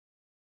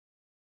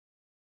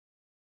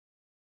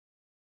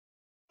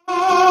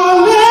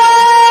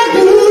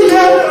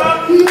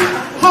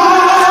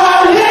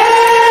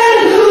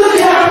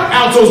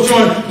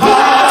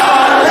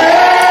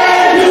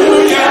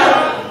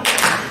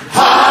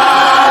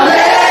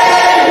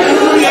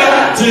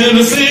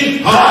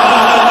Tennessee,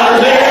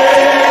 hallelujah,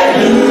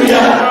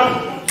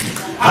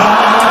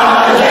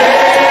 hallelujah,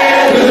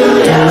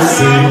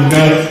 sing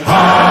that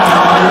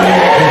hallelujah,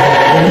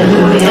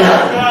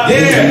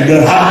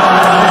 yeah,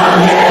 hallelujah,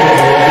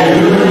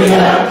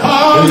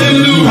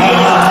 hallelujah,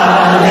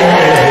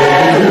 hallelujah,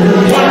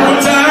 one more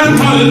time,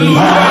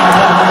 hallelujah,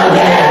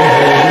 hallelujah.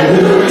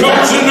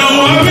 Don't you know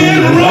I've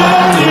been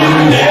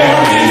running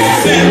ever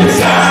since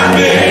I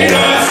made a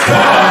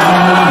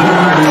start?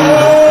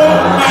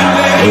 My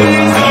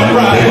days are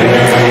bright.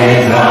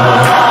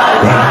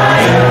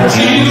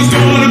 Jesus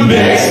gonna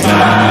make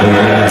my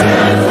life,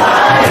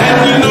 and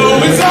you know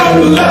it's all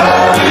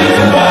love is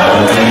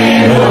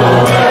bubbling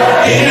over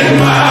in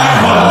my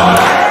heart,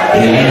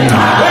 in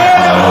my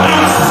heart.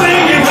 I'm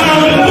singing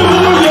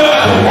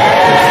hallelujah,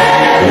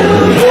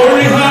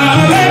 glory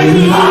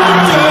hallelujah.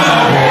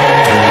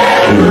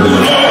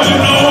 Lord, you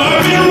know I've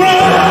been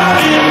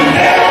running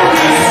ever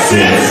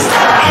since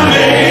I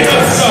made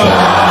a start.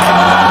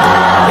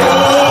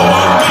 Oh,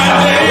 my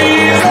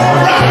days are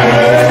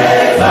bright.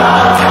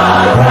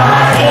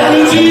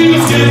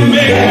 Jesus can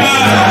make my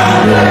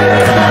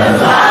life,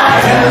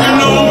 and you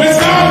know it's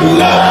all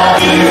love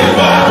is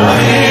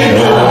bubbling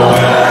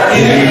over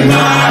in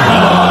my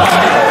heart,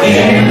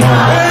 in my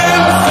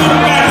heart.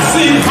 Somebody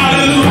sing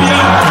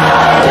hallelujah,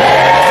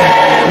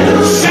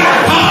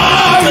 shout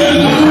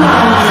hallelujah.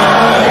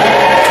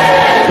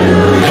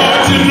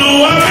 Lord, you know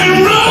I've been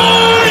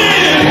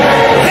running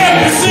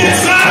ever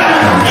since I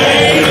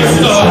made a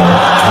start.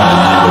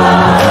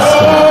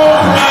 Oh,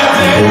 my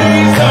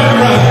days are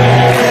right.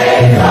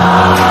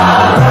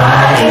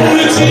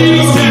 Only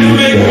Jesus can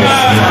make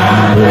my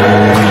life,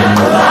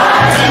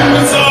 and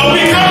it's all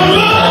because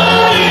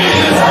love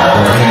is,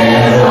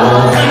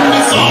 and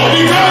it's all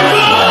because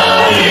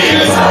love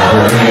is,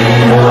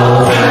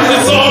 and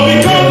it's all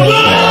because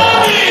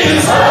love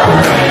is.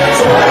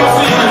 So what I'm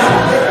saying is,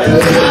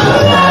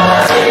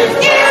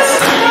 it's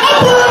a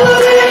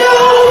bubbling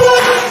over,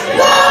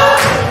 love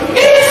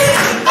is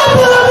a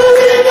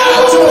bubbling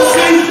over. So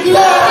sing,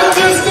 love is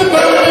just a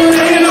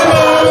bubbling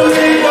over.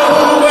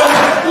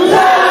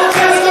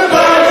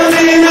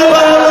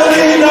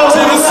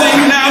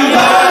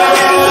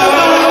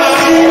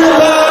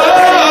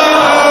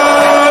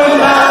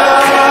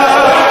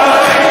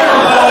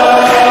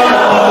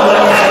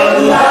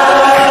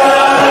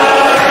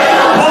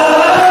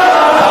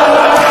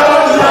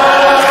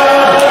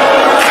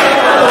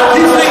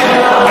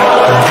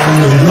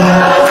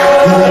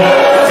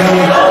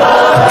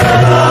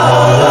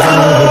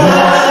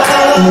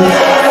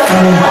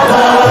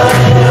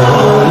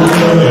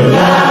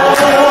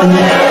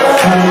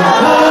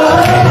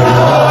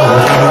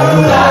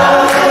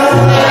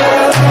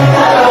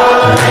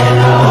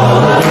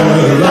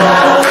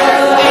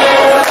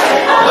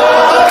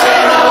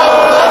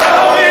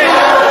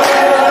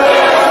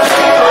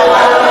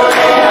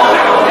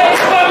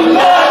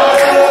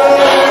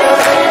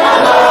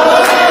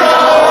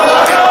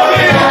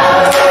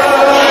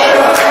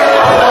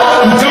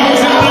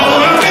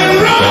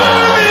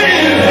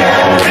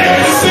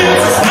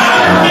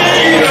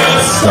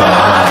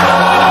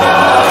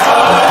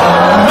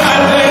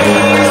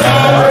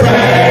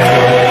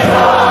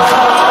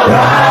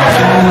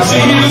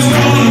 Jesus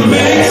gonna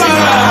make my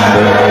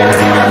life,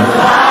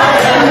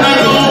 and I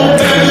know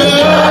that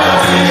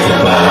love is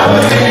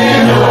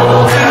bubbling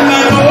over, and I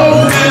know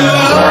that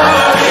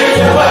love is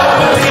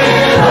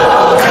bubbling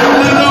over, and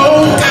I know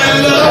that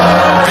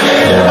love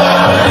is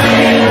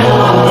bubbling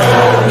over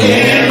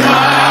in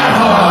my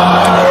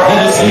heart,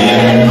 it's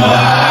in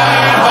my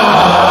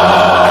heart.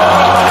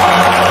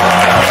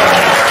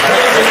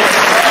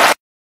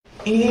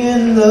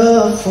 In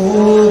the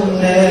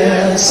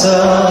fullness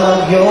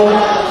of your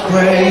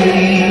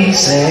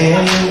grace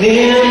and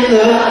in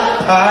the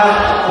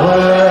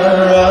power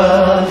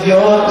of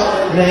your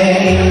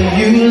name,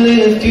 you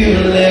lift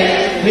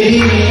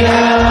me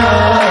up.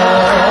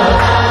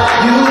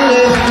 You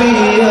lift me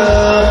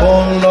up,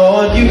 oh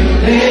Lord, you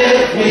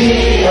lift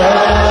me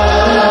up.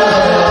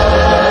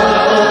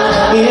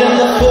 In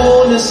the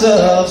fullness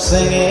of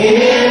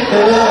singing, in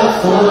the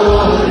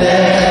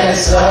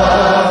fullness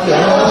of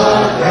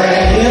your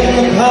grace, in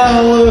the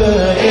power,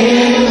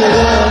 in the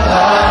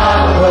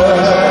power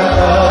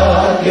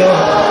of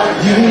your,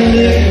 you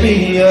lift me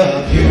up,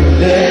 you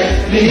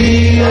lift me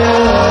up.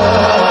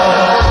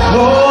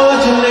 Lord,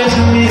 you lift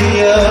me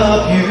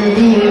up, you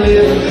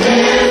lift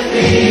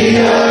me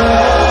up.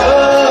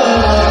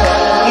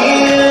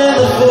 In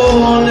the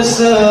fullness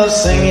of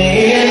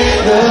singing, in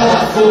the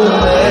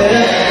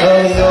fullness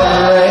of your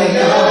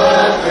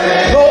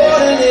grace,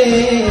 Lord, and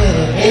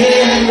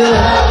in the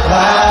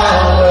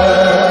power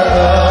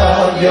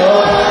of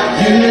your,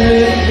 you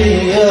lift me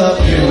up,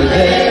 you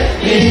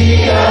lift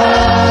me up.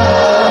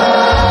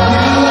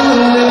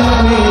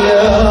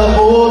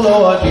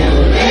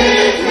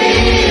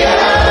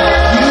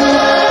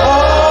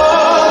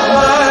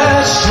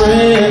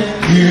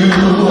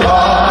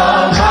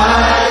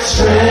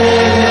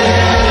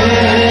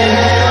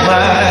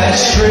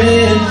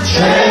 Strength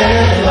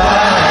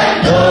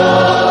like no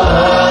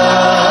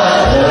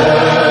other,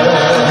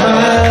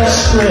 my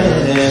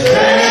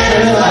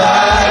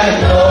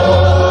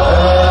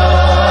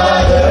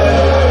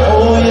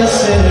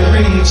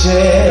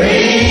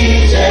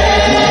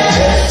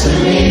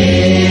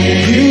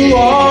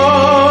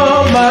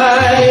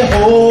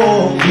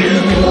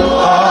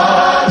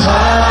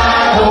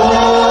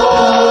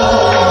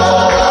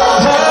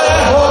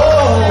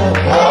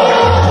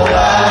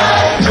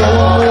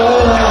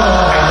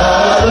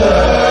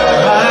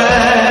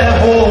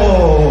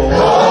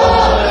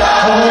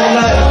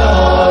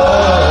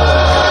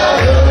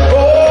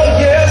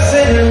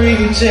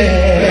In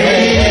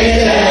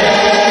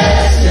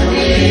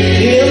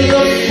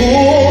the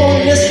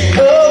fullness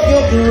of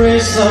your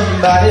grace,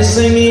 somebody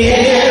sing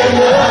in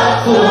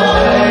the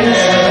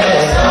fullness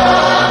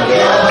of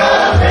your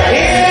grace.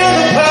 In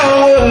the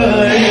power,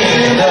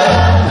 in the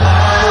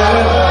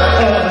power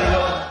of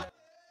your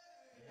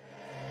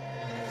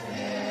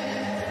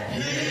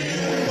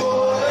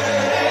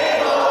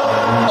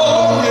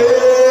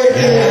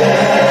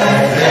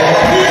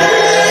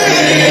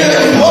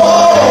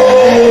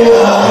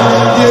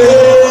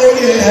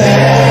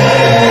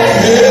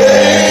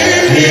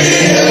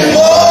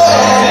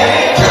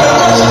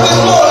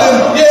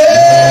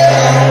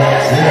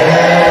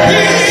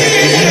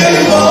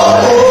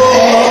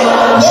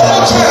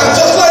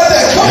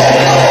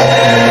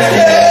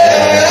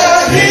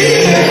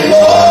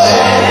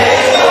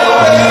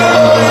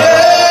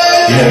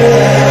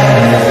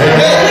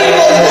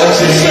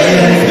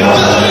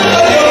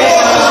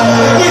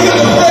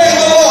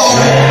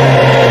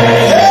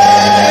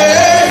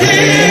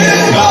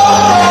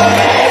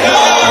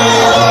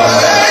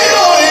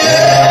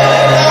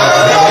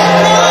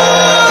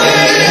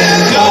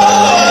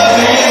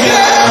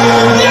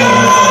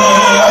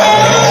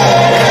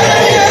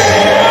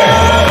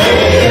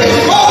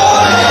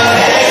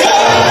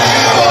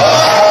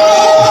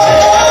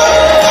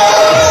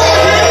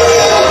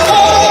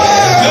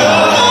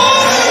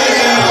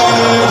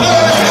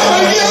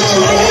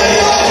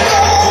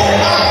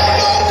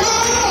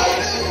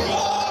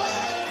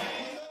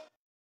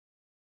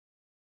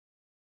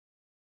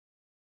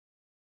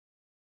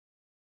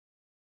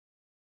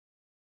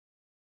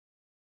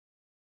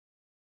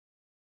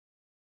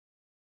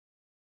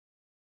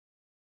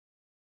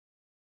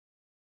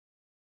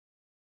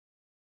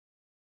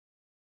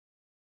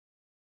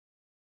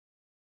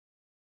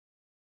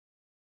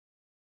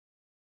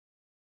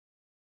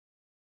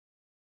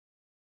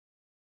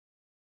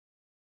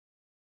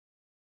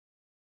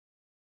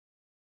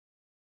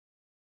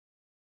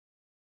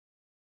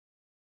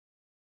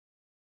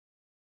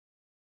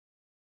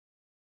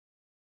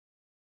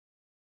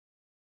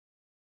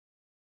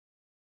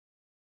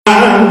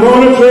I'm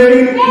gonna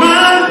take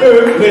my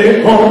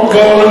earthly home,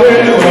 call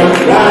it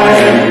a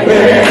life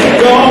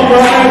bed. Gone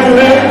bright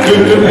left to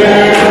the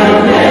bed.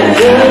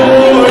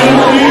 Oh,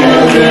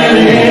 I'm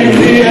feeling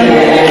here.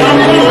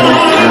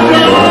 I'm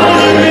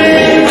gonna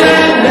make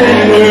that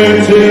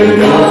language till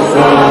no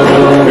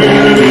sorrow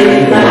will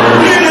be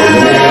found.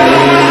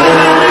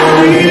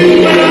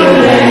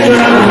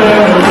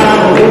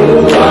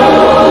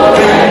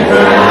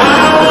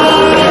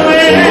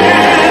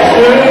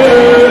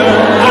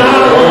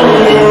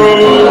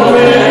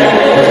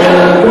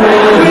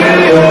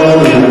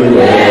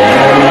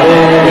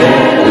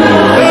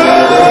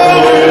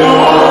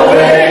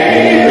 Hey!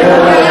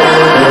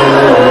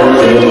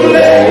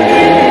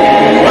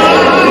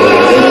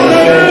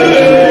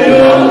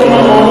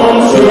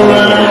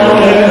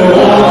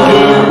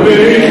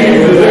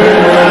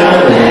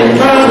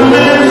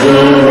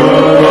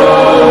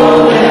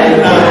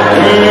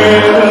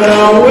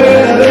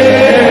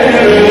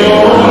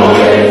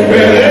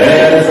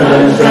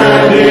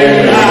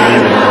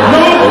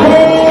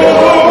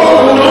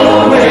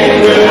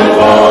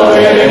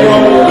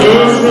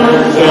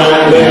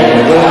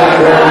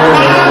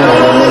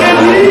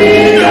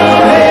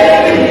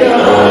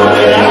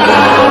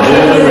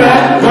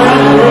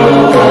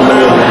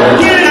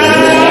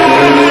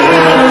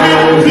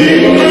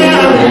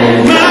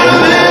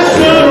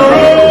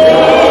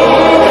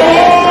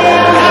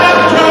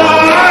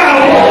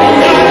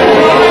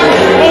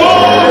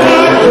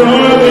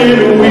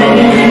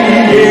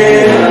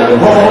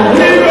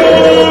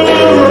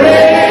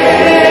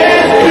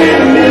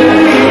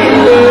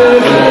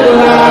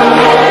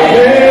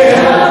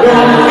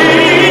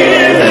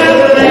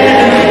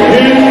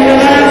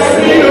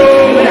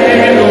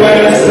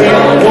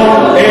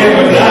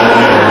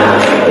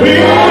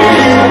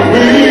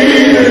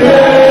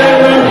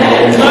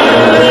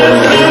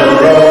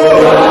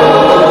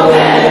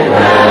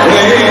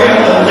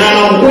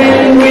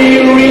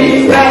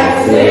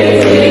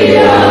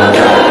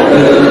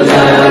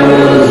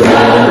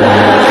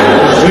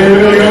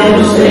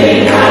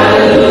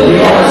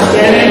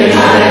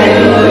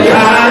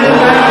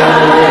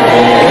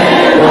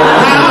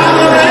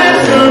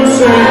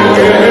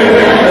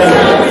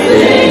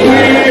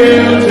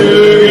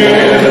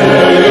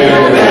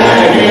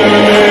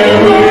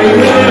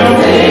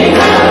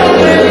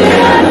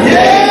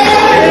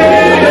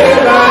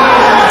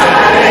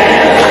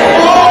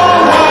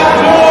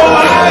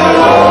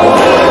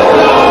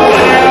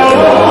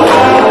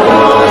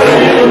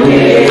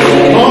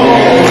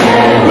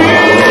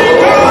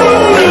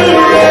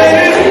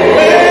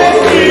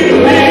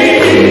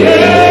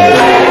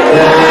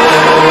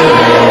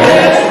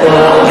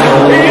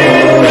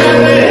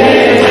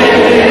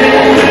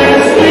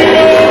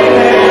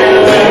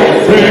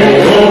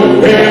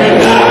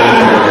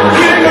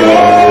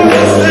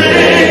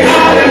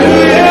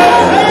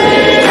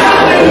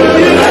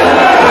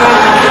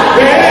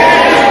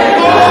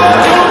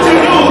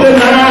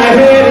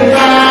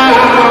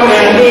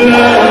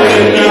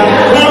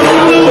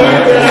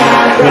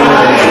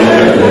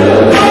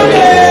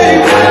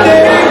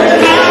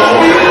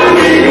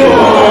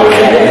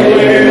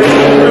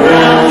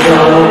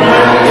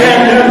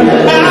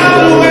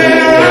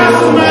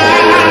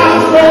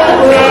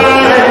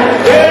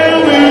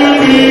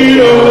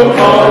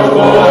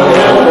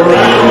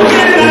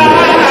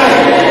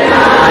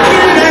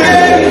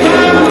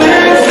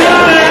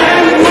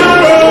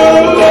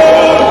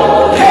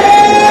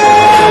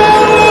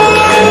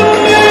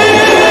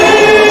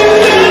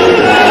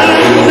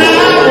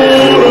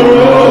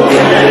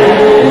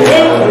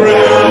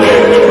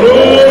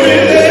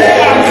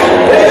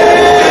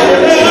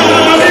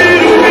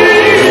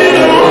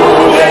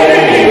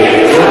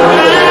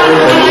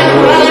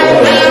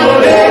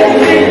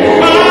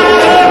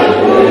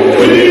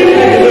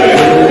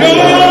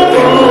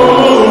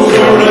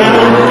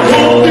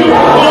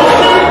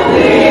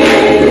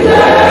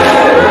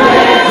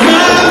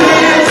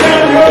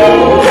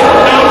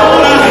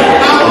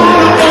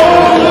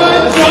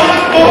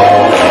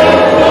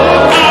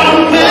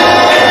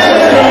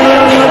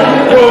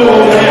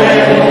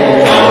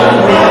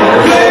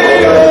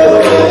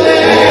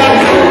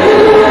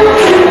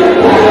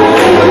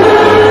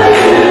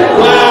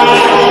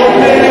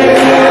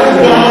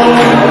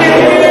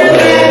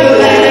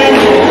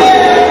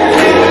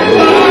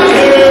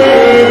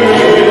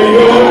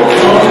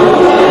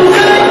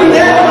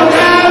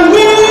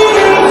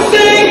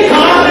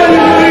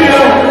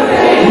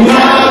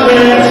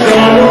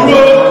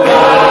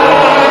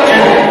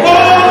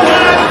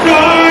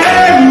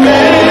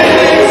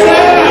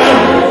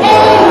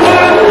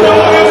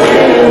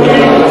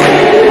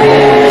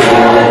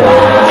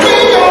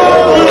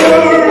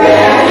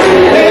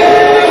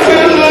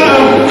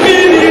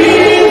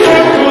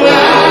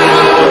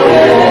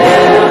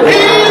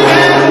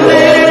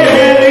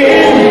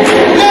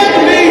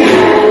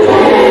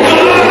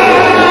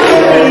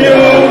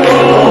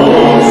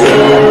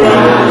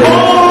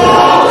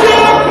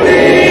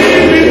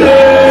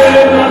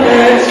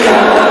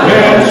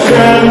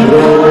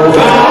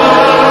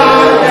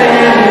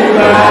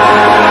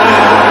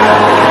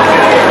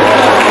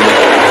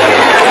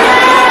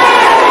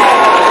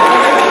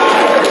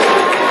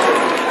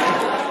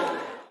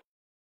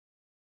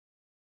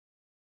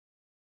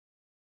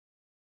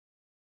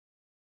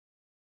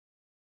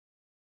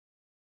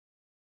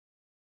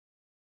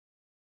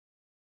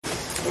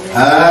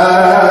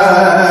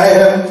 I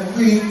am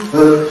weak,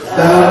 but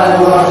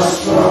thou art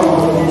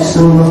strong.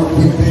 So walk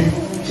with me,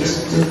 just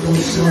to go,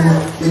 so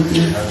walk with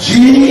me.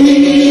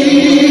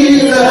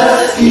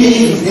 Jesus,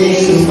 keep me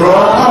from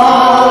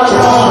all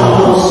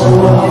trouble. So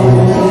walk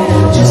with me,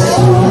 just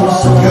to go,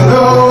 so you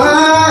know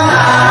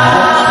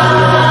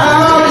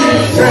I'll be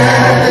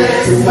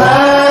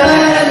satisfied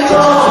and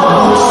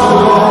strong. So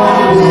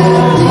walk with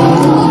me,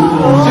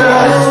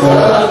 just the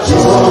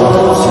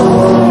joy. So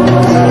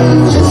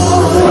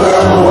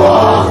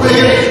walk with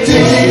me,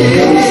 just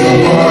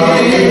walk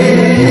with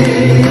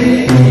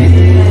thee.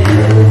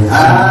 I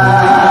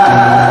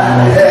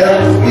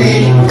am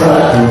weak,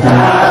 but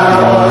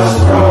thou art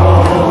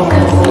strong.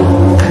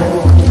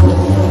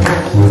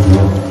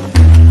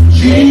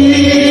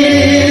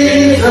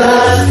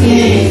 Jesus,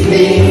 keep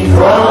me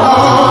from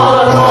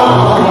all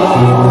wrong.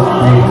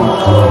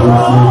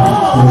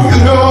 You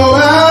know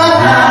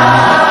I'll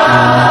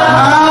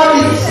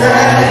be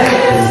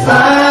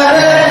satisfied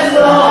and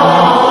strong.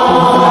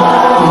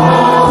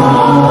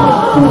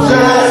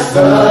 Just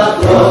the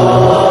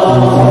closer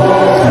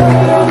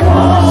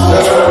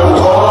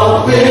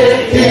walk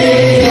with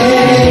thee.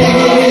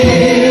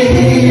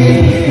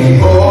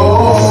 Oh,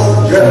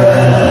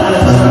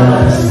 just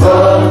the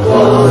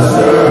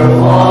closer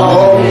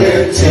walk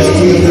with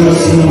thee.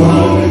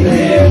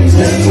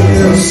 Just the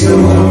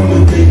closer walk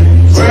with thee.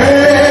 Friend,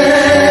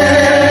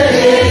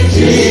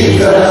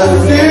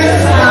 Jesus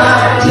is my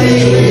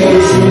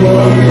Jesus.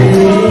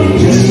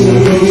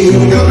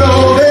 You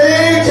know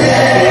they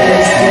take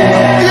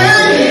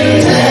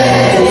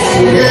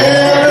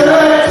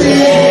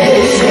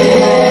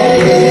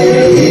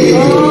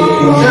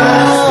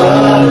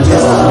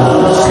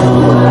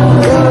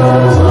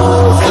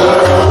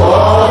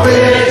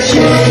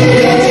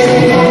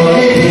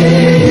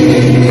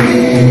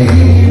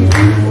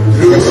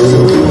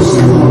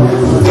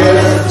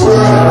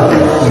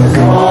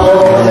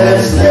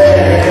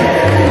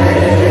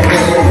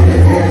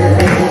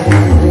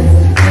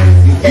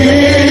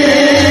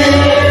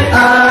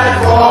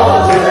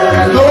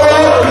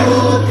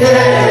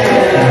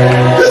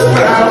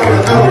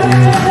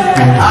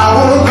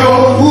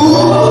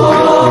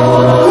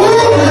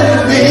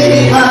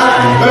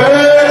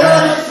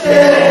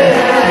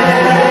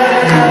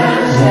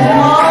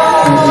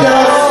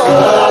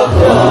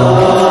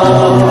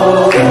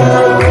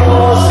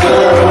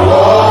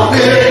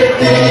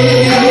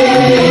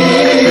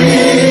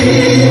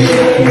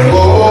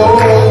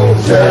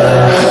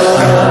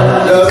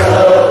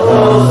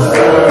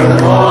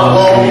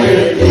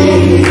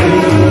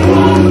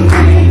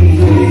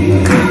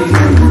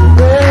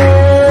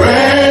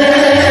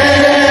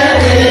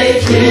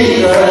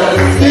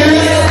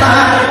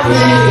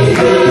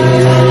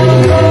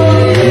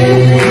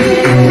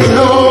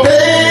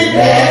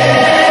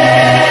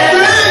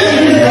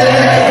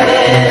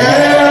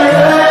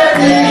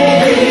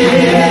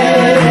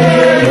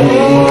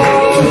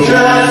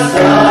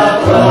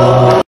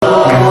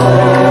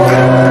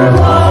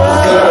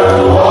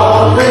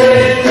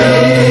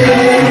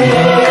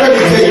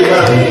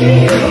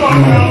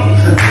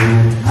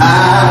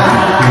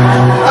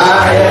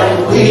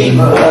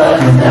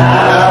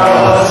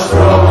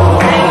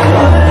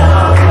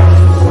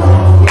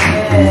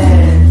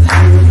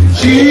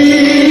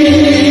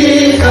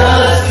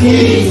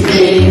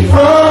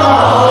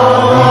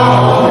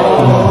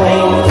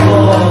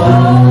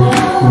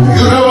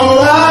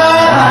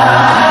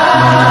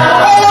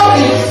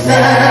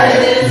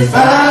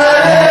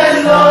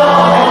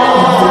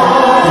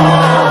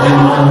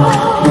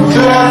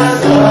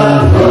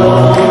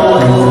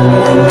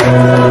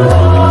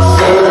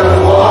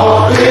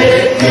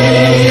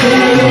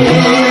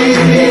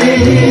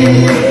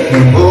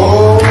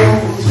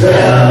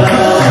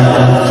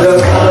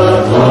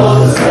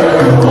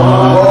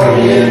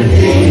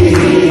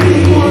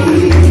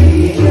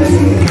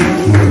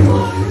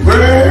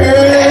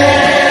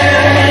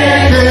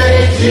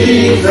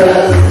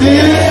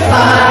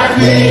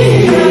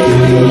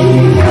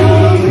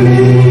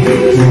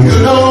You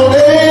know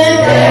they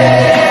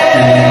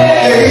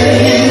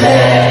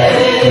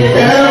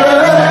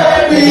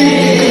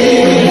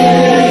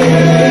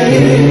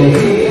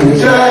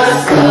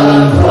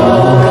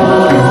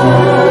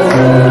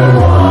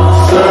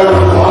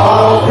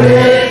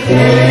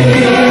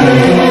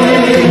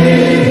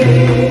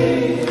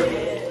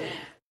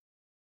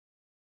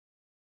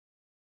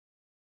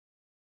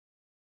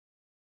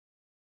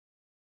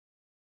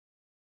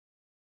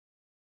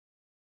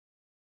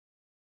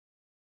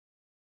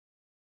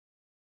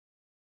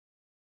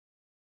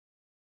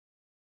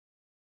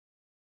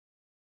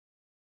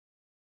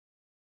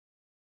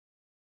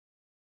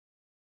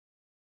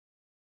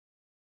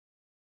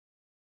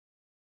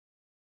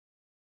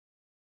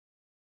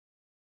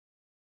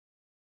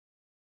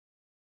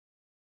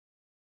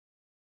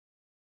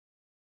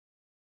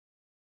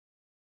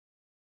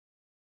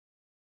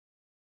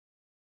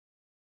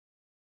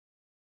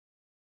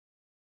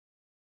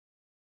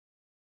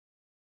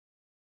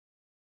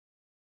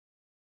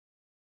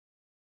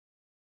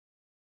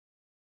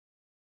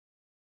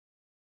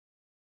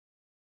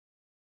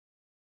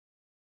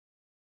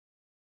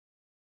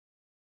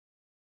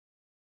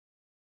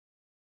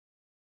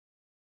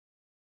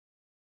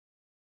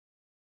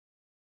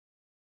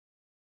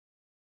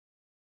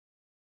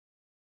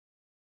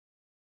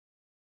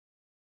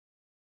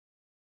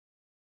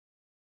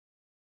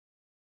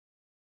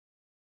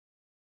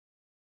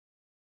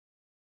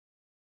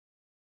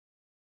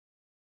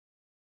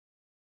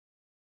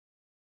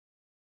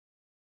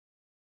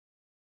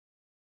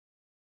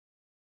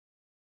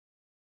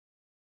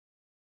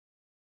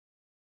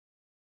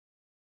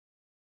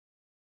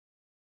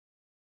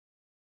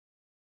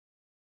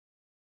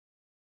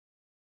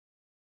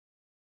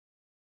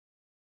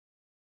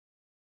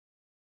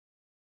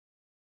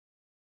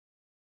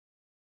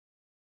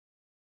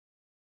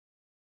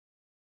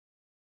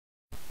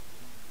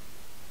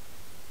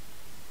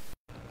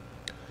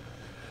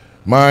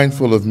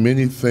mindful of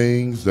many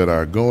things that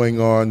are going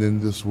on in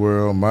this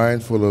world,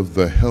 mindful of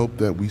the help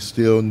that we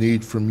still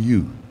need from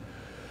you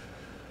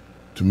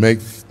to make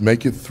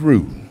it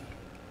through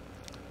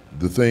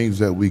the things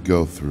that we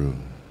go through.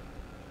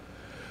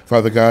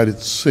 Father God,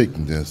 it's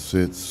sickness,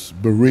 it's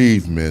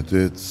bereavement,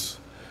 it's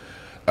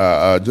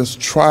just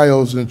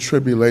trials and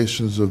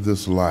tribulations of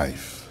this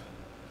life.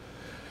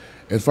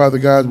 And Father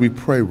God, we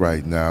pray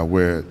right now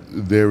where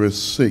there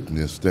is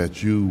sickness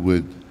that you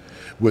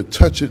would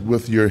touch it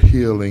with your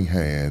healing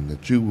hand,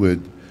 that you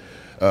would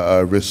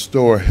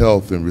restore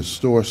health and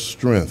restore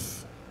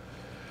strength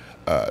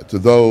to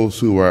those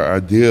who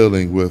are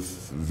dealing with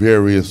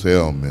various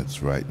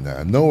ailments right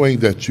now, knowing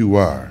that you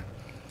are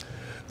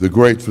the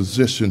great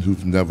physician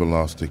who's never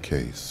lost a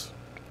case.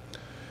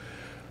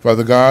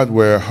 Father God,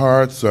 where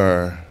hearts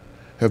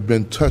have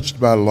been touched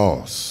by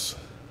loss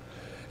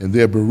and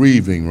they're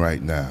bereaving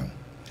right now,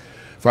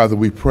 Father,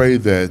 we pray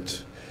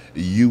that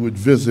you would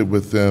visit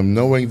with them,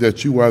 knowing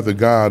that you are the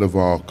God of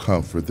all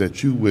comfort,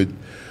 that you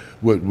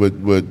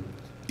would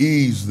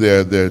ease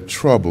their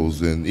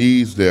troubles and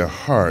ease their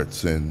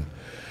hearts and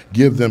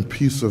give them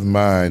peace of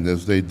mind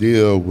as they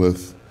deal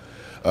with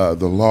the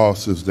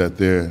losses that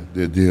they're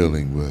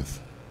dealing with.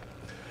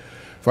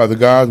 Father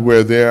God,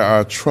 where there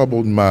are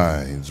troubled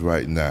minds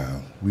right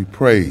now, we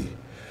pray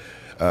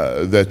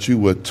that you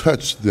would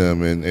touch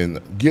them and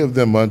give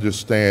them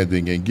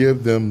understanding and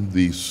give them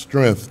the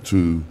strength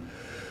to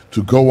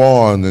go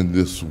on in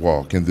this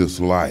walk, in this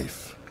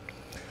life,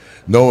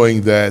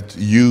 knowing that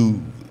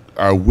you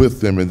are with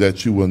them and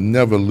that you will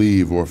never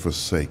leave or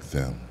forsake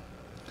them.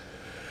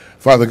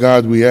 Father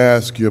God, we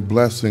ask your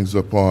blessings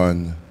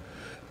upon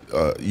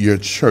your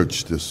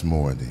church this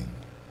morning,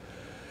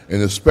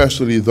 and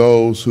especially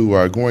those who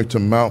are going to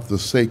mount the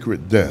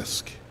sacred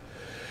desk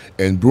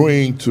and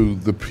bring to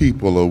the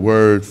people a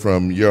word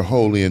from your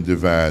holy and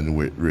divine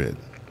writ.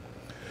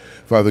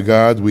 Father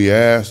God, we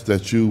ask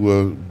that you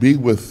will be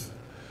with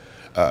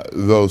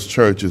those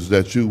churches,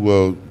 that you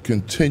will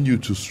continue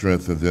to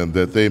strengthen them,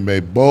 that they may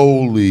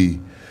boldly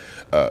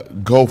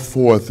go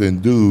forth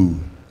and do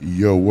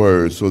your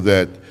word, so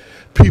that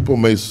people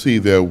may see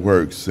their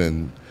works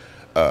and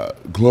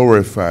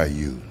glorify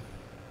you.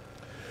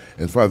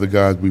 And Father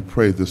God, we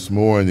pray this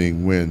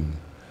morning, when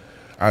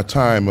our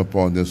time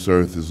upon this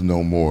earth is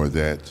no more,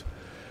 that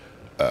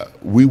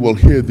we will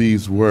hear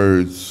these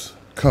words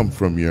come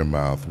from your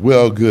mouth.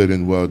 Well, good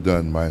and well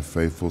done, my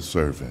faithful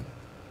servant.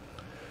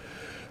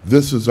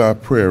 This is our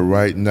prayer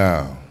right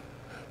now.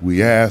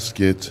 We ask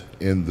it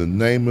in the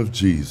name of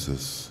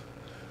Jesus,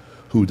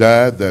 who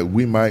died that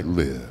we might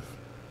live.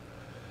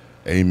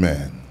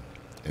 Amen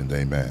and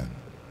amen.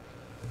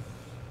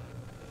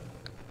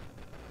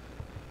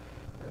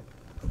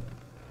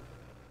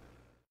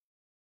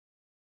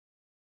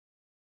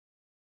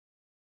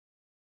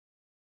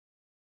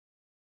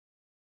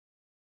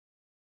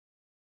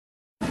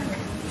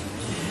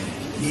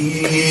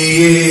 He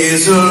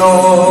is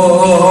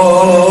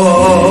Lord.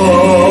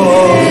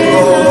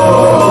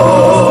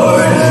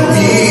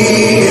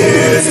 He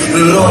is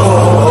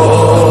Lord.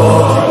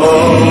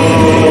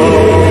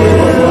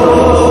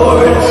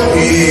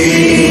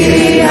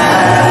 He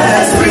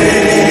has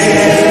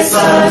risen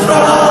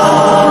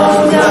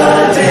from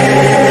the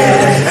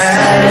dead,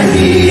 and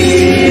he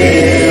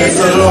is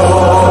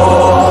Lord.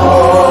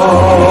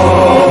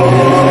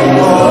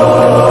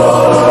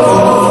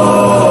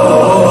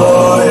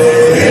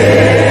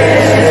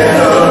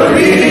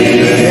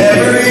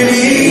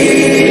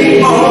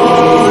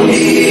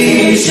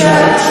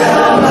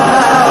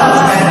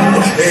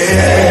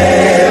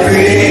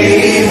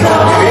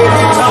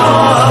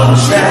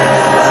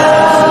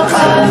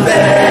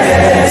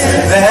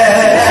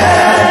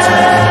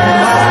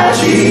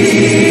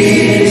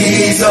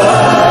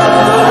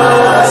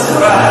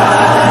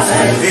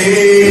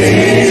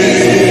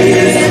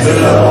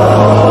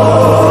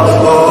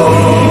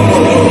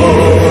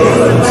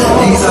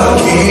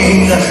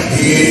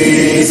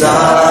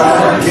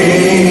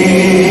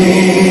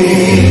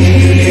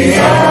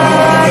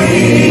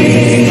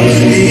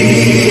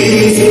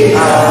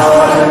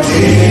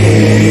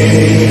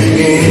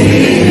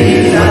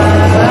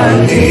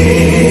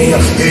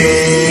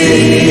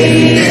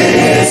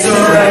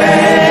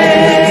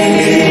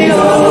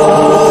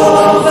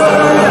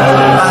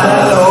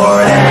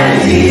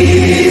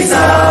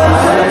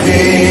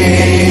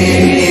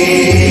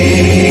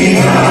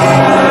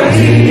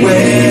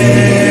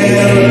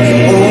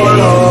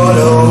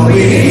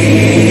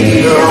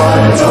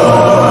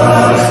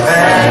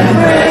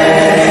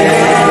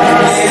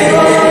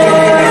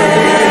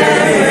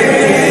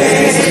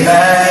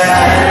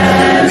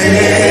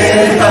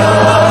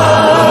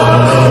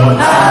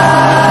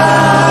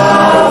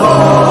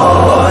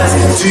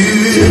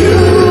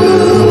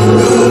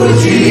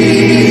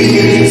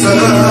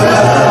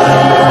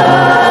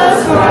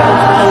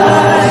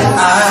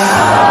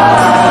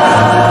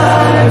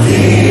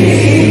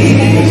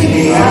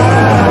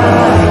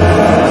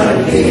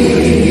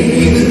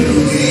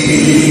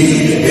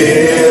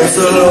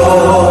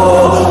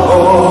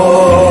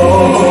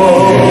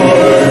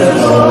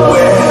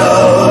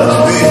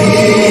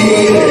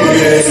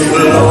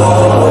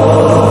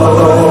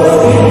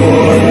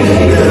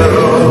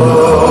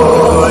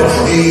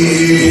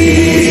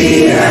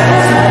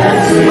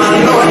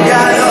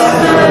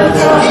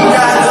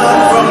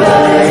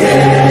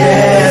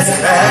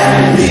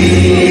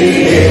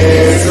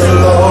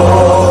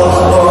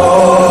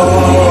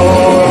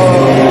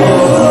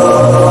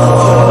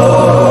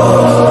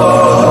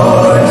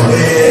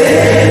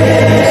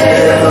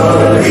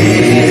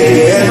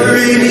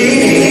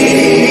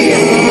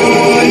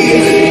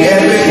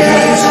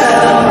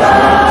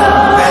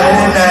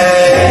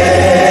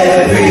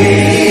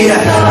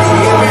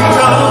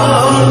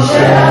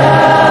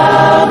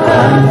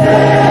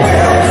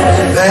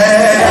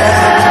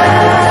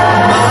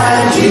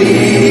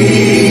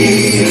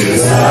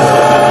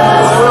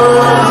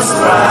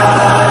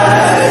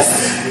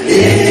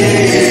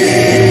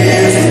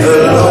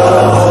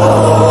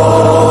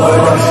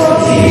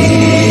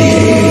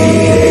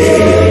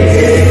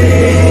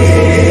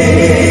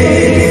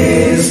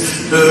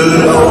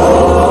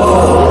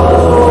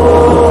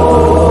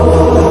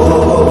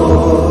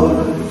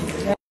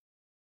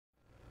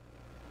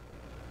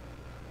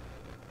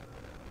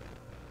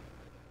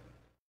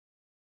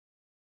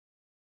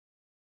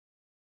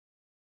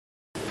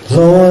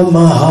 Lord,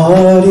 my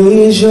heart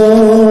is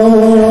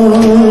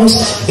yours.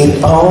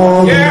 It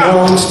all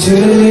belongs to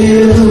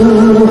you.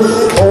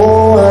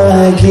 Oh,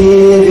 I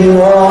give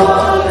you all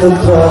the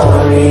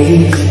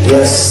glory.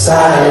 Yes,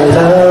 I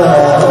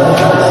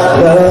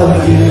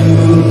love you.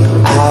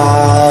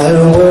 I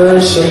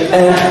worship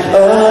and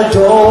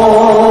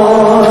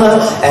adore,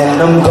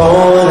 and I'm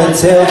gonna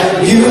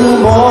tell you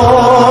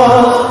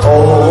more.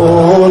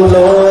 Oh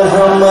Lord,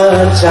 how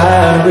much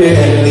I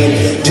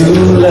really do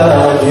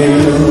love you.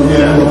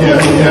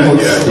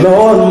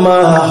 Lord,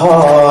 my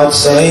heart,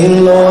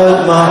 saying,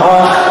 Lord, my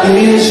heart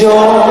is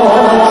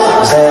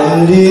yours,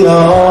 and it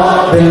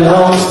all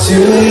belongs to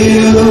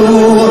you.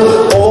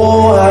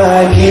 Oh,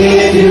 I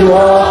give you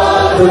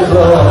all the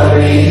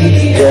glory.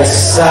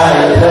 Yes, I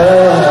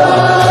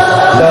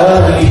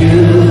love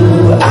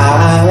you. I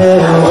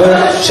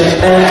worship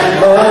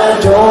and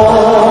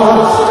adore,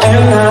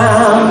 and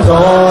I'm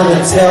gonna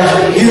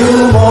tell you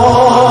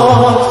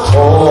more. Oh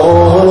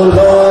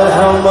Lord,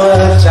 how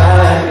much I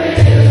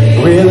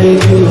really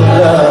do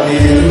love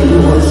you.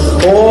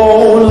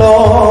 Oh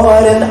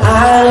Lord, and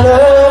I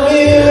love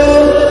you,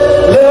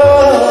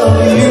 love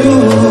you.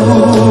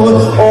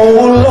 Oh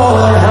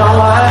Lord, how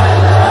I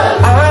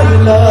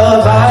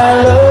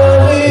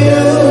love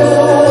you,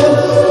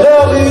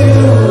 love you.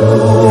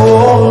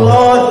 Oh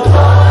Lord,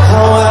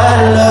 how I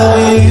love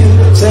you,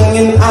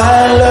 singing I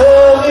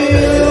love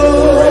you,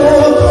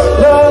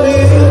 love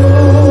you.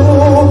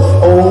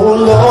 Oh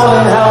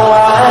Lord, how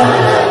I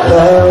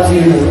love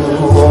you.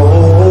 Oh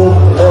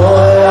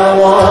Lord, I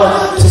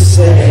want to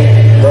say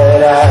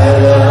that I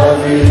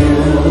love you.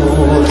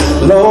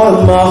 Lord,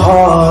 my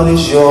heart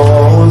is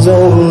yours.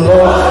 Oh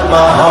Lord,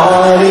 my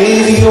heart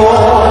is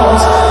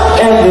yours,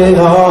 and it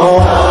all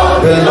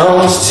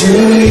belongs to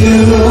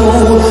you.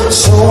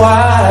 So I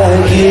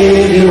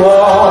give you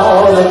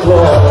all the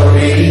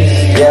glory.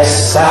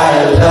 Yes, I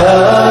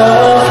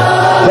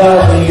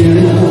love you.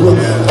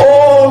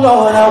 Oh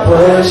Lord, I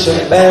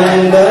worship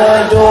and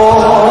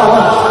adore,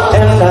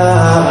 and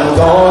I'm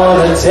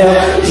gonna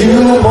tell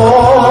you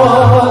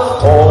more.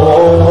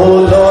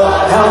 Oh Lord,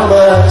 how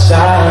much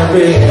I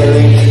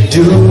really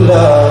do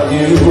love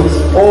you.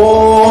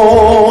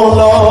 Oh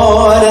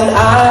Lord, and I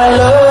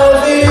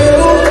love you,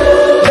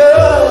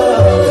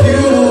 love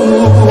you.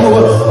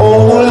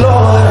 Oh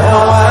Lord,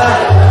 how I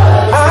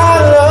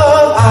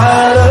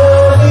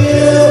love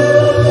you,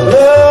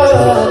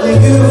 love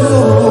you.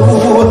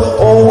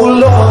 Oh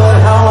Lord,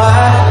 how I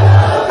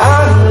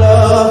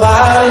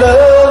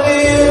love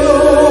you,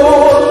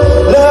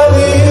 love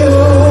you.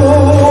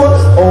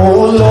 Oh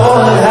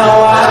Lord, how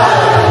I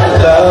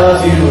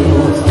love you.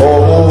 Oh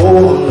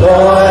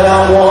Lord, I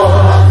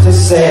want to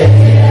say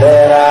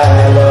that I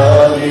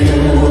love you.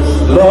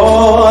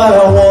 Lord, I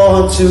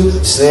want to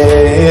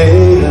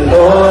say,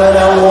 Lord, I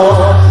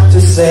want to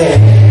say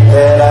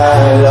that I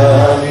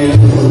love you.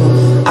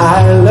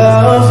 I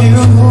love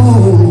you.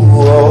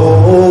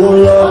 Oh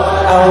Lord,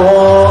 I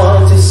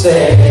want to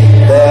say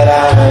that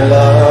I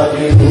love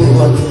you.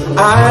 I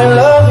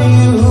love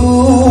you.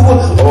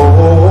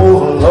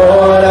 Oh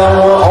Lord, I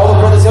want all the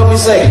brothers help me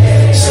sing.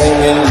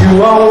 Singing,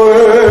 you are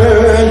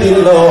worthy,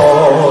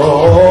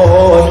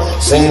 Lord.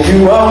 Sing,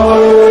 you are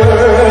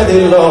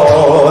worthy,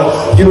 Lord.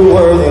 You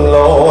worthy,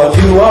 Lord.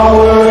 You are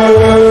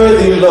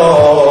worthy,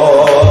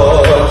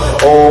 Lord.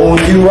 Oh,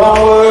 you are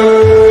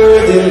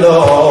worthy,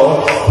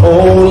 Lord.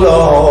 Oh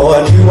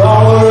Lord, you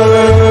are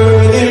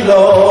worthy,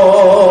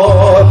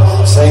 Lord.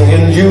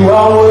 Singing, you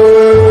are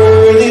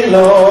worthy,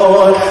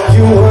 Lord.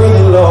 You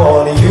worthy,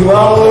 Lord. You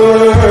are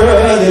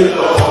worthy,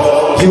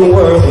 Lord. You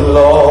worthy,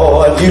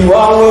 Lord. You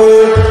are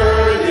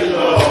worthy.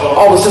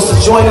 All the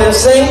sisters join in and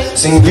sing.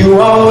 Sing, you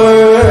are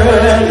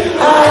worthy.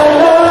 I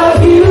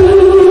love you.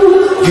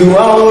 You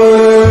are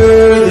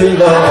worthy,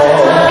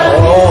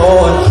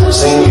 Lord.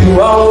 Sing, you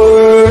are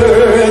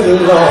worthy,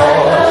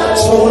 Lord.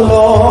 So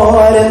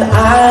Lord, and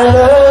I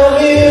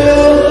love you,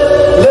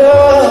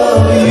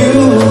 love you.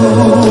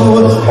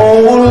 Oh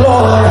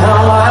Lord,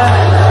 how I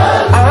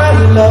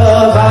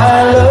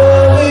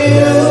love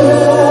you,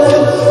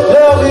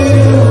 love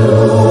you.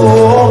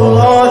 Oh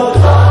Lord,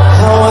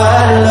 how I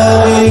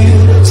love you,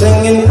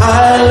 singing I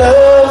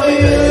love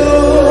you,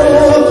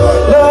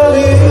 love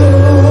you.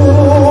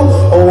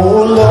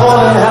 Oh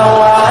Lord, how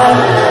I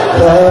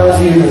love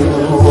you.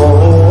 Oh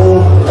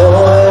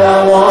Lord, I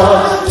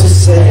want to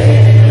say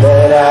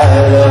that I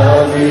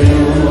love you.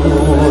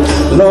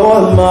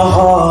 Lord, my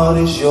heart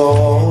is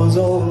yours.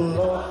 Oh Lord.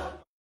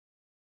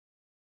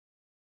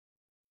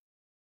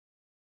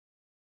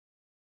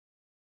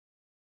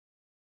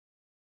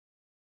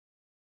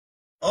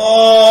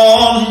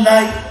 All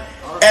night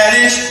and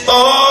it's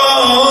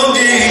all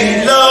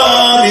day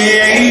long, the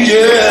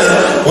angel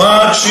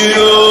watching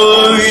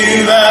over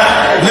you, my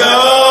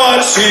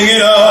Lord, sing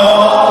it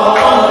all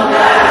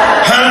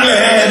night. And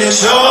when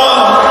it's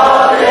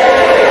all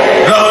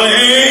day long, the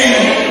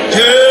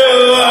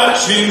angel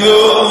watching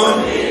over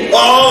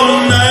all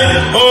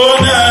night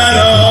long.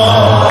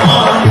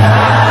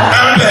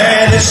 And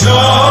when it's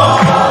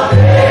all,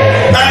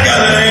 I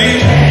got an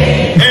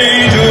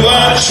angel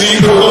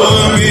watching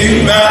over me.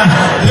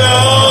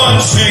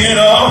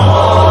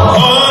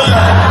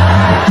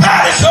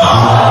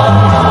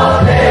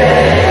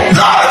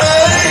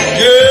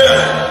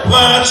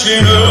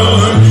 watching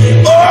over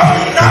me all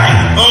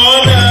night,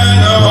 all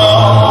night,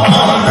 all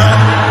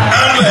night.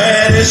 I'm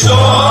glad it's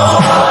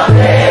all.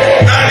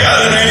 I got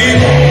an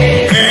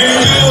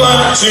angel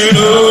watching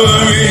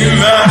over me,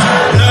 my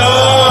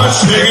Lord,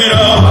 sing it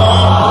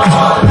all.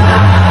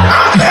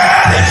 I'm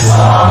glad it's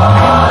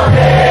all.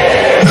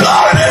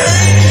 Lord, an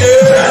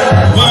angel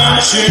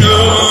watching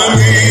over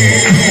me.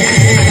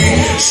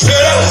 Said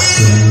I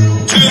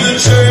went to the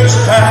church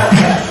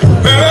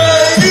where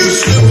I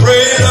used to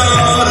pray,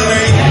 Lord, an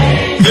angel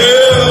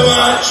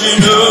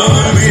watching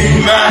over me,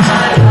 my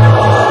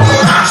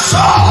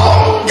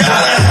soul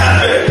got a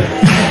habit,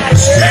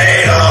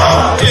 stayed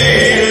all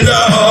day,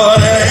 Lord,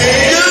 an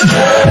angel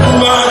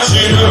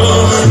watching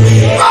over me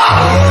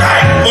all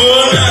night,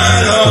 all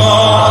night,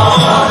 all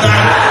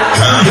night.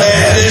 I'm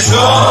glad it's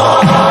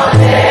all.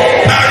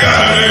 I got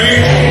an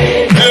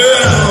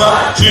angel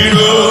watching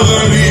over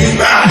me,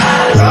 my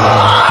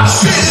Lord,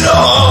 sing it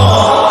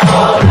all.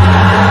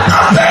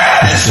 I'm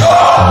glad it's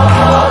all.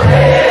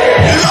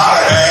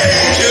 Lord, an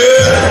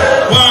angel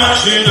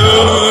watching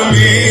over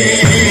me.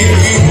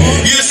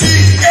 You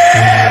see,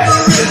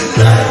 every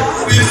night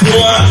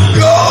before I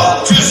go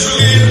to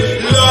sleep,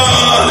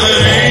 Lord, an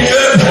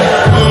angel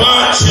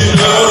watching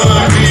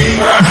over me.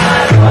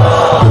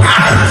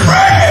 I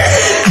pray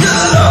to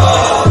the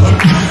Lord,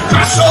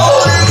 my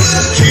soul in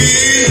the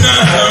key,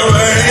 now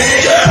an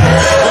angel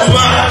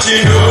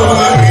watching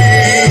over me.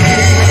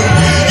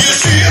 You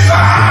see, if I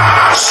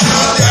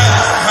should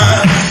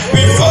die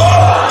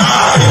before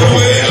I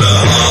wake,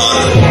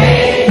 Lord,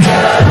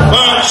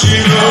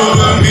 watching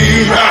over me.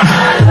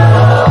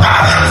 I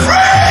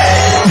pray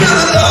to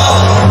the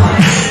Lord,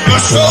 my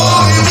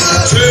soul you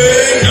will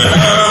take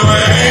now,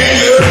 an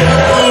angel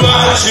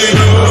watching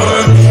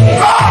over me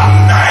all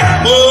night,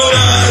 all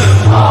night.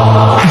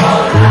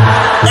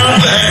 I'm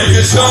glad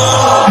it's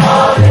all.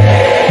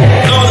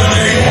 Lord, an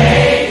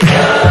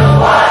angel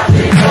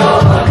watching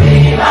over me,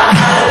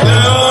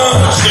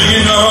 Lord,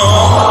 singing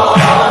all.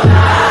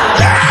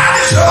 That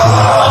is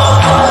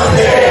all.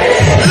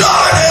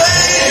 Lord, an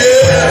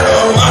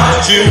angel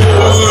watching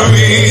over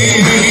me.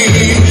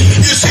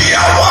 You see, I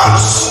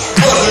once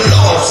was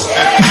lost,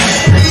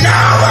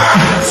 now I'm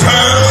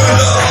found,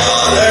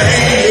 Lord, an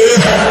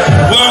angel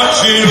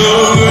watching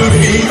over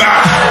me. I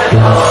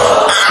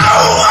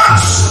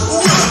once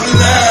was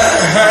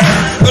blind,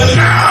 but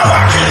now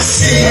I can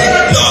see,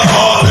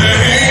 Lord, an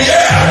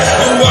angel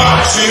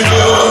watching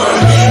over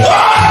me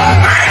all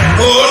night,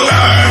 all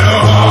night,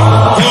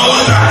 all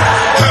night.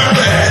 I'm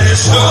glad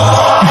it's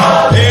all.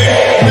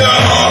 Hey,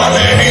 Lord,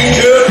 an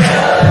angel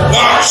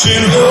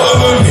watching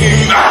over me,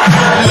 my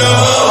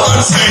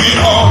Lord, singing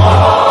all.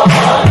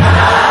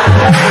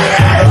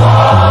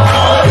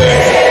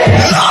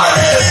 Lord,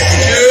 an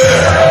angel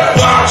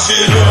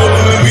watching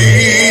over me.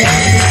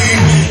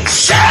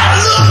 Shall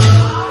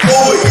look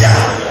over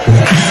yonder.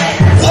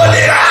 What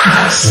did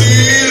I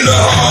see,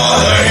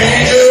 Lord, an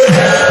angel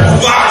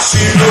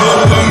watching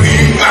over me,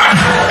 my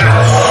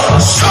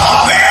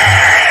saw an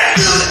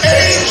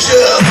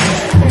angel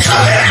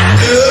coming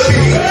after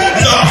me,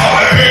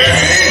 Lord, an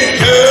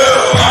angel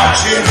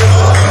watching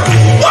over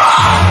me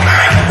all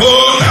night,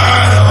 all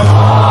night.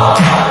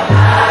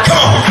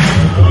 Come on.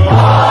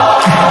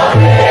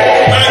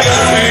 I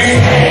got an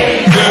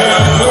angel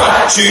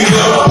watching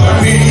over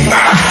me,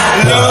 my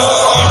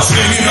Lord,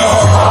 singing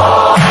all.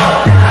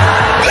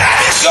 Glad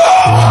it's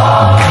all.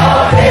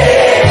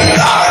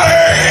 Lord,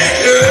 an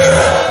angel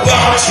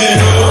watching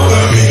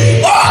over me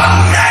all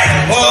night,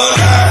 all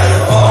night,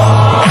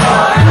 all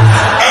night.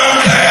 I'm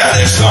glad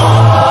it's all.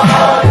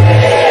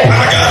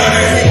 I got an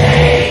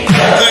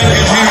angel, thank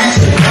you,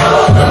 Jesus,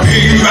 be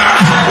my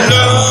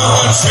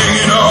Lord,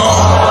 singing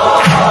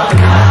all.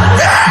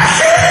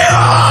 Hey,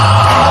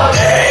 all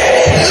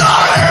day,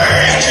 Lord, an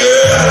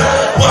angel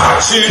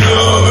watching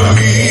over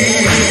me.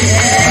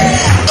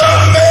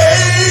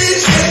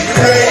 Amazing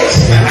grace,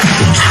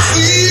 I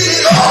feel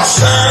it all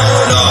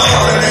sound,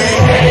 Lord, an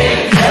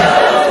angel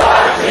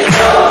watching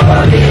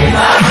over me,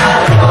 my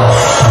Lord.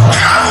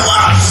 I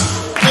once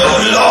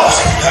was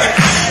lost,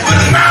 but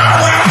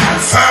now I'm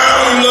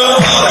found,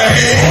 Lord, an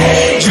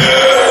angel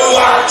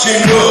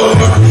watching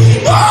over me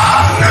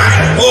all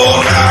night, all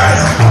night.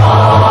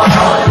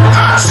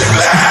 I'm so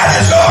glad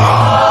it's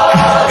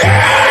all.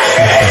 Yeah,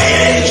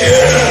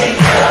 angel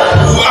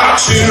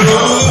watching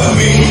over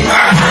me,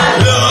 my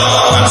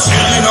Lord,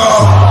 singing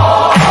all.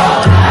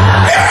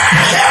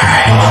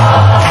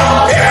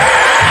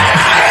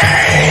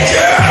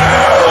 Angel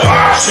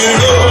watching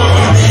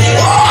over me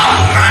all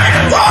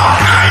night, all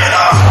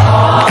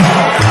night.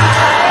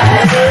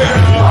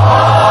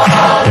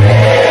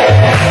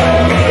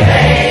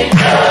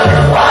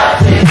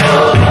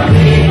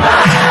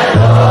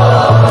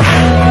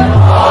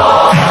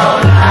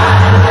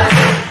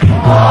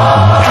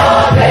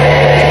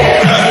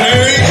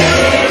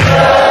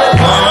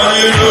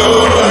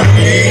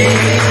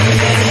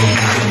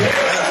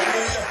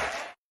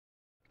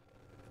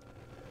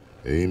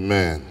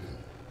 Amen.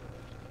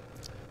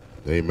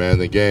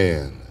 Amen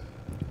again.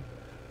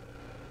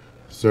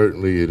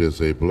 Certainly it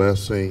is a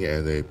blessing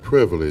and a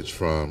privilege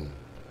from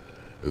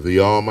the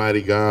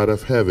Almighty God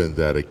of heaven,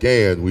 that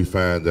again we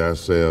find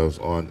ourselves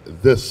on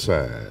this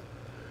side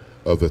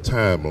of the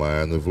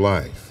timeline of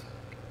life.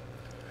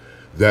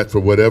 That for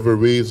whatever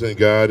reason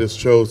God has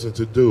chosen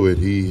to do it,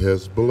 He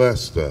has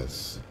blessed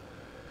us.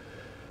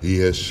 He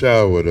has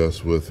showered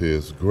us with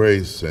His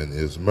grace and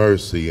His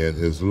mercy and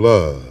His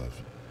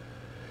love.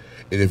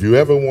 And if you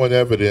ever want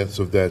evidence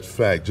of that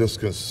fact, just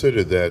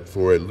consider that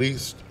for at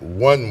least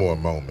one more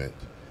moment,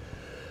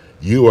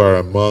 you are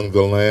among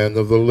the land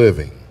of the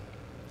living,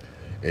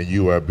 and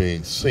you are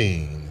being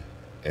seen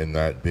and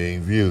not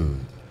being viewed.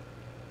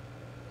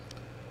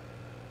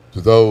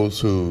 To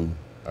those who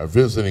are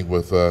visiting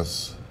with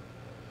us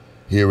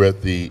here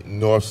at the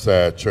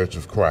Northside Church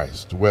of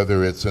Christ,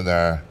 whether it's in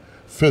our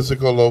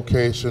physical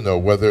location or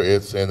whether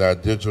it's in our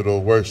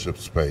digital worship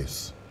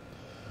space,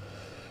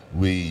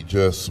 we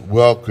just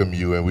welcome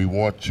you, and we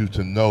want you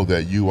to know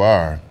that you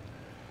are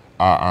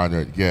our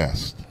honored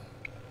guest.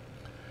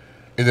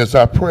 And it's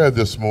our prayer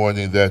this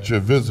morning that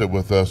your visit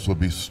with us will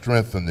be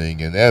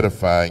strengthening and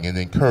edifying and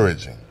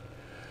encouraging,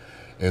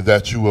 and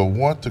that you will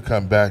want to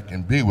come back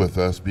and be with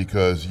us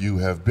because you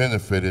have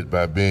benefited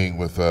by being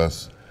with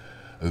us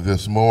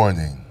this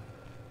morning.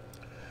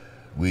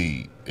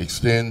 We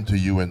extend to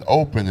you an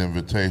open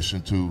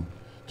invitation to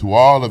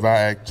all of our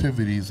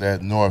activities at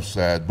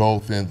Northside,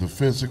 both in the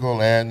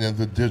physical and in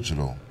the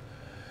digital.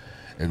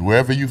 And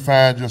wherever you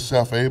find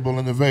yourself able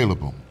and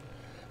available,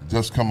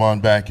 just come on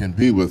back and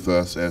be with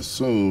us as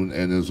soon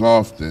and as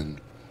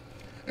often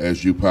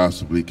as you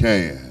possibly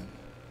can.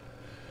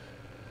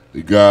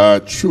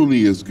 God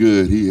truly is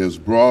good. He has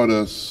brought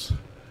us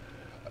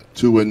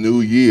to a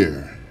new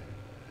year.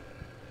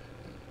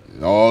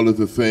 And all of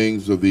the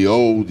things of the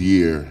old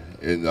year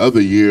and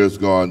other years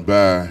gone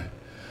by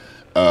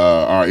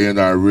are in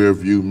our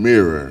rearview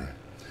mirror.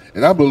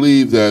 And I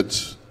believe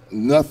that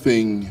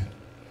nothing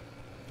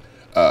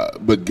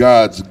but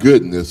God's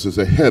goodness is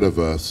ahead of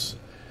us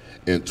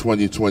in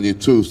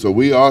 2022. So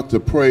we ought to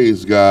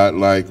praise God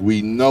like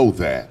we know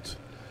that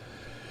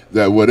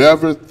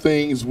whatever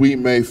things we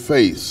may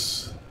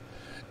face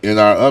in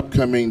our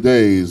upcoming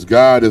days,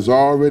 God has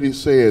already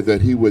said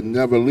that He would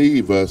never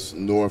leave us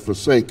nor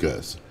forsake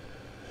us,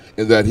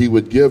 and that He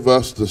would give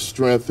us the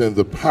strength and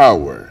the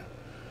power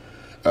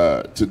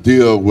to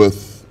deal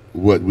with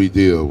what we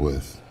deal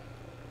with.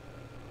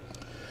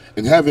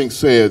 And having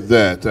said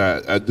that,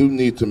 I do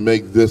need to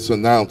make this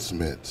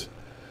announcement.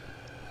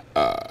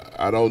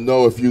 I don't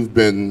know if you've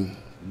been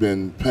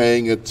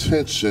paying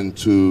attention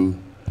to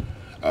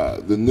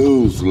the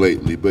news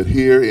lately, but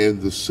here in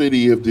the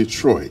city of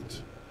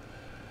Detroit,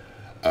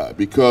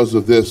 because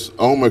of this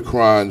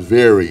Omicron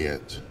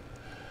variant,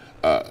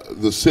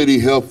 the city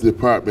health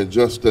department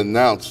just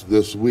announced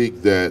this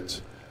week that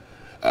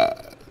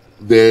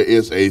there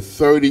is a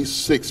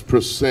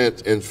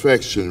 36%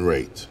 infection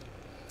rate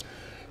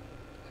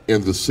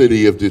in the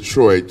city of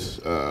Detroit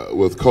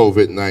with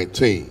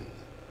COVID-19.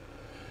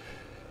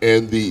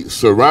 And the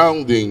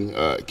surrounding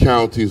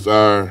counties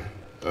are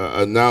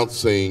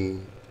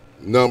announcing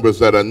numbers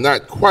that are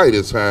not quite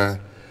as high,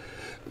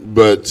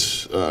 but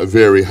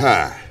very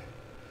high.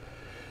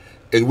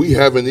 And we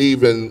haven't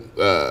even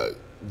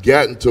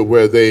gotten to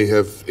where they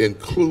have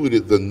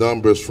included the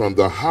numbers from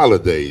the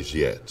holidays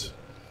yet,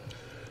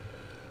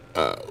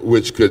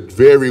 which could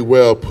very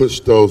well push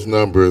those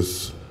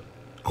numbers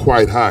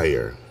quite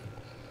higher.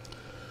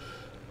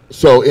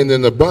 So in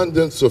an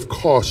abundance of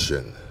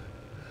caution,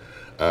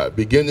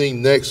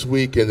 beginning next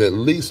week and at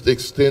least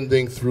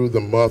extending through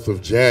the month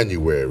of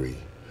January,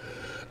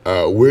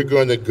 we're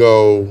going to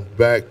go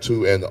back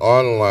to an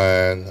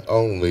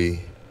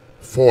online-only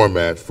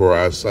format for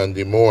our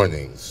Sunday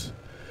mornings.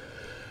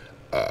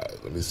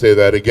 Let me say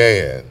that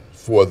again.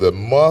 For the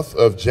month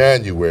of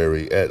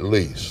January at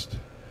least,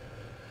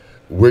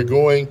 we're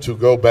going to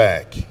go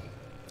back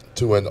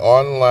to an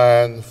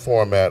online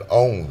format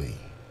only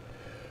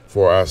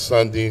for our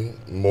Sunday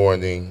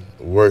morning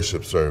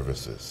worship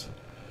services.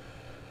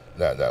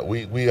 Now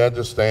we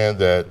understand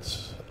that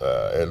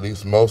at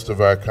least most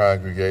of our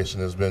congregation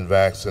has been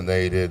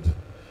vaccinated,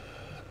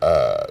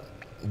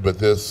 but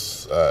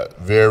this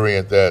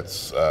variant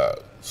that's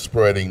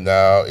spreading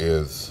now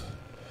is,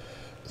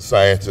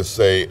 scientists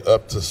say,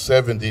 up to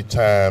 70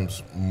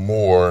 times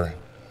more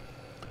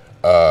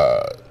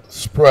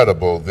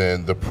spreadable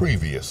than the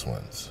previous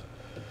ones.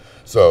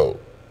 So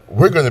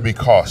we're going to be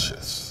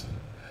cautious,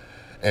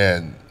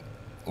 and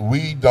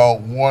we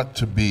don't want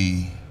to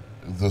be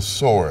the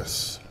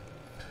source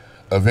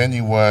of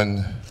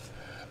anyone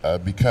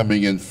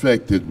becoming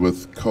infected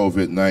with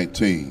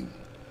COVID-19.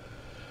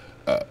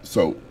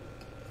 So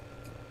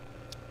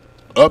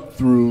up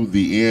through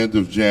the end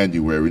of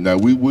January. Now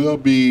we will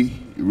be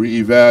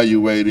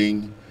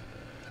reevaluating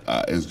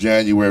as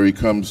January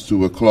comes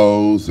to a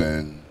close,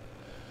 and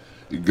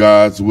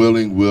God's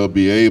willing, we'll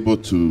be able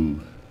to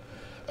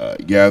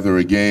gather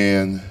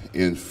again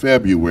in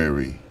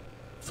February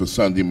for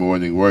Sunday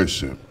morning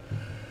worship.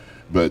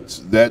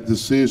 But that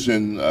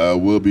decision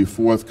will be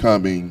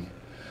forthcoming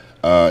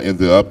in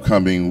the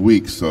upcoming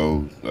weeks.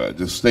 So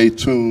just stay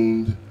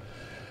tuned,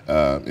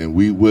 and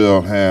we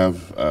will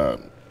have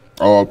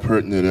all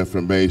pertinent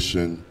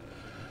information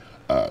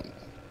on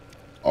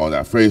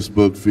our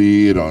Facebook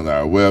feed, on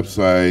our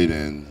website,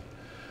 and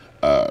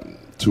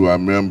to our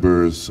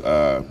members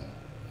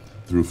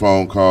through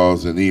phone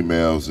calls and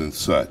emails and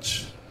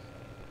such.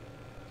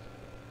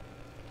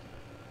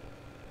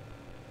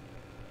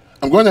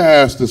 I'm going to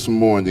ask this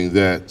morning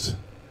that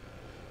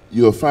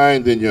you'll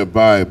find in your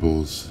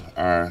Bibles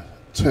our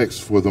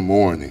text for the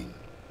morning.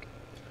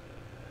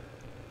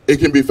 It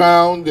can be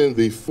found in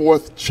the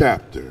 4th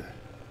chapter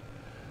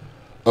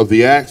of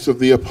the Acts of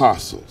the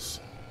Apostles.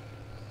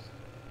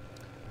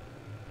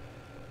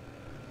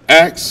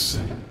 Acts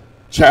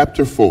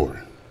chapter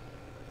 4.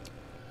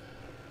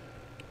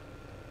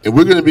 And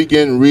we're going to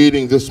begin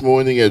reading this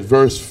morning at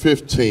verse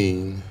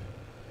 15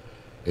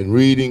 and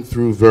reading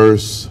through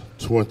verse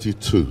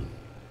 22.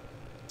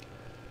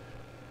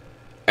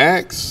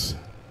 Acts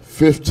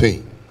 4,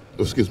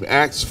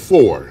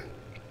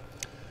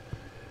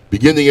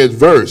 beginning at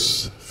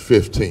verse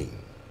 15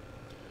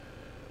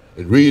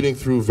 and reading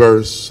through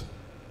verse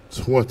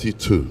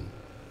 22.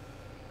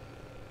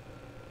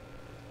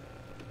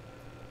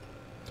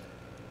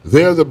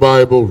 There the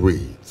Bible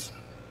reads,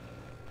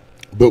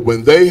 "But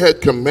when they had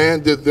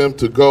commanded them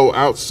to go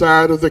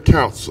outside of the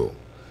council,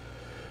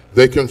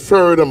 they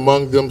conferred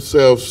among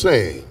themselves,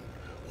 saying,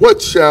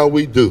 'What shall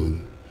we do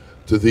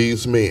to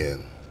these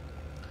men?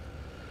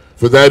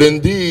 For that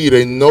indeed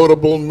a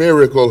notable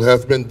miracle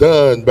hath been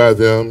done by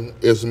them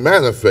is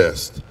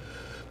manifest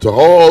to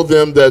all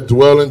them that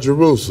dwell in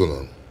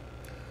Jerusalem,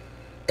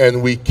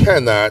 and we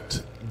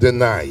cannot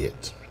deny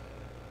it.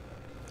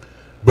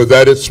 But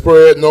that it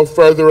spread no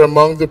further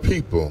among the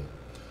people,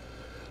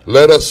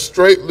 let us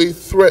straitly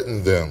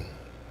threaten them,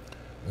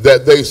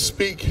 that they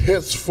speak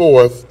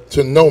henceforth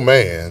to no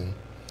man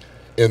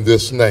in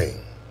this name.'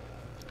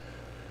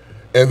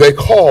 And they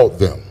called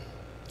them,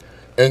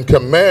 and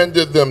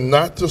commanded them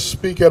not to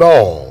speak at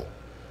all,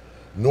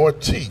 nor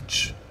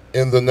teach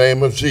in the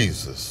name of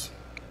Jesus.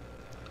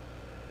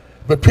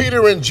 But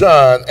Peter and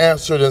John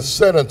answered and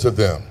said unto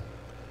them,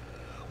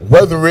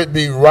 Whether it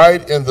be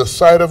right in the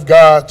sight of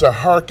God to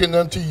hearken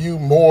unto you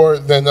more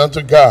than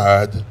unto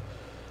God,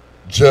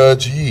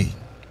 judge ye.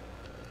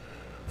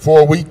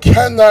 For we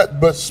cannot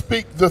but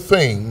speak the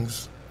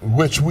things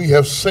which we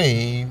have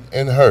seen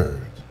and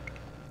heard.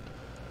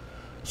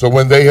 So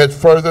when they had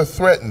further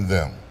threatened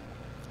them,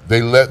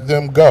 they let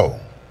them go,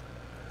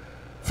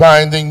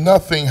 finding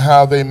nothing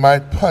how they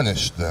might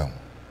punish them,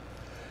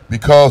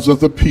 because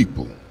of the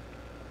people.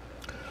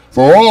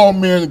 For all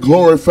men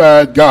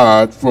glorified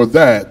God for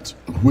that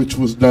which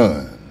was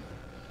done.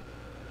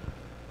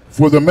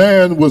 For the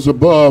man was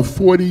above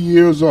 40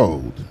 years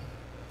old,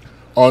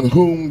 on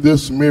whom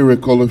this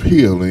miracle of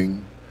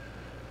healing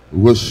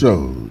was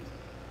showed."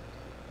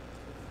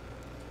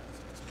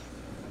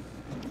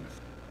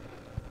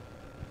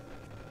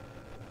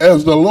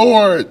 As the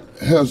Lord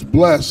has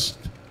blessed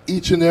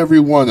each and every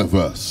one of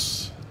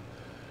us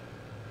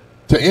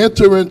to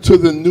enter into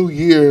the new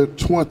year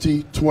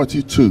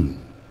 2022,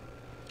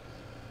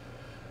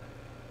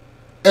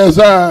 as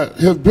I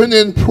have been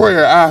in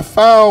prayer, I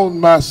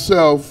found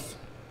myself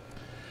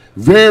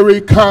very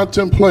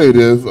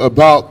contemplative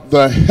about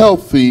the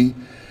healthy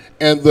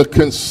and the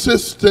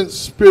consistent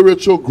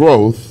spiritual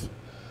growth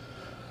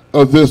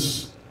of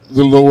the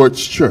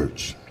Lord's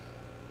church.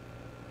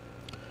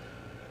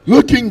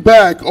 Looking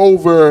back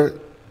over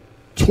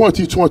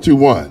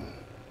 2021,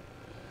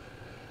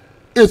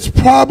 it's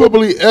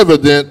probably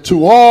evident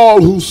to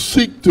all who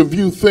seek to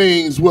view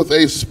things with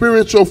a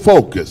spiritual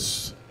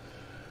focus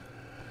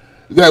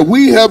that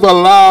we have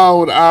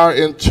allowed our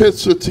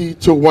intensity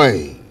to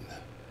wane,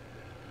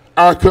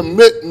 our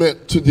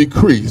commitment to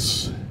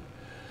decrease,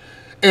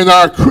 and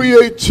our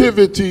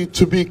creativity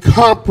to be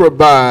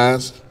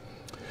compromised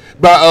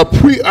by a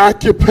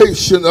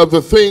preoccupation of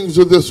the things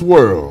of this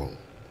world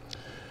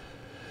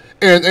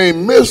and a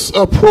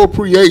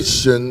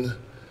misappropriation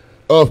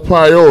of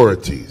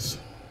priorities.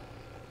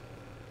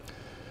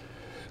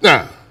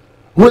 Now,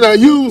 when I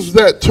use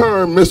that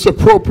term,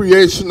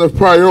 misappropriation of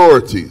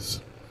priorities,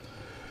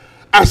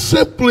 I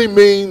simply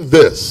mean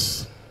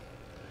this.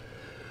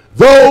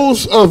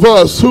 Those of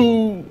us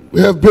who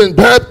have been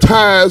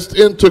baptized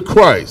into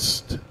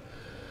Christ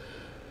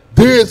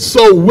did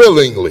so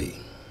willingly,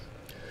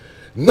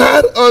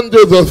 not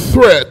under the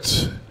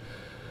threat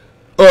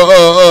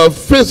of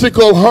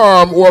physical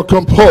harm or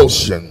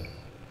compulsion,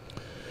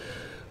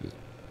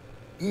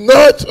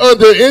 not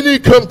under any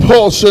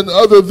compulsion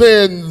other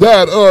than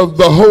that of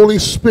the Holy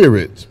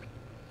Spirit.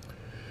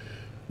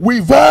 We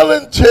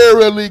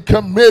voluntarily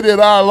committed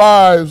our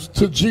lives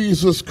to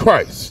Jesus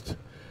Christ.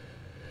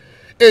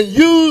 And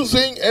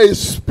using a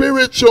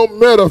spiritual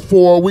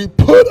metaphor, we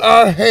put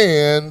our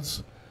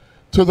hands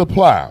to the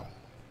plow.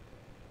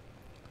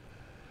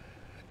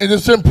 And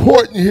it's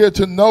important here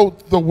to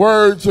note the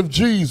words of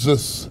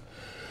Jesus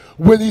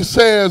when he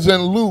says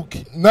in Luke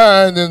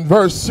 9 and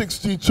verse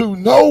 62,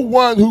 "No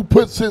one who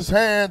puts his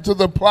hand to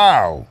the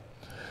plow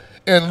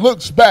and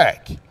looks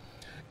back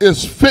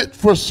is fit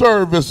for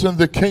service in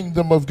the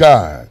kingdom of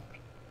God."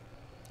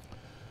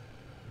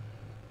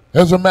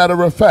 As a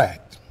matter of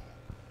fact,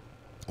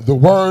 the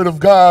Word of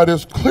God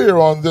is clear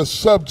on this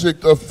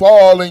subject of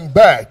falling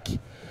back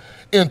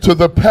into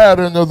the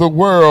pattern of the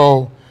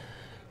world,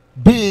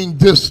 being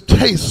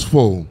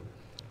distasteful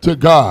to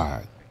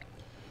God.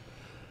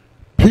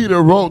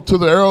 Peter wrote to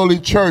the early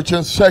church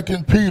in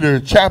 2 Peter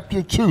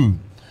chapter 2,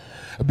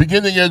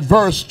 beginning at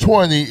verse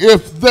 20,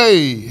 if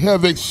they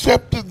have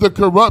accepted the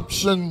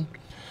corruption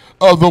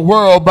of the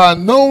world by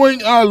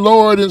knowing our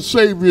Lord and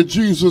Savior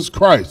Jesus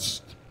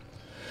Christ,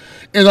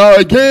 and are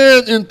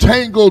again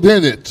entangled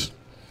in it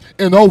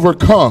and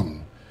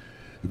overcome,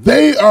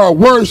 they are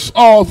worse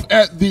off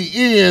at the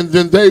end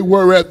than they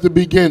were at the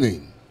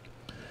beginning.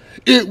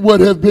 It would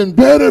have been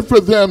better for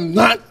them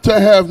not to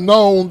have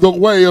known the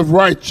way of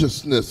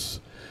righteousness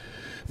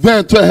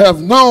than to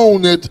have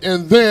known it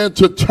and then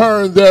to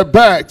turn their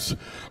backs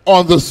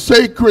on the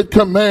sacred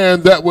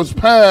command that was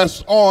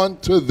passed on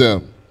to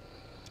them.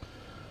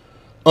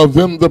 Of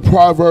them the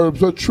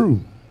proverbs are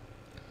true.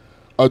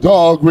 A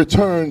dog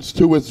returns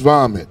to its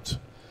vomit,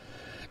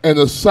 and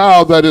a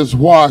sow that is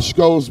washed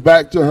goes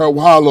back to her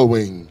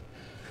wallowing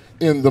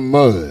in the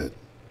mud.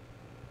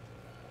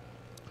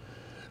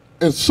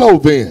 And so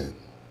then,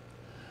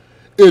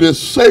 it is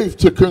safe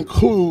to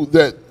conclude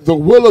that the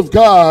will of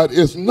God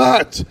is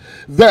not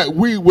that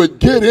we would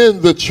get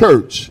in the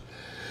church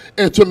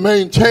and to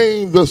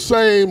maintain the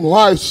same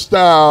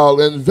lifestyle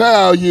and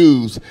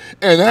values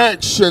and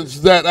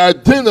actions that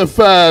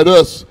identified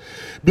us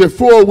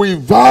before we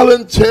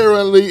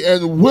voluntarily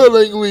and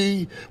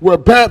willingly were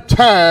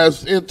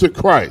baptized into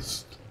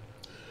Christ.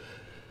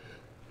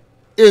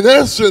 In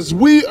essence,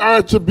 we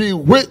are to be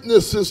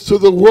witnesses to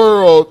the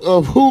world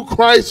of who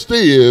Christ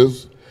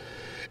is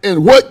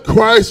and what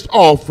Christ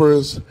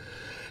offers,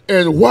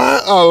 and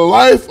why a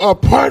life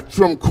apart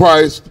from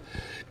Christ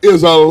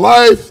is a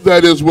life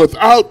that is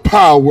without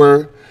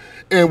power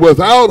and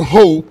without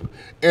hope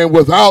and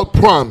without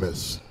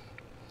promise.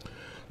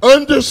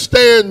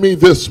 Understand me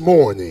this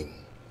morning.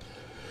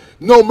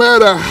 No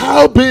matter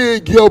how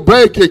big your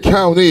bank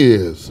account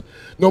is,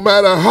 no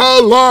matter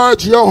how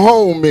large your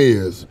home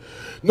is,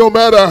 no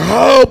matter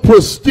how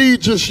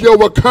prestigious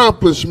your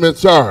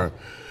accomplishments are,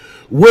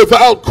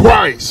 without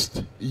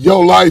Christ,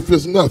 your life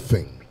is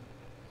nothing.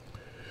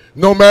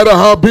 No matter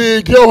how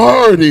big your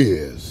heart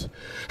is,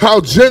 how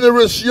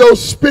generous your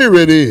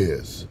spirit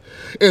is,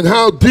 and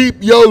how deep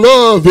your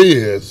love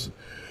is,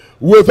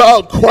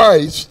 without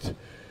Christ,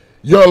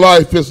 your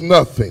life is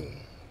nothing.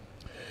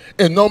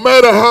 And no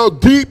matter how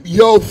deep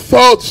your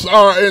thoughts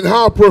are and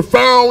how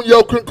profound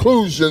your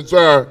conclusions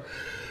are,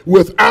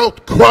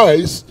 without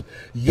Christ,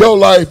 your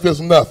life is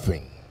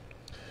nothing.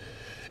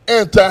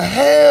 And to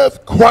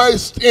have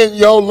Christ in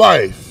your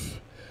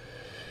life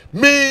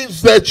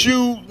means that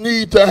you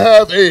need to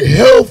have a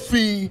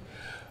healthy,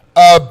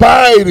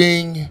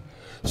 abiding,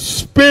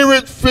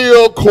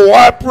 spirit-filled,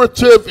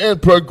 cooperative, and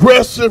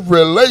progressive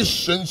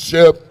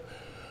relationship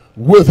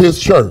with his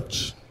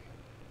church.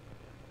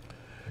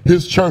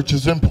 His church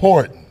is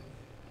important.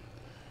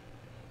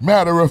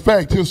 Matter of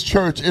fact, his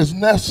church is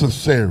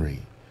necessary.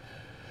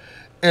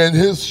 And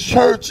his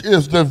church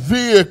is the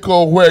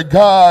vehicle where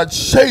God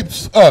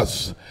shapes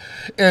us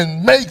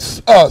and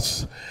makes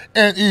us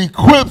and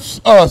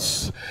equips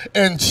us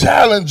and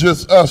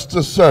challenges us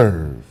to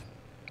serve.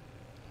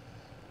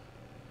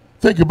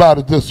 Think about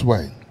it this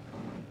way.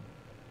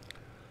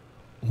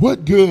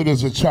 What good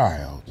is a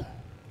child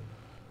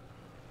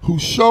who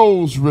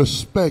shows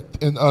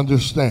respect and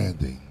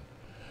understanding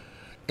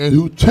and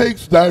who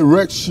takes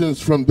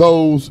directions from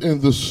those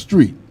in the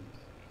street,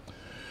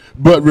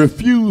 but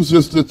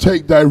refuses to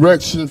take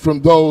direction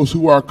from those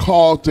who are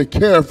called to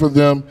care for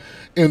them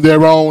in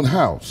their own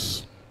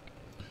house?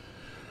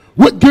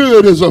 What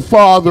good is a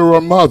father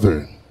or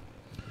mother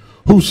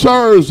who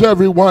serves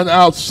everyone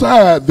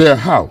outside their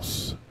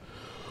house,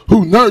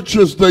 who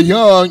nurtures the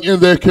young in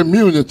their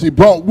community,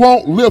 but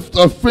won't lift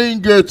a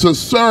finger to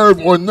serve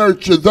or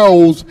nurture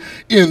those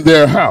in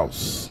their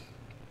house?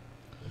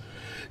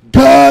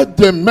 God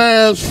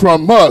demands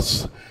from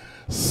us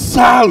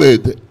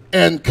solid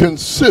and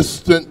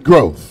consistent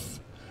growth.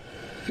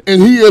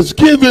 And he has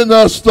given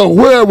us the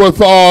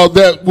wherewithal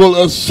that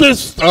will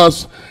assist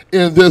us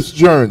in this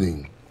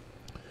journey.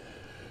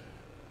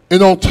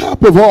 And on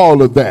top of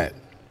all of that,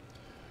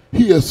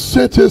 he has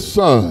sent his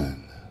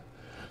son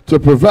to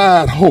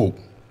provide hope.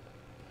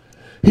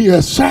 He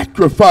has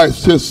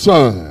sacrificed his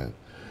son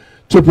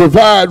to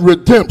provide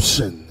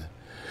redemption.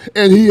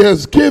 And he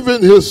has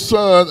given his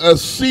son a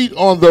seat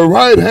on the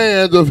right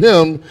hand of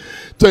him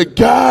to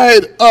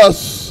guide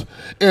us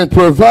and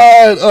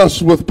provide us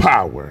with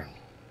power.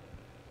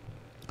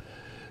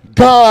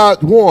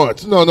 God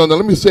wants,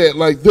 let me say it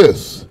like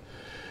this.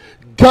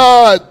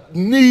 God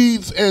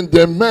needs and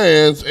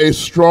demands a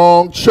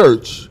strong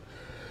church.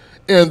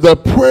 And the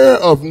prayer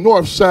of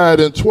Northside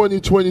in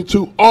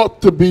 2022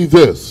 ought to be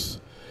this: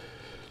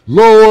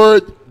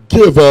 Lord,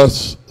 give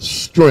us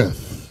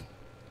strength.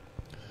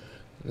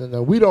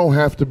 Now, we don't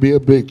have to be a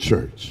big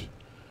church,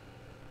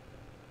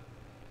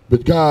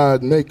 but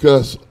God, make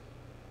us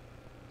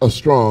a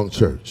strong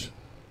church.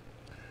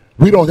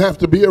 We don't have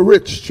to be a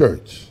rich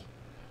church,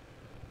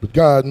 but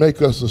God,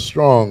 make us a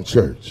strong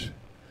church.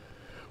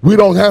 We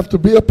don't have to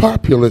be a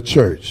popular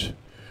church,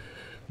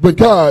 but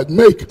God,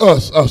 make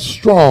us a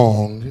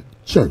strong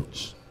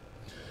church.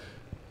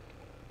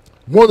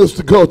 I want us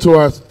to go to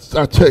our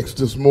text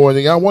this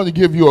morning. I want to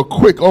give you a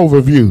quick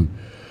overview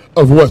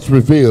of what's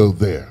revealed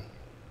there.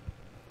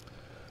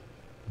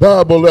 The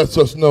Bible lets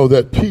us know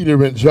that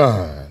Peter and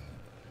John,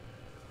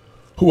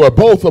 who are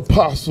both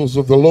apostles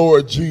of the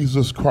Lord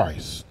Jesus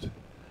Christ,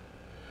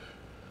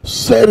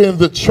 sat in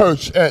the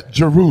church at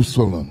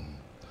Jerusalem.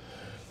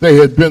 They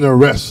had been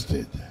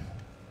arrested.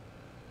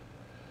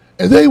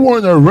 And they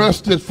weren't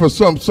arrested for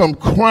some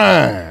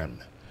crime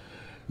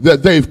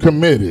that they've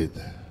committed.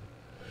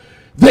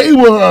 They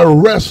were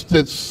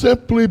arrested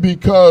simply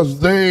because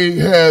they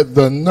had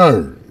the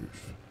nerve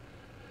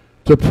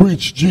to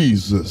preach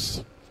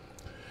Jesus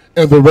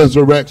and the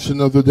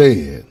resurrection of the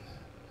dead.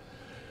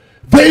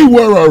 They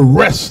were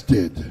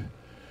arrested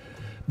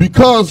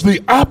because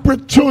the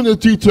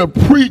opportunity to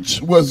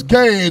preach was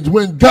gained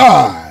when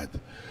God,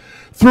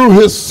 through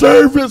his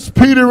servants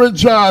Peter and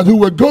John, who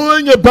were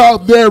going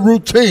about their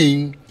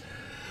routine,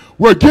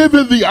 were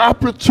given the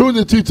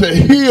opportunity to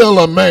heal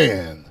a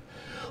man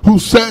who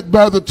sat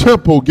by the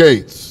temple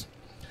gates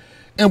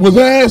and was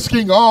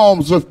asking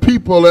alms of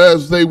people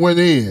as they went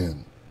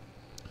in.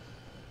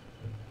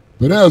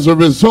 But as a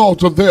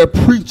result of their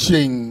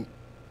preaching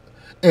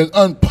an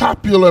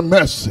unpopular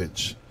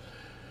message,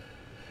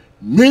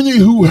 many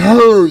who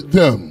heard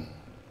them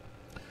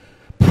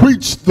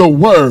preach the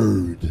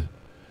word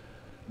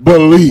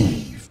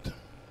believed.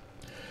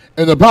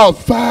 And about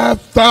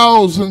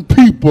 5,000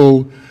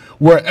 people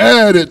were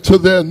added to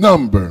their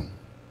number,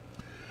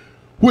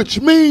 which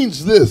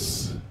means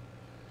this: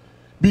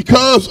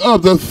 because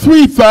of the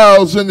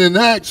 3,000 in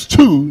Acts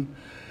 2,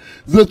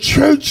 the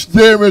church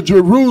there in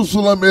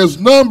Jerusalem is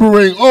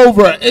numbering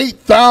over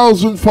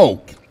 8,000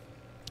 folk.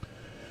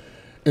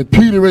 And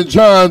Peter and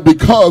John,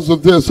 because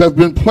of this, have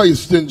been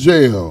placed in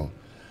jail.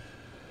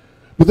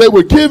 But they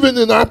were given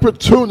an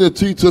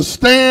opportunity to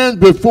stand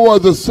before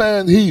the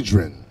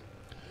Sanhedrin.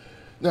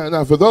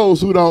 Now, for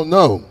those who don't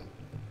know,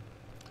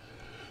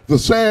 the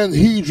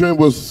Sanhedrin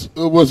was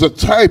a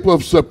type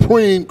of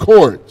supreme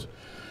court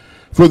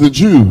for the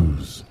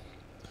Jews.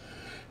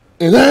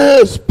 And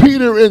as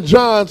Peter and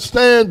John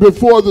stand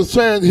before the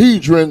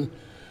Sanhedrin,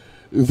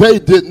 they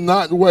did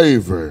not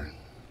waver.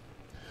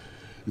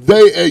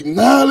 They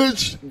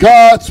acknowledged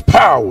God's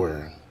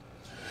power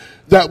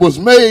that was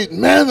made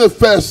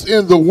manifest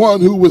in the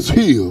one who was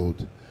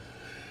healed.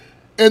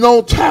 And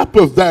on top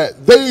of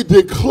that, they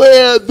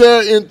declared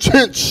their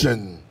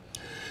intention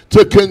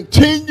to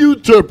continue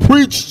to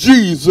preach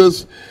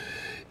Jesus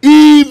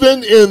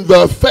even in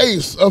the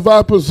face of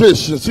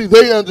opposition. See,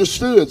 they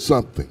understood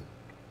something.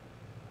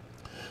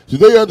 See,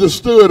 they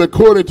understood,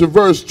 according to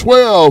verse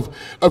 12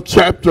 of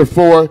chapter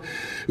 4,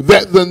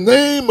 that the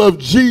name of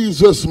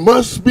Jesus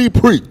must be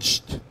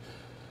preached.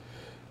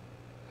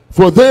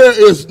 For there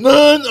is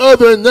none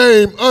other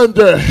name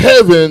under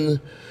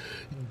heaven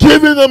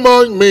given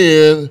among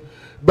men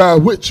by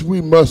which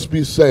we must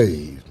be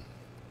saved.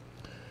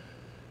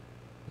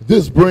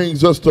 This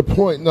brings us to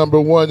point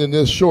number one in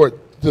this short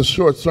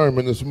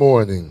sermon this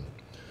morning.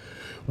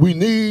 We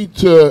need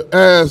to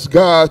ask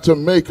God to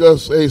make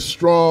us a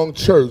strong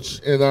church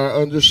in our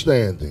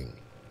understanding.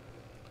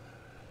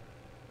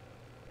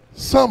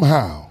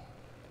 Somehow,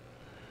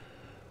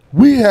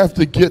 we have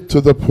to get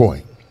to the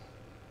point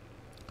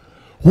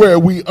where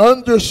we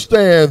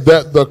understand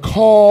that the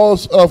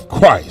cause of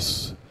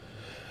Christ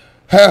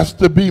has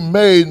to be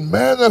made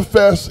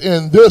manifest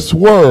in this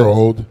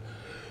world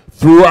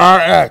through our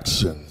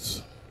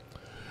actions.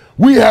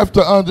 We have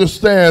to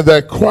understand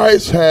that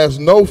Christ has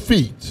no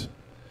feet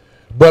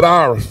but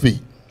our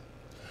feet.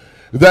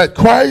 That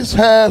Christ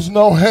has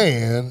no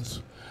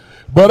hands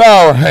but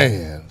our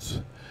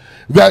hands.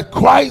 That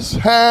Christ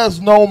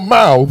has no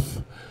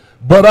mouth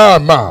but our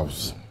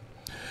mouths.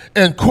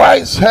 And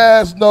Christ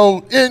has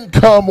no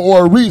income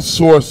or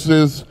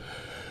resources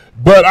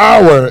but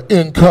our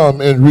income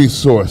and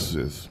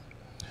resources.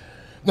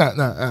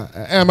 Now,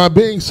 am I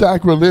being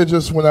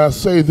sacrilegious when I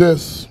say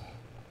this?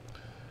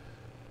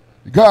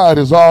 God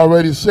has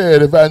already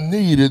said if I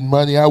needed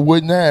money, I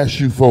wouldn't ask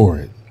you for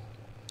it.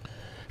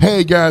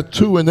 Haggai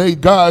 2:8,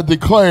 God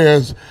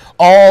declares,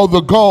 all the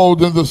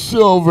gold and the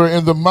silver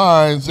in the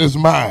mines is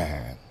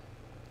mine.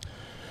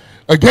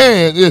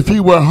 Again, if he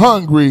were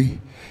hungry,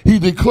 he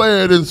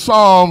declared in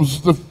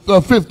Psalms, the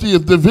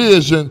 50th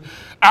division,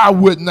 I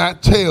would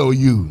not tell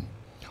you.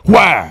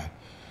 Why?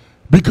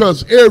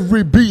 Because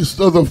every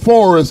beast of the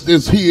forest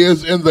is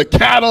his, and the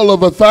cattle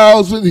of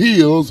 1,000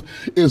 hills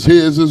is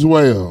his as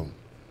well.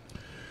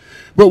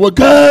 But what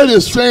God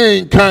is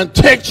saying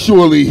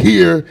contextually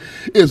here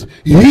is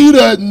he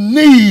doesn't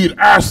need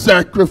our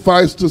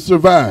sacrifice to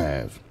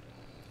survive,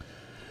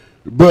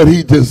 but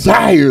he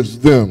desires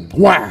them.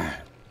 Why?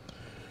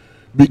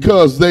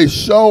 Because they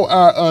show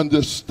our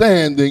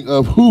understanding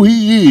of who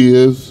he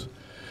is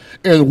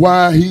and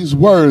why he's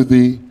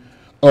worthy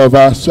of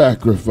our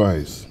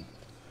sacrifice.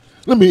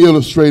 Let me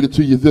illustrate it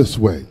to you this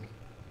way.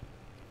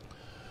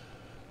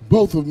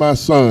 Both of my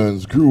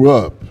sons grew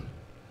up,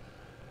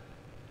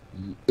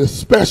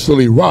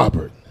 especially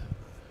Robert,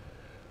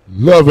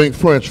 loving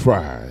French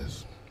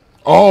fries.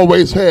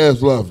 Always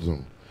has loved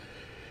them.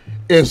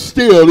 And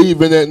still,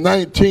 even at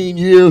 19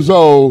 years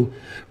old,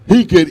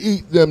 he could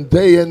eat them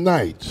day and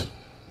night,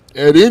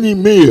 at any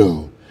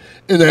meal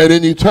and at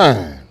any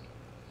time.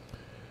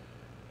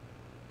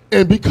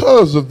 And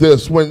because of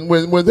this,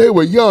 when they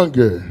were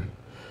younger,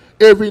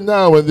 every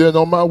now and then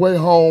on my way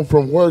home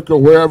from work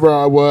or wherever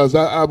I was,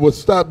 I would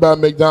stop by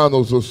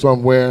McDonald's or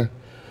somewhere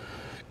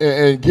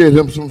and get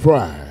him some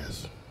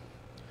fries.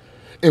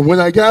 And when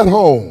I got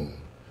home,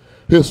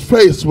 his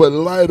face would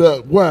light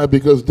up. Why?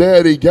 Because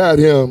Daddy got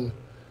him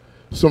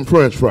some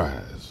French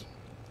fries.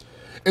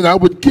 And I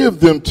would give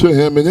them to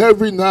him, and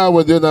every now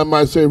and then I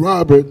might say,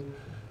 Robert,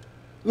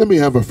 let me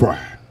have a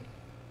fry.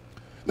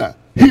 Now,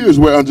 here's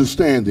where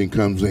understanding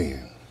comes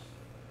in.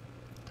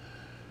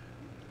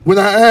 When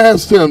I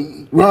asked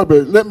him,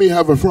 Robert, let me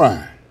have a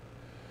fry,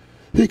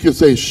 he could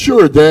say,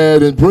 sure,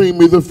 Dad, and bring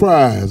me the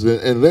fries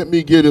and let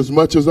me get as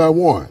much as I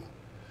want.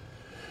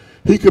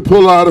 He could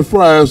pull out a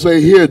fry and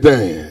say, here,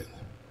 Dad.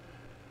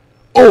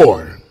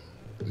 Or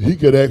he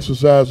could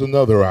exercise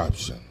another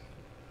option.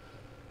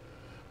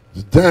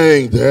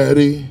 Dang,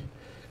 Daddy,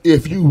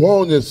 if you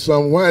wanted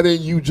some, why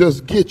didn't you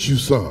just get you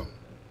some?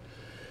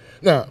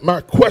 Now,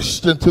 my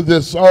question to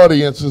this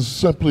audience is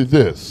simply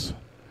this.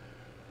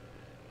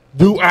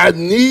 Do I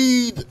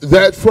need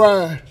that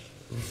fry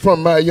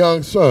from my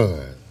young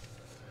son?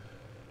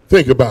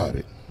 Think about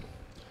it.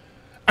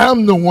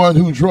 I'm the one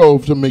who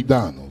drove to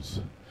McDonald's.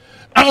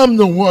 I'm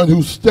the one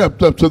who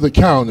stepped up to the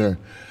counter.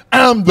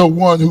 I'm the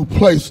one who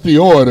placed the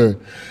order.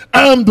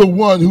 I'm the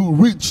one who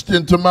reached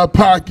into my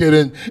pocket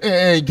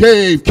and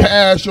gave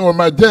cash or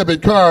my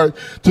debit card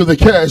to the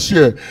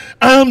cashier.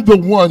 I'm the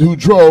one who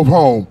drove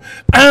home.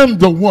 I'm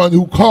the one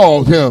who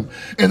called him.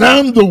 And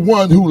I'm the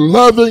one who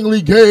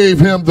lovingly gave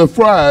him the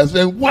fries.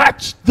 And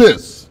watch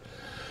this.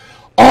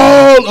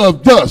 All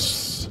of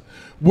this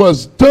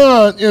was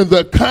done in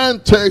the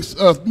context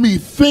of me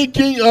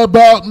thinking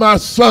about my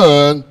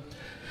son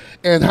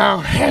and how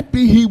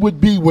happy he would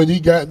be when he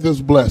got this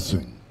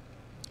blessing.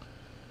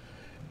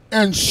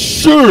 And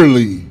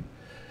surely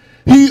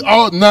he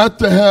ought not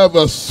to have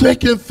a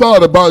second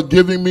thought about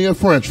giving me a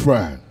French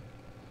fry.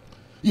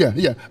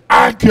 Yeah,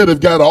 I could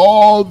have got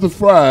all the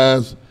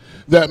fries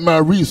that my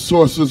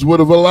resources would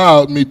have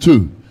allowed me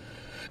to.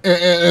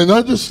 And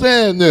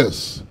understand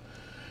this,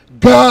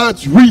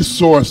 God's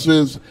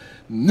resources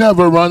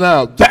never run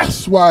out.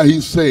 That's why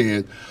he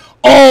said,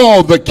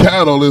 all the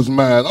cattle is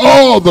mine,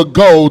 all the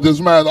gold is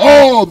mine,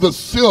 all the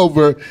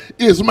silver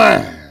is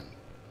mine.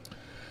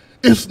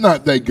 It's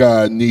not that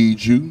God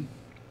needs you,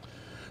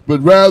 but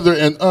rather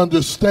an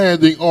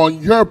understanding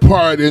on your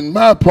part and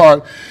my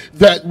part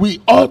that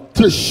we ought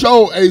to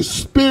show a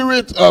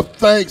spirit of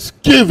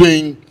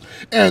thanksgiving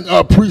and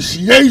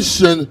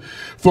appreciation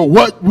for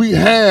what we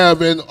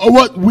have and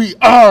what we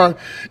are,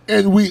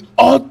 and we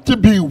ought to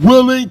be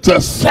willing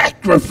to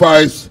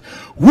sacrifice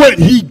what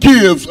he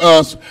gives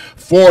us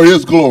for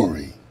his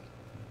glory.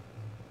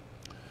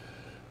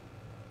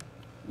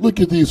 Look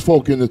at these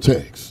folk in the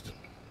text.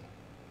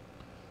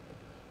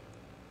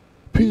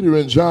 Peter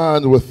and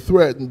John were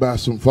threatened by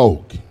some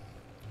folk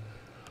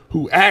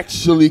who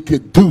actually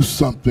could do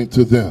something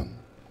to them.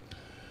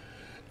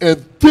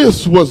 And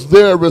this was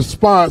their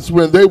response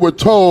when they were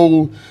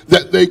told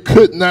that they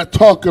could not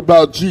talk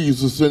about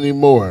Jesus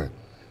anymore.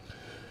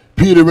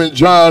 Peter and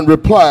John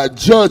replied,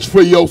 judge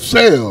for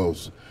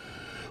yourselves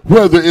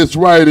whether it's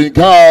right in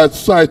God's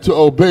sight to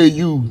obey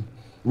you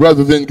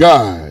rather than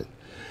God.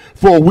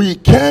 For we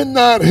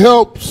cannot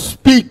help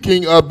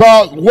speaking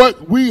about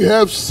what we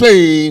have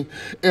seen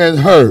and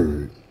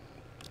heard.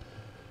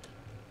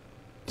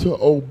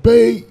 To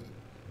obey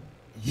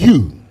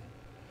you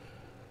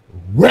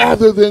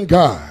rather than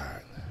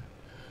God.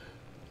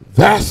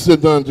 That's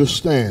an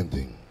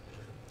understanding.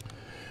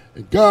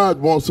 And God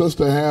wants us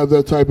to have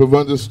that type of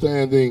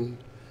understanding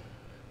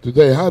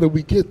today. How do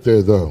we get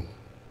there, though?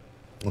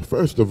 Well,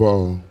 first of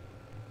all,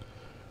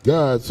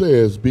 God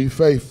says, be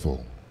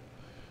faithful.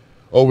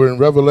 Over in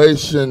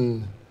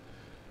Revelation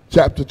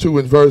chapter 2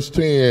 and verse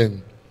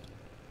 10,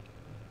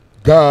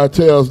 God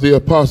tells the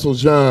Apostle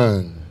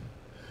John,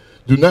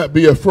 do not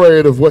be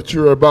afraid of what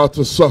you're about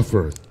to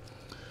suffer.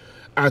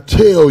 I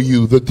tell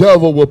you, the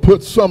devil will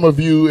put some of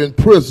you in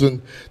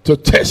prison to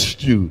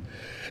test you,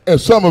 and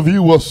some of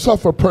you will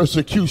suffer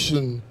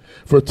persecution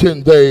for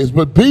 10 days.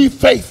 But be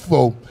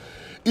faithful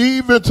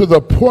even to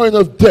the point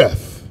of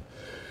death,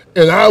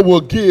 and I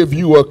will give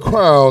you a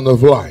crown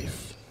of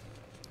life.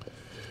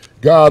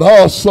 God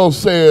also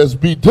says,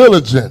 be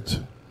diligent.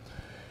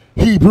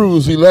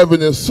 Hebrews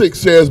 11 and 6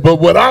 says, but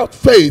without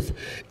faith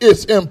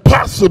it's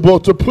impossible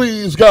to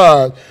please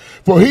God.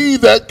 For he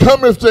that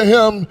cometh to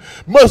him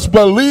must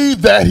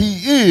believe that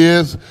he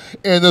is,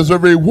 and is a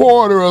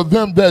rewarder of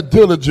them that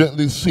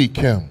diligently seek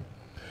him.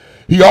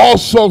 He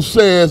also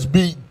says,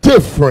 be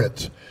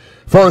different.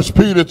 1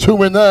 Peter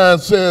 2 and 9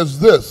 says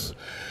this,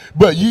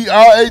 But ye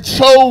are a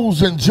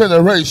chosen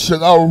generation,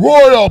 a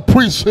royal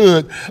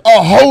priesthood,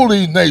 a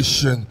holy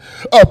nation,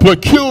 a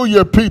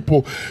peculiar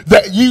people,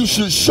 that ye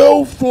should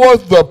show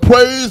forth the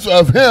praise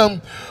of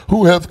him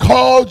who hath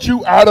called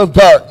you out of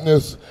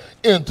darkness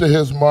into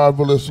his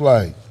marvelous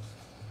light.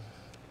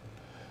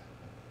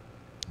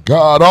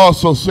 God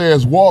also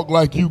says, walk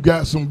like you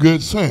got some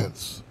good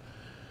sense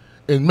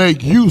and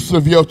make use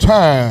of your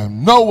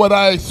time. Know what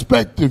I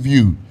expect of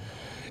you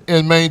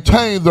and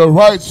maintain the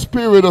right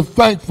spirit of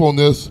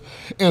thankfulness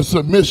and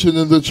submission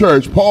in the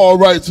church. Paul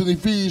writes in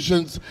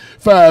Ephesians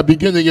 5,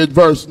 beginning at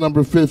verse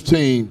number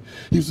 15.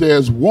 He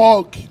says,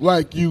 walk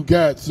like you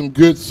got some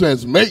good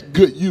sense. Make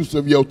good use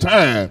of your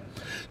time.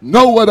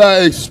 Know what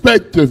I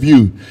expect of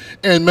you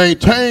and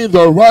maintain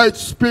the right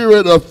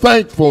spirit of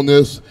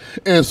thankfulness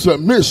and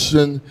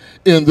submission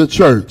in the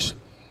church.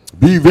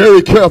 Be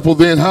very careful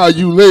then how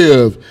you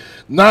live,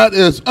 not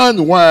as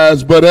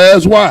unwise, but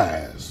as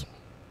wise,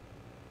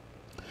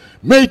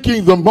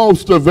 making the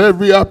most of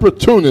every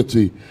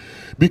opportunity,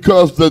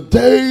 because the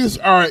days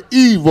are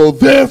evil.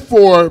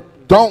 Therefore,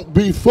 don't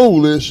be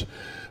foolish,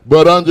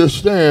 but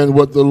understand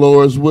what the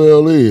Lord's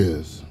will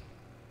is.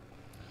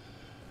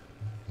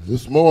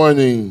 This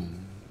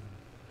morning,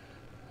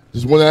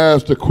 just want to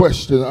ask the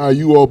question, are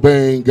you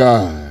obeying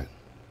God?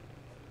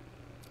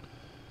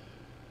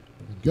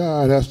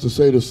 God has to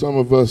say to some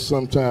of us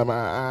sometime,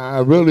 I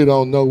really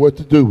don't know what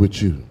to do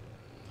with you.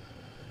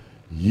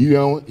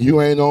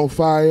 You ain't on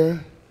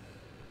fire.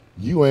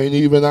 You ain't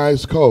even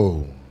ice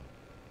cold.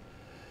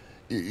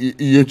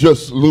 You're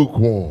just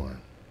lukewarm.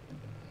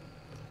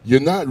 You're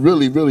not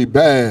really, really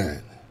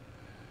bad,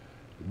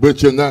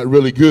 but you're not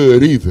really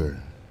good either.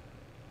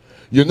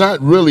 You're not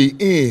really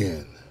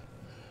in,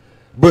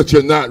 but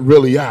you're not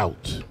really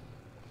out.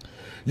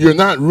 You're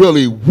not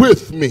really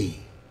with me,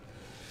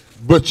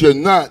 but you're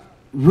not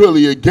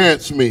really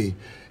against me.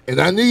 And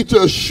I need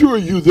to assure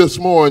you this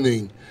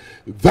morning,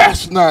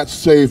 that's not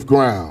safe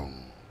ground.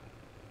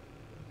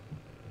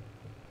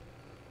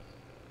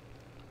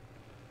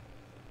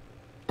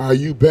 Are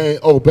you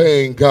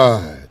obeying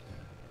God?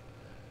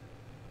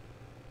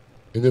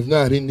 And if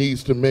not, he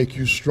needs to make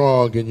you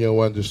strong in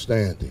your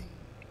understanding.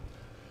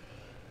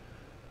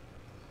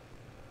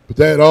 But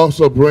that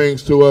also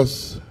brings to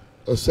us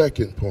a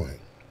second point.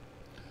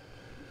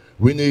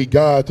 We need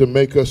God to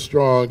make us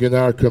strong in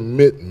our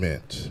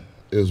commitment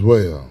as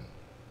well.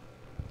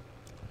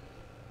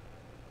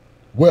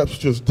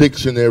 Webster's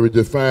dictionary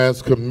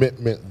defines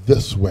commitment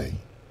this way.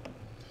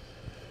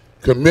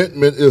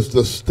 Commitment is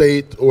the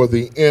state or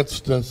the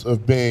instance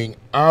of being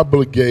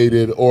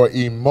obligated or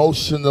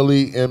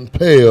emotionally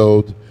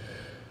impelled,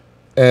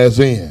 as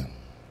in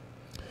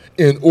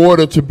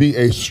order to be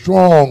a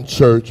strong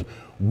church,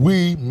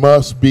 we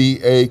must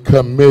be a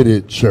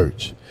committed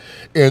church.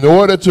 In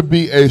order to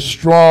be a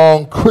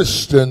strong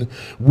Christian,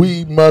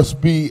 we must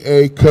be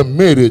a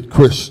committed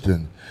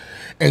Christian.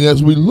 And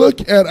as we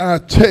look at our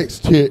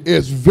text here,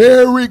 it's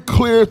very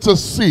clear to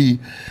see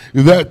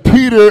that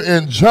Peter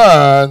and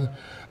John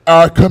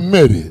are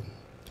committed.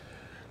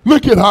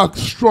 Look at how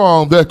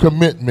strong their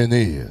commitment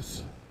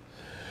is.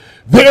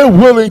 They're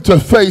willing to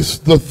face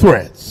the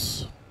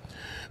threats.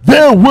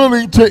 They're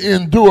willing to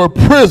endure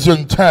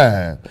prison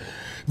time.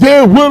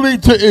 They're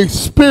willing to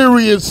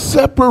experience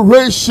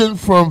separation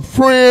from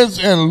friends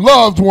and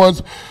loved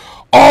ones,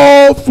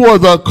 all for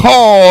the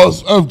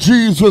cause of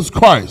Jesus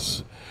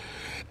Christ.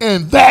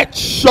 And that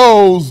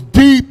shows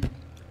deep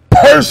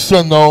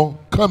personal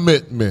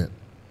commitment.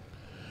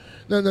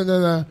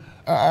 No.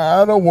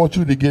 I don't want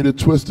you to get it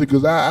twisted,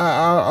 because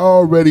I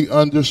already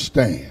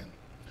understand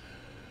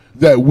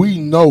that we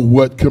know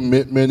what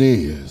commitment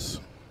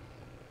is.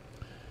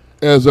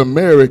 As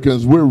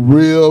Americans, we're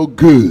real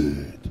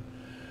good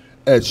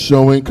at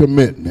showing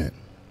commitment.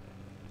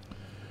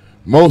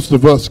 Most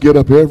of us get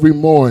up every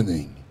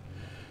morning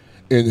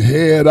and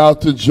head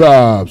out to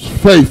jobs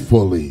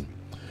faithfully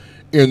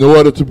in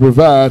order to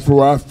provide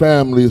for our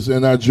families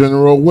and our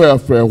general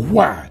welfare.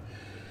 Why?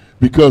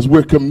 Because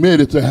we're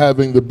committed to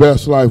having the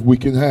best life we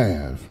can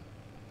have.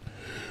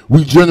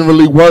 We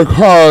generally work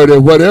hard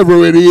at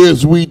whatever it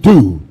is we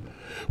do,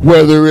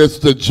 whether it's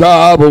the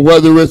job or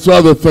whether it's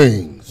other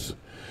things,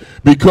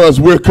 because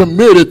we're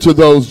committed to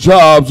those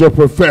jobs or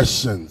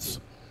professions.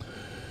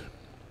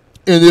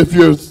 And if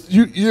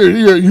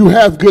you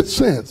have good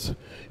sense,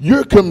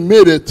 you're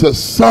committed to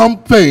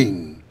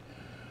something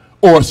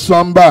or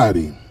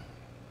somebody.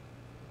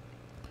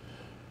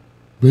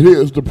 But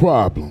here's the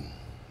problem.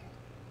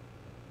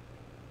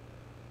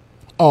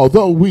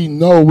 Although we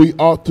know we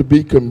ought to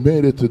be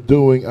committed to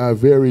doing our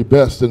very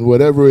best in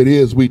whatever it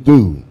is we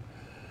do,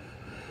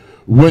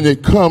 when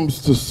it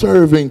comes to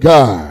serving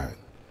God,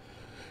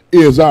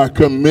 is our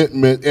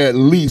commitment at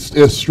least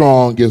as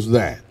strong as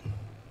that?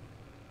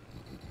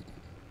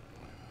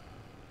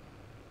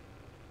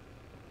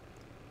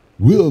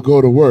 We'll go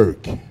to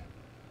work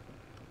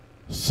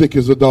sick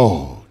as a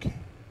dog,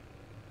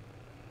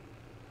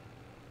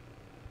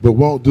 but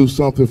won't do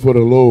something for the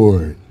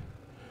Lord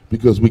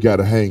because we got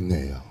a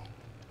hangnail.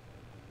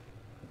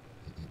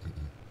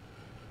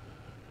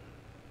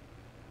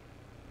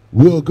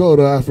 We'll go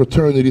to our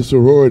fraternity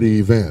sorority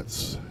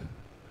events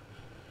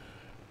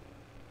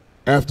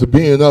after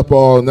being up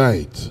all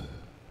night,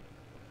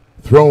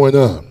 throwing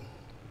up,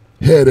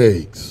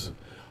 headaches,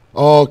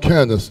 all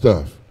kind of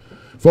stuff.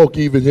 Folk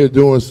even here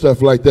doing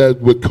stuff like that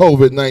with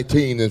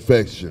COVID-19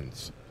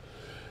 infections.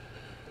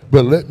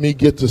 But let me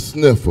get to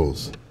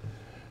sniffles.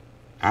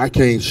 I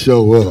can't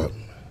show up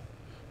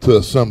to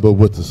assemble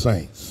with the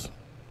saints.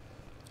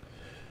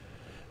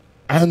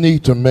 I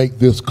need to make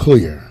this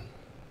clear.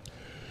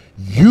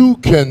 You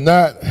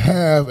cannot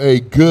have a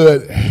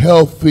good,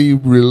 healthy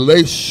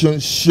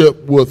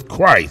relationship with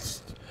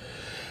Christ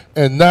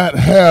and not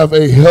have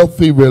a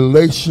healthy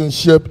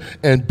relationship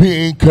and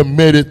being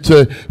committed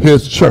to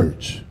his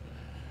church.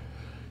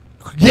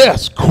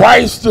 Yes,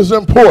 Christ is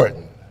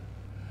important,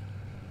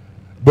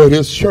 but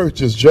his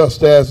church is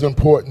just as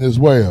important as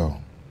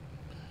well.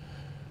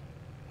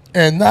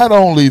 And not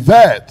only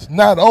that,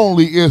 not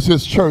only is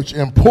his church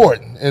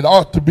important, it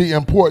ought to be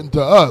important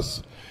to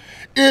us,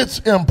 it's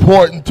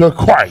important to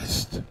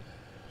Christ.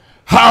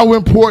 How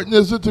important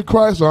is it to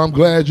Christ? I'm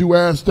glad you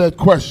asked that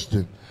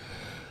question.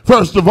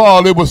 First of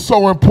all, it was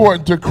so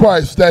important to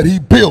Christ that he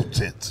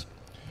built it.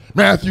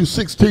 Matthew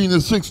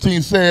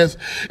 16:16 says,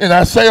 and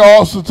I say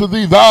also to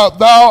thee, thou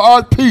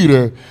art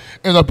Peter,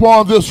 and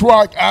upon this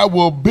rock I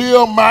will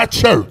build my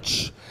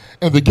church,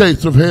 and the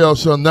gates of hell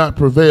shall not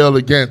prevail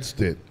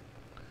against it.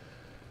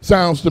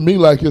 Sounds to me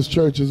like his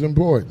church is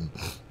important.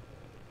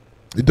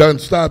 It doesn't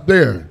stop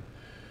there.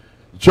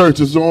 The church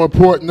is so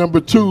important, number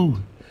two,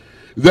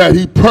 that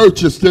he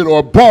purchased it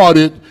or bought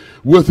it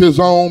with his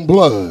own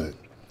blood.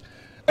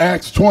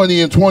 Acts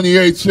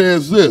 20:28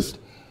 says this,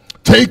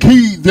 take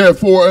heed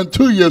therefore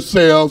unto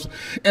yourselves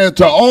and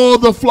to all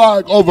the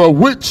flock over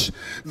which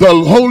the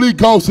Holy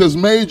Ghost has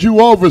made you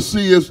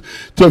overseers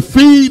to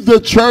feed the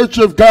church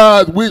of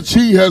God which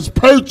he has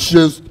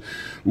purchased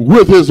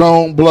with his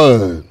own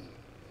blood.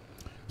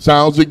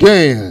 Sounds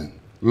again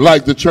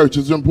like the church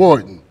is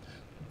important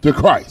to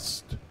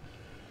Christ.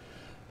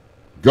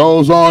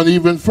 Goes on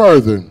even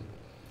further.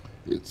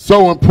 It's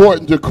so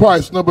important to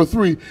Christ, number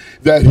three,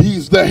 that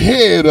he's the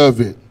head of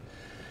it.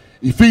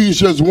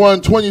 Ephesians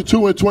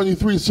 1:22 and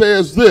 23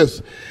 says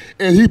this,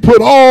 and he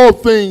put all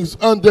things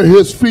under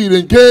his feet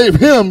and gave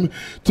him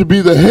to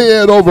be the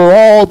head over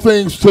all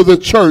things to the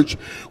church,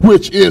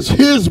 which is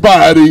his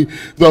body,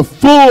 the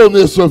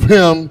fullness of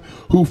him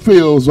who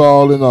fills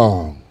all in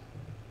all.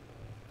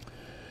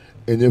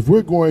 And if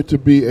we're going to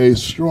be a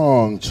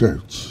strong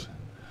church,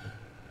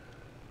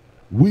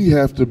 we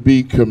have to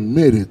be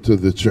committed to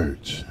the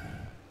church,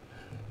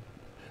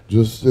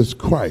 just as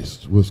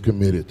Christ was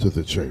committed to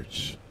the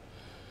church.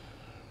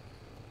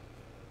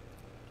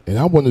 And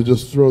I want to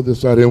just throw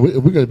this out there. We're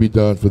going to be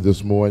done for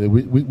this morning.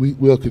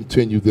 We'll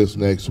continue this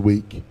next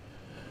week.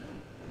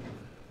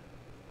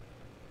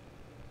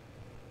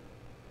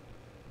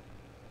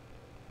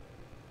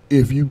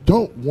 If you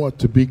don't want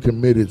to be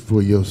committed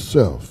for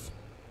yourself,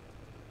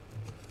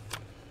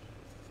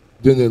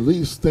 then at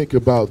least think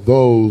about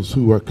those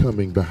who are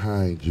coming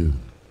behind you.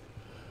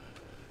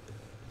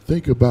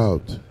 Think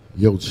about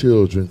your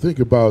children. Think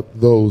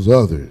about those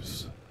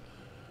others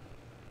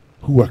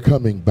who are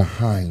coming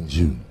behind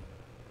you.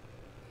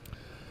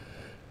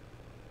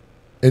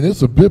 And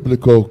it's a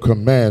biblical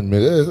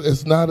commandment.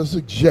 It's not a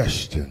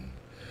suggestion.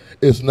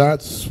 It's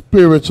not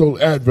spiritual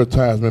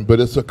advertisement, but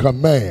it's a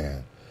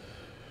command.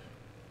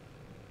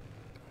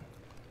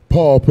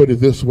 Paul put it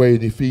this way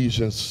in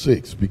Ephesians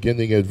 6,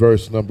 beginning at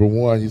verse number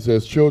 1. He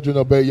says, children,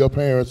 obey your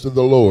parents in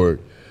the Lord,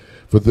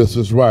 for this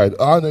is right.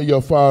 Honor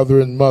your father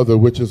and mother,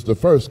 which is the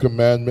first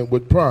commandment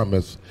with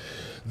promise,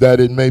 that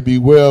it may be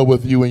well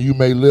with you and you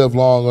may live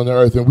long on the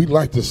earth. And we'd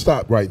like to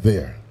stop right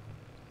there.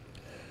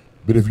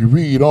 But if you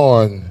read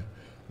on,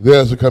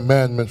 there's a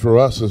commandment for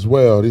us as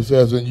well. He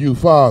says, and you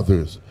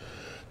fathers,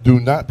 do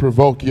not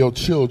provoke your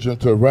children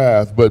to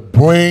wrath, but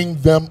bring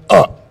them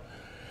up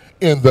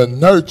in the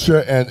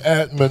nurture and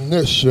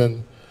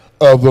admonition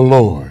of the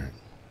Lord.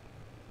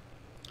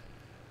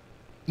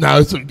 Now,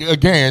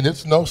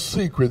 it's no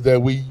secret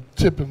that we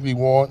typically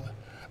want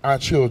our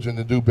children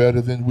to do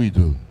better than we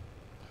do.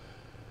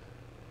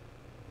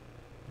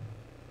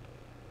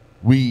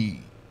 We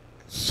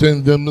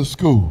send them to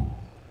school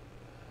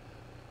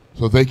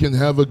so they can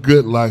have a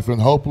good life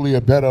and hopefully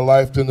a better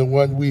life than the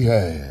one we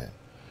had.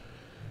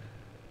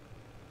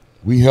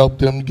 We help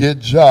them get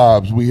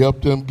jobs. We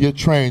help them get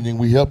training.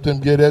 We help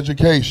them get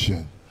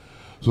education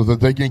so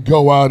that they can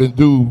go out and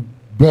do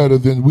better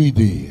than we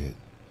did.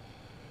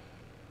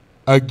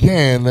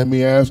 Again, let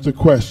me ask the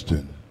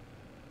question.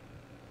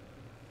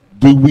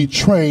 Do we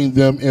train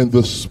them in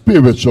the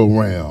spiritual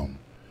realm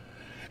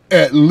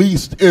at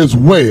least as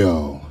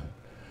well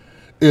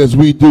as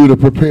we do to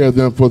prepare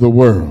them for the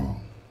world?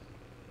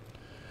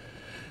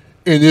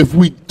 And if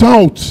we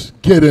don't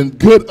get a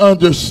good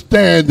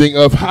understanding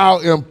of how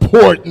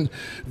important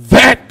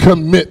that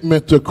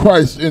commitment to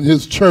Christ and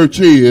his church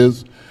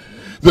is,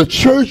 the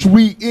church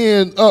we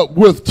end up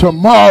with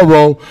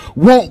tomorrow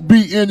won't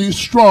be any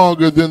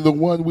stronger than the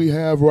one we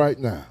have right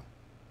now.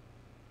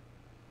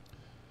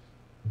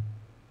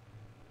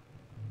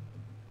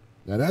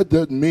 Now that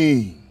doesn't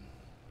mean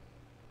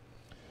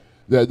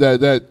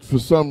that for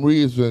some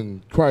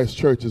reason Christ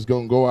Church is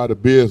going to go out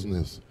of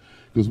business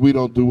because we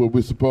don't do what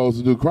we're supposed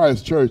to do.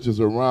 Christ Church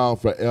is around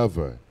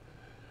forever.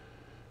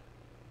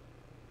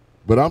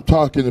 But I'm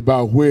talking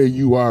about where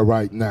you are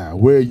right now,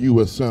 where you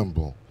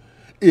assemble.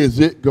 Is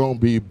it going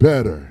to be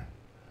better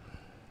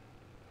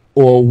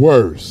or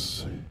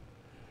worse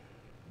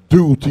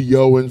due to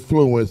your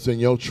influence and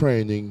your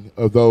training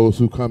of those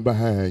who come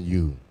behind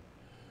you?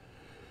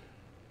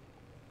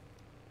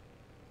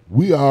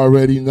 We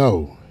already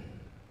know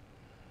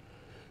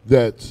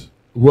that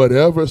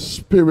whatever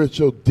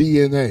spiritual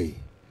DNA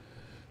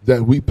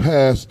that we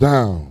pass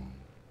down,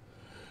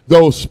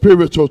 those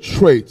spiritual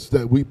traits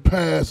that we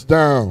pass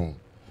down,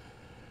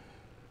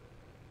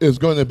 is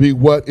going to be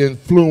what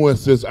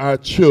influences our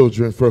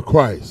children for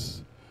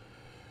Christ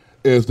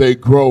as they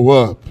grow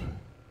up.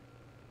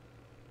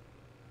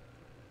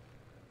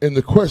 And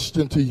the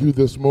question to you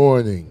this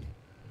morning,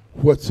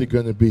 what's it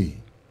going to be?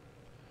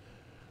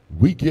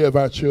 We give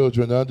our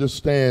children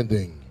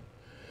understanding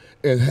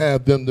and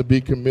have them to be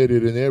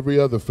committed in every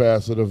other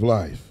facet of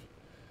life.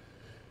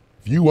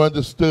 If you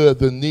understood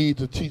the need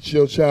to teach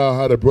your child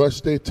how to brush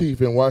their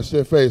teeth and wash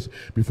their face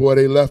before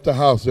they left the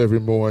house every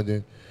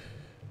morning,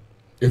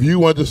 if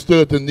you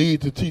understood the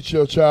need to teach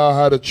your child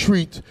how to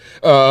treat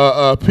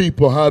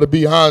people, how to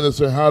be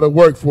honest, and how to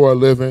work for a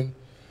living,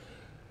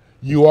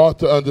 you ought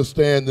to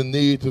understand the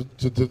need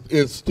to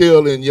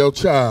instill in your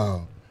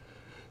child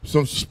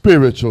some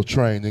spiritual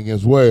training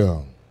as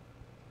well.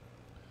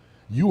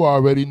 You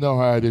already know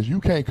how it is.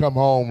 You can't come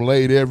home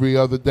late every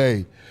other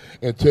day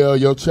and tell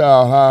your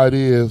child how it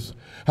is,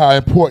 how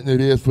important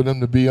it is for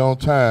them to be on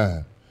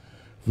time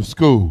for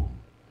school.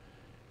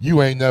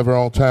 You ain't never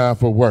on time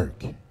for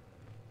work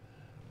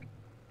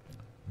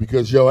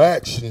because your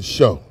actions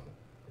show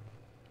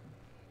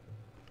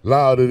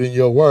louder than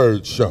your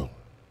words show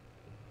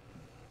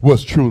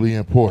what's truly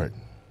important.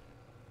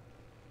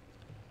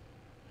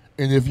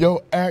 And if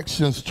your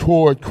actions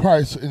toward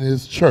Christ and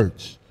his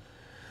church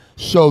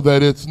show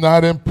that it's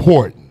not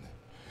important,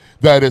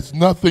 that it's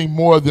nothing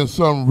more than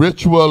some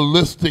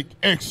ritualistic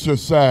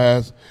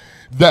exercise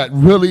that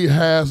really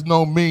has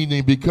no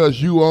meaning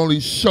because you only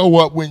show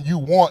up when you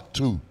want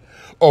to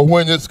or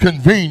when it's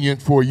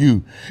convenient for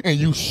you, and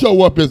you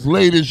show up as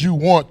late as you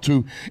want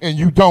to, and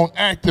you don't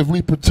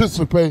actively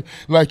participate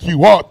like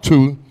you ought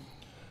to,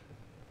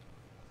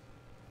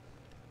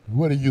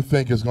 what do you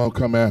think is going to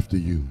come after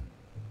you?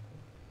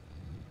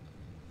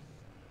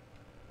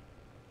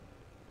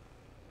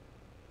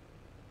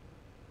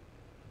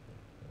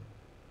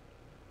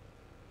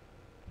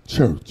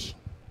 Church,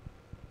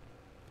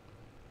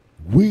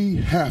 we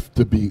have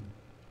to be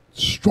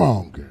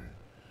stronger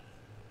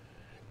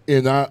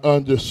in our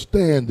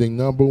understanding,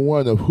 number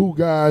one, of who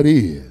God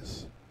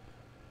is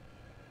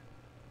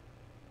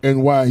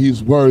and why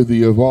he's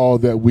worthy of all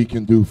that we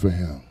can do for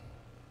him.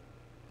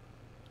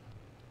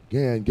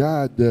 Again,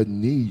 God doesn't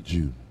need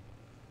you,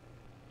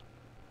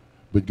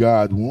 but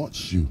God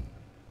wants you.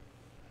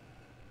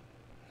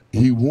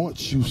 He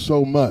wants you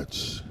so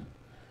much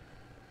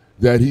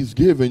that he's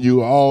given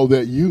you all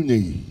that you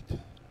need.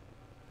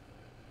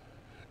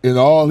 And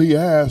all he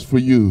asks for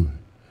you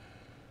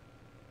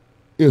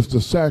is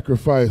to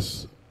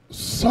sacrifice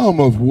some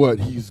of what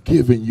he's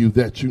given you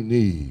that you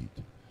need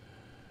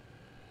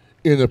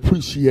in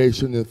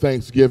appreciation and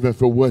thanksgiving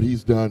for what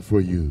he's done for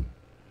you.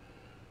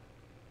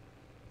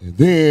 And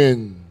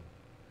then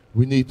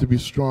we need to be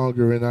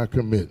stronger in our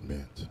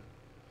commitment.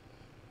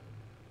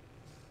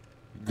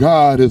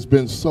 God has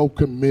been so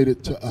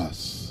committed to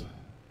us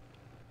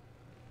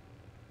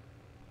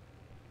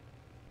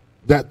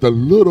that the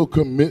little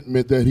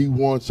commitment that he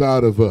wants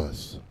out of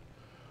us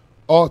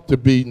ought to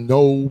be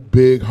no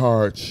big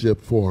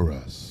hardship for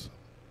us.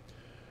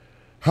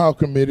 How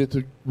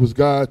committed was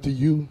God to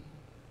you?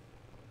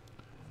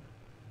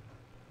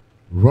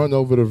 Run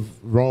over to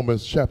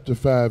Romans chapter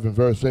 5 and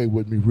verse 8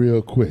 with me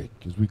real quick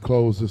as we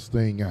close this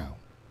thing out.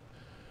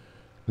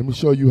 Let me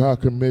show you how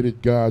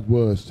committed God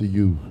was to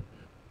you.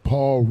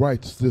 Paul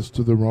writes this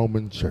to the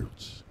Roman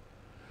church.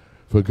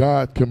 For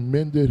God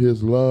commended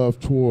his love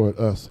toward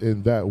us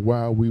in that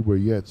while we were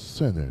yet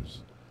sinners,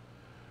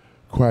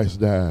 Christ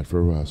died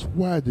for us.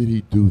 Why did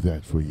he do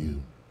that for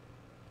you?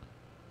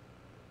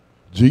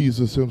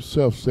 Jesus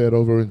himself said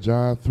over in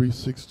John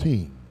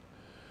 3:16,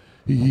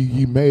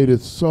 he made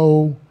it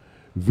so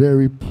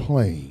very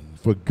plain.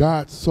 For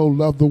God so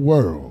loved the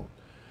world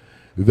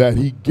that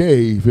he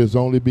gave his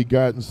only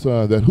begotten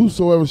Son, that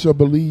whosoever shall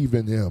believe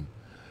in him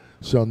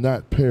shall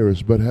not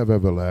perish but have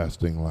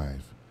everlasting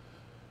life.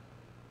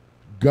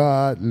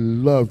 God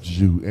loved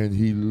you, and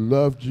he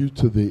loved you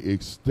to the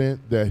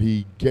extent that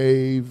he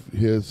gave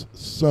his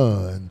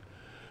Son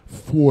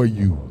for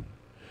you.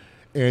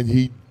 And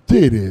he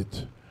did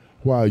it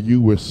while you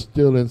were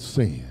still in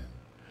sin,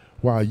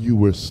 while you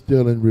were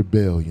still in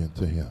rebellion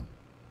to him.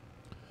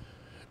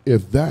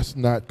 If that's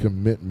not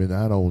commitment,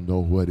 I don't know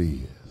what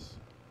is.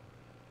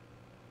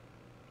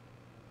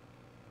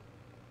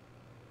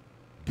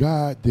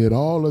 God did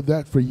all of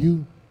that for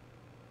you,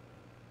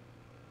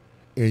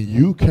 and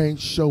you can't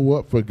show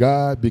up for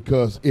God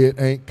because it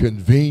ain't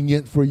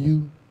convenient for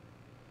you?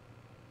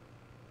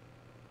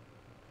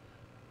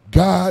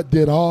 God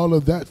did all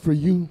of that for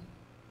you,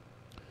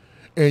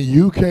 and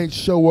you can't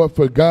show up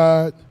for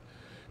God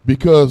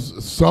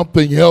because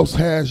something else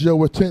has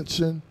your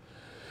attention,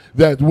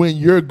 that when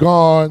you're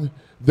gone,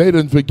 they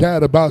done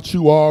forgot about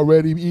you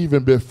already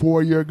even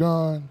before you're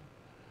gone,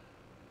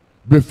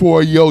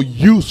 before your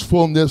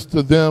usefulness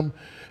to them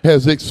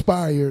has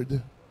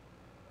expired.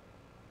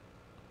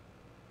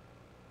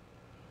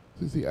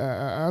 See,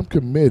 I'm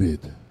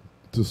committed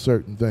to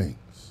certain things.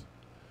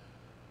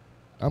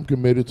 I'm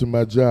committed to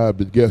my job,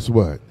 but guess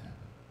what?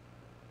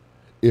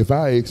 If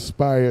I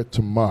expire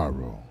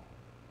tomorrow,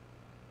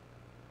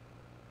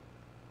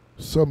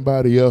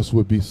 somebody else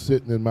would be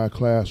sitting in my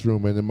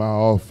classroom and in my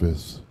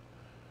office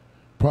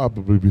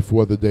probably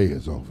before the day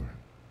is over.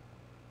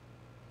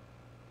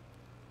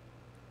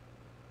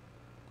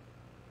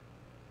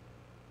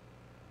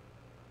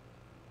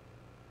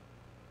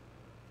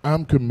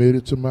 I'm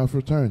committed to my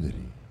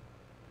fraternity.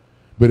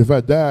 But if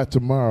I die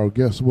tomorrow,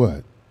 guess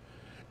what?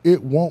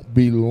 It won't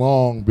be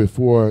long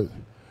before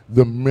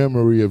the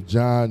memory of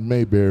John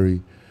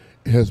Mayberry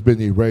has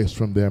been erased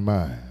from their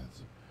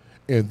minds.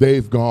 And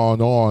they've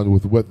gone on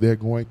with what they're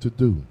going to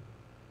do.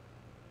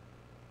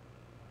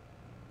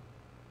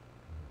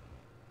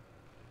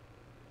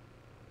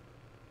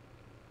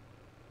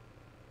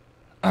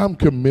 I'm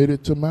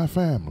committed to my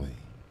family.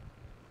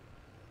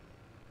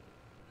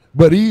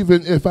 But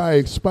even if I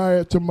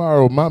expire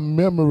tomorrow, my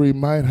memory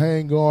might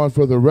hang on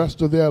for the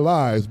rest of their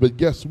lives. But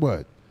guess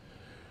what?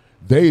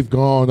 They've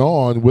gone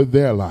on with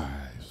their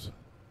lives.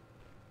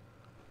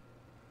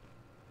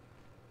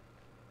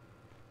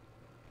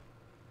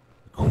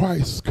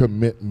 Christ's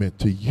commitment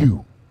to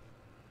you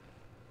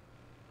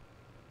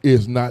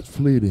is not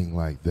fleeting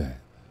like that.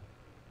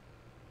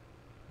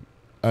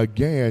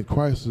 Again,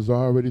 Christ has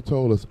already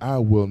told us, I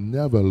will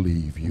never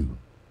leave you,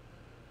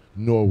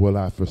 nor will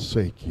I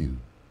forsake you.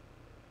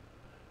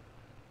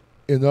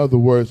 In other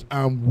words,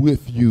 I'm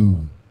with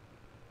you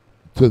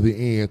to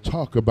the end.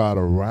 Talk about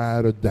a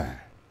ride or die.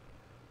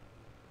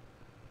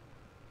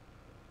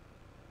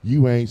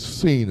 You ain't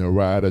seen a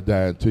ride or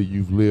die until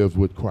you've lived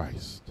with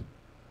Christ.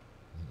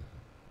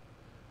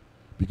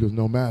 Because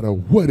no matter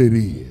what it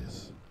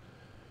is,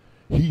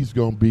 he's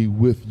going to be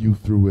with you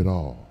through it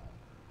all.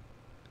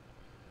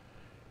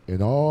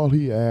 And all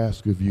he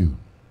asks of you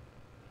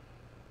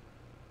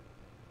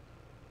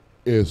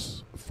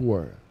is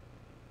for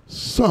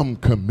some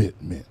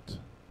commitment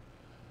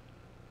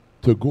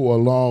to go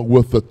along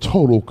with the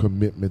total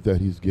commitment that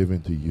he's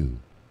given to you.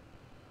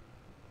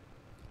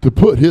 To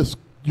put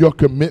your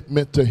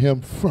commitment to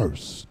him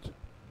first,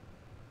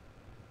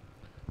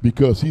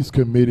 because he's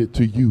committed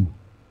to you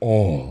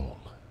all.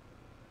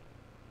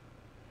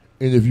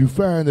 And if you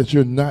find that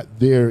you're not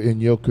there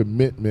in your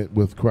commitment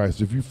with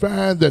Christ, if you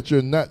find that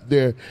you're not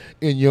there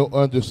in your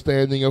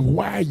understanding of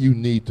why you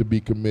need to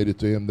be committed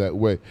to him that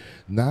way,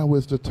 now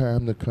is the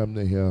time to come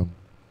to him.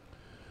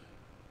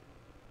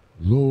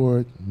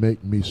 Lord,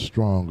 make me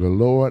stronger.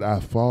 Lord,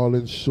 I've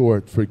fallen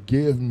short.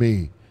 Forgive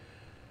me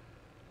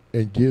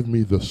and give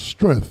me the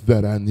strength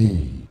that I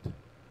need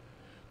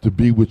to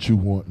be what you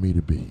want me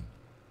to be.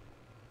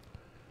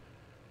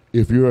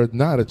 If you're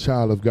not a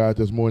child of God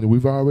this morning,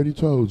 we've already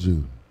told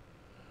you.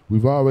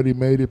 We've already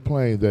made it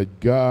plain that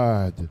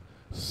God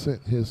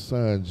sent his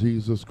son,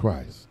 Jesus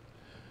Christ,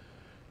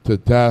 to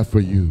die for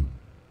you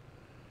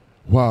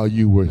while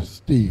you were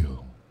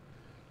still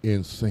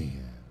in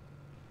sin.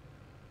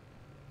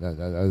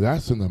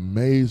 That's an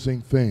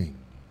amazing thing.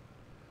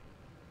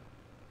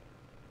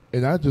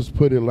 And I just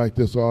put it like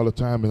this all the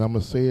time, and I'm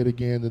going to say it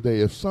again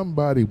today. If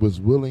somebody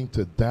was willing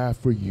to die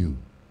for you,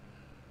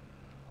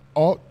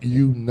 ought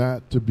you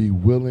not to be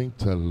willing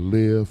to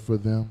live for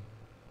them?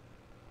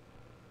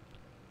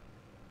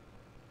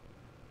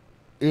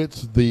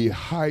 It's the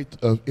height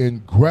of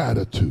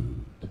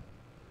ingratitude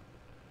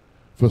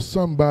for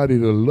somebody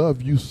to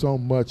love you so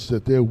much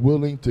that they're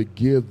willing to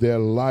give their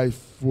life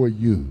for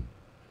you.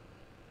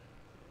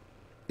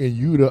 And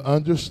you to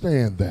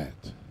understand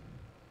that,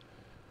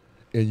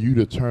 and you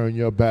to turn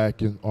your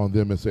back on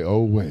them and say,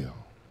 oh, well.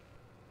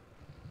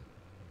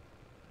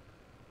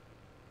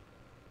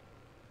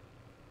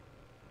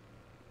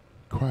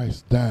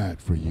 Christ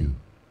died for you.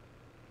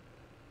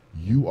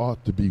 You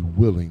ought to be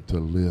willing to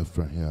live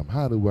for him.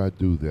 How do I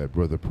do that,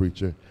 brother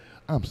preacher?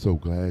 I'm so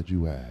glad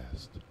you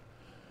asked.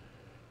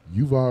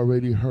 You've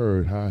already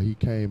heard how he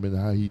came and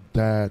how he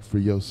died for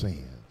your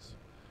sins.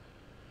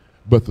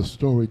 But the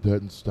story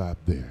doesn't stop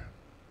there.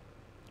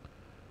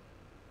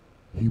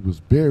 He was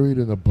buried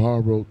in a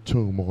borrowed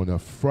tomb on a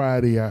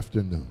Friday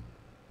afternoon.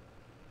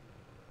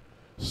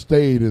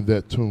 Stayed in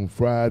that tomb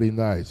Friday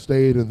night.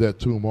 Stayed in that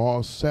tomb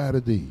all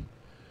Saturday.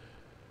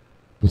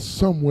 But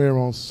somewhere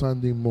on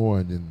Sunday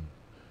morning,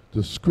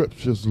 the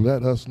scriptures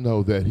let us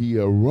know that he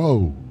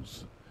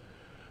arose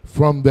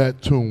from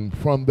that tomb,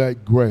 from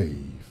that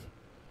grave,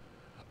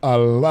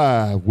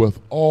 alive with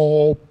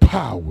all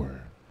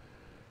power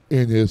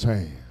in his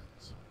hands.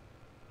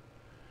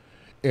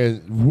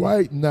 And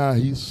right now,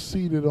 he's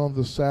seated on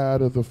the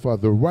side of the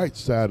Father, the right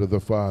side of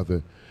the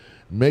Father,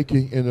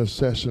 making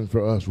intercession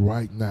for us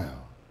right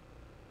now.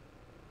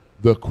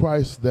 The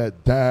Christ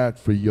that died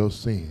for your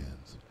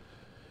sins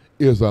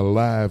is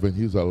alive, and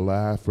he's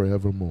alive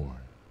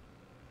forevermore.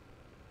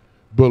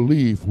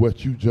 Believe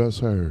what you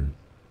just heard.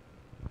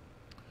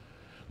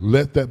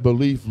 Let that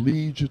belief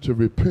lead you to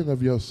repent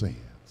of your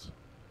sins.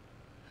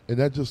 And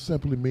that just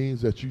simply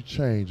means that you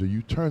change or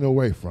you turn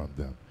away from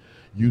them.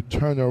 You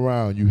turn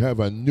around. You have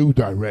a new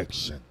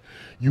direction.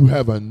 You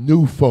have a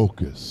new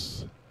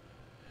focus.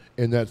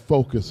 And that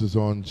focus is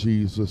on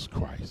Jesus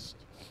Christ.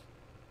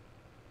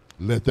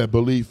 Let that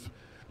belief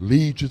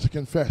lead you to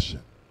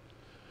confession.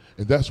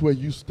 And that's where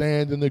you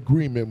stand in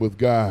agreement with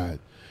God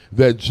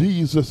that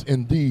Jesus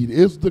indeed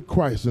is the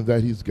Christ and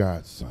that he's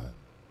God's Son.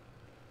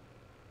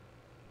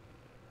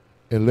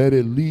 And let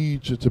it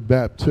lead you to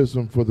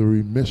baptism for the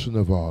remission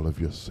of all of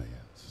your sins.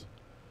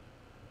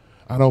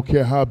 I don't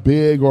care how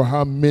big or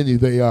how many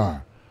they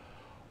are.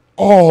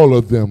 All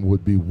of them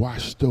would be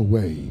washed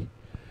away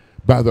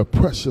by the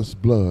precious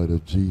blood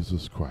of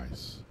Jesus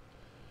Christ.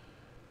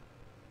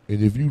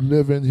 And if you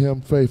live in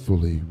him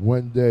faithfully,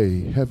 one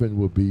day heaven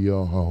will be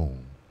your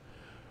home.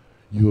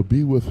 You will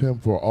be with him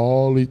for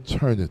all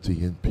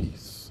eternity in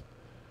peace.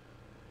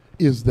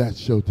 Is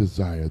that your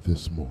desire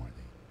this morning?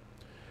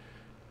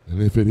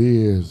 And if it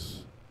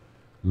is,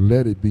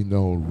 let it be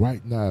known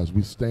right now as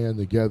we stand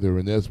together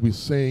and as we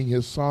sing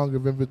his song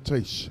of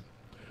invitation.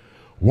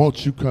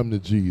 Won't you come to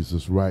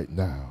Jesus right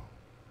now?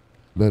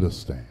 Let us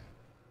stand.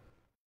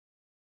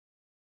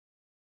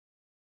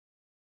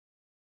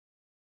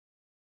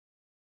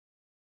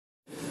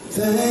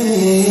 Thank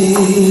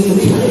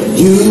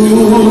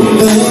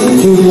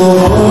you,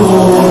 Lord.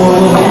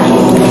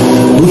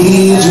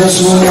 We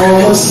just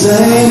want to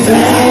say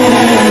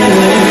thank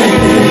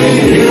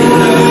you,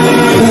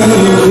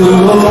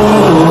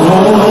 Lord.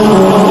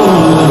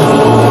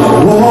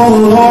 Oh,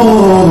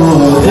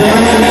 Lord,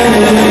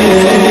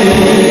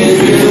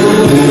 thank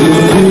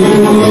you,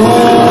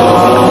 Lord.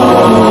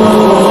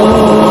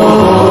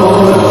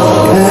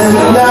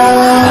 And I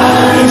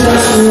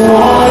just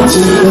want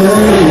to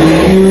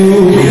thank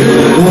you.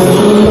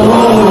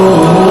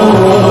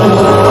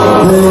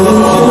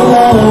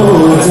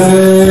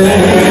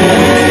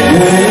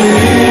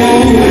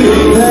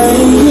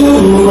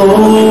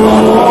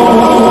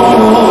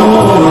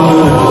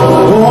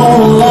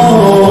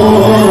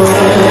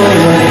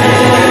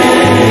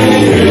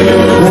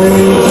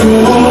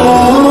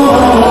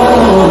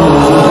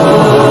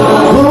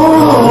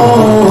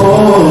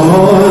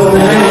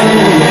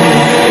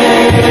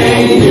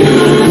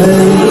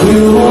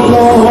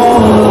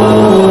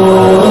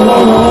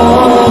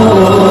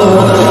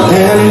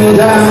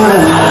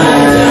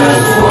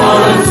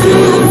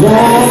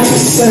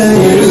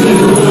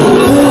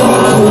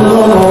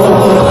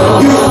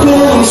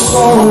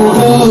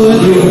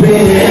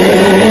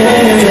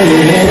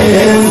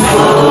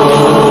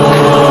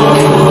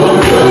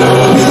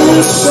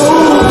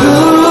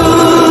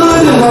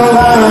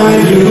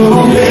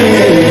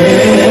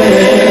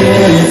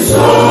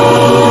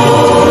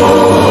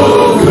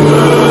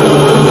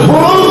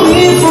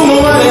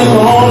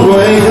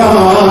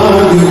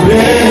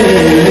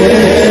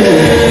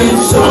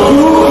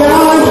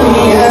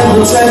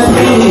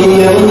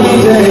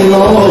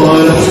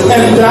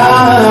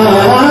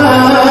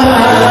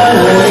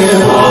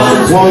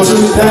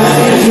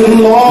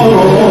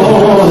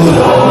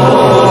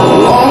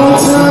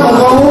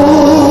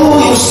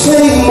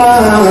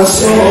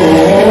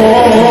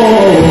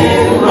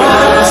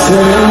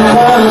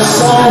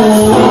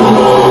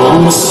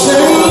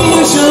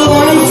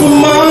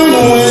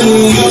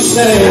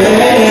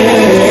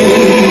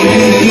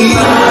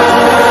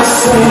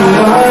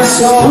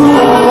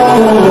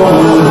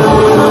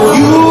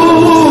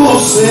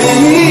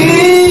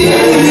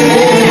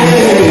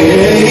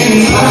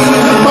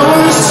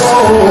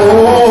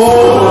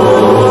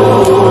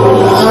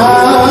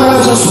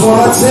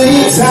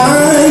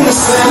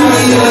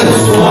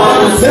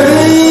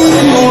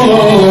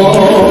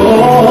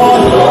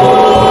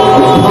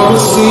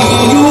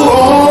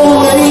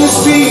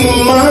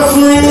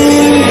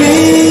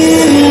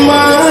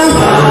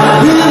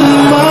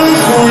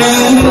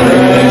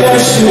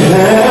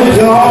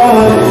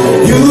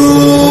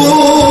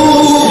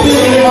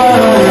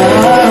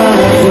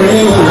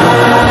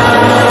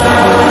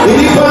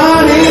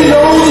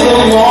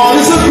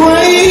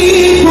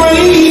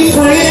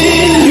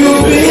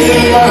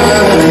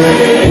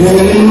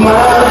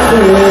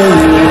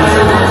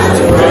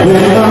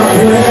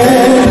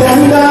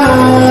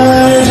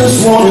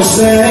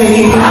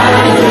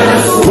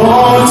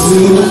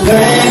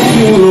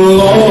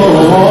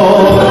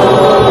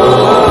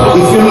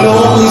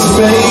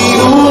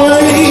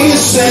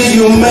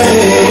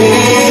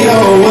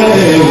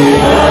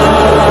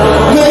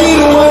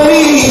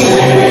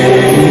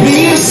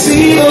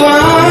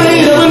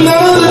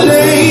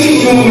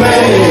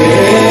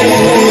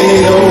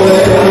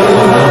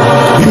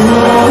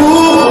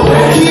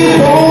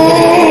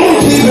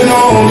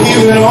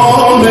 Keep it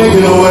on,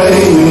 making a way,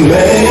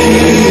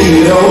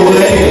 made a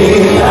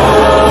way.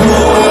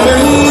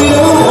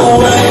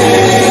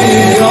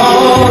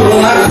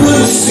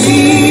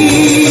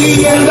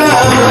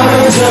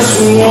 just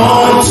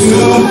want to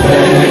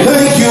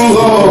thank you,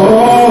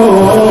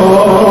 Lord.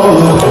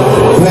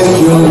 Thank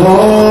you,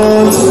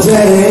 Lord,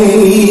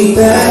 today.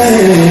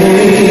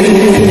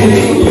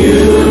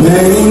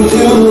 Thank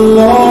you,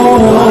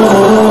 Lord.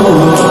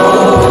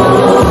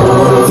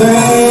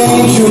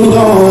 Thank you,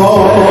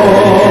 Lord.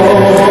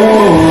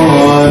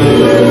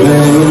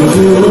 Thank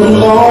you,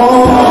 Lord.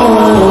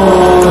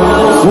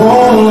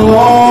 Oh,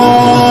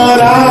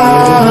 Lord, I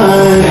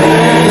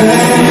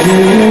thank you.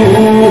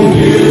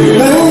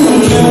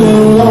 Thank you,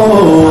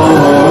 Lord.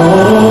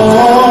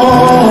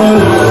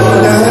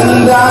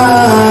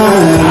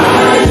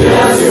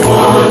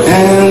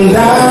 And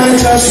I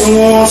just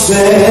want,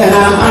 said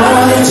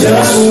I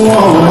just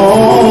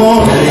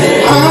want,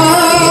 I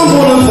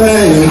want to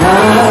thank you.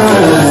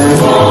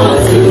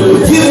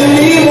 Give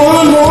me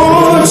one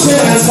more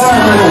chance.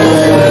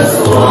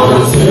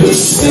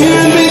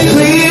 Steer me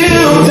clear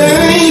of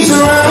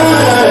danger.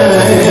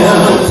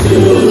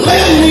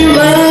 Let me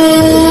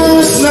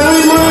rest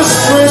like my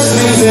stress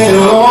is in,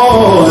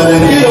 Lord.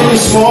 And here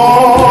this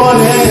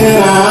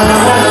morning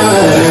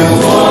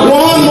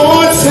one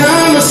more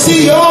time to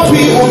see your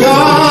people,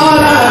 God.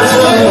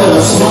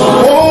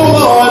 Oh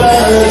Lord, I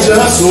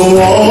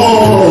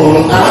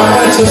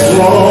just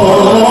want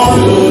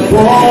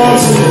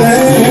to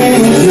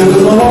thank you,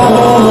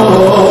 Lord.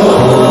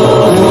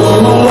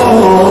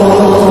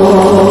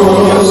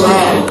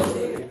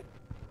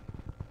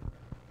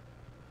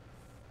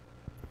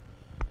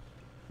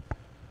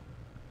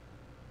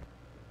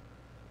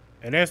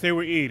 And as they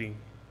were eating,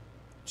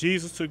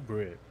 Jesus took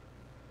bread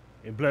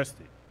and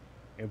blessed it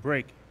and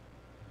brake it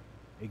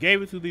and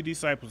gave it to the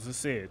disciples and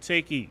said,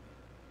 "Take, eat.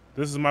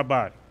 This is my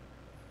body."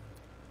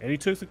 And he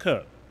took the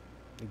cup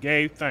and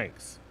gave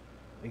thanks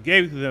and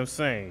gave it to them,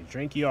 saying,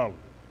 "Drink ye all of it.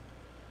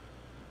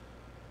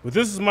 But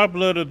this is my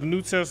blood of the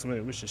New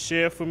Testament, which is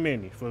shed for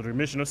many for the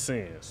remission of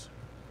sins.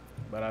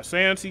 But I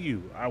say unto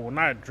you, I will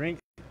not drink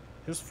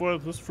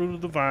henceforth this fruit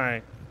of the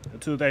vine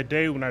until that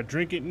day when I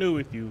drink it new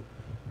with you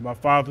in my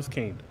Father's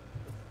kingdom."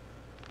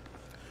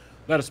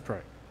 Let us pray.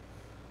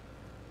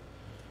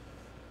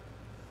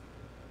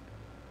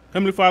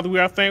 Heavenly Father, we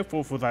are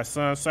thankful for thy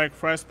Son's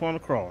sacrifice upon the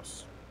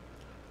cross.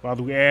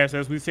 Father, we ask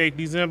as we take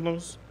these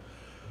emblems,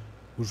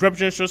 which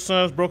represent your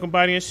Son's broken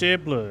body and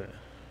shed blood,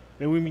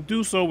 that we may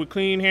do so with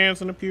clean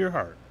hands and a pure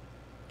heart.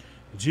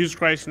 In Jesus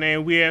Christ's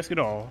name we ask it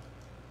all.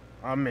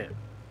 Amen.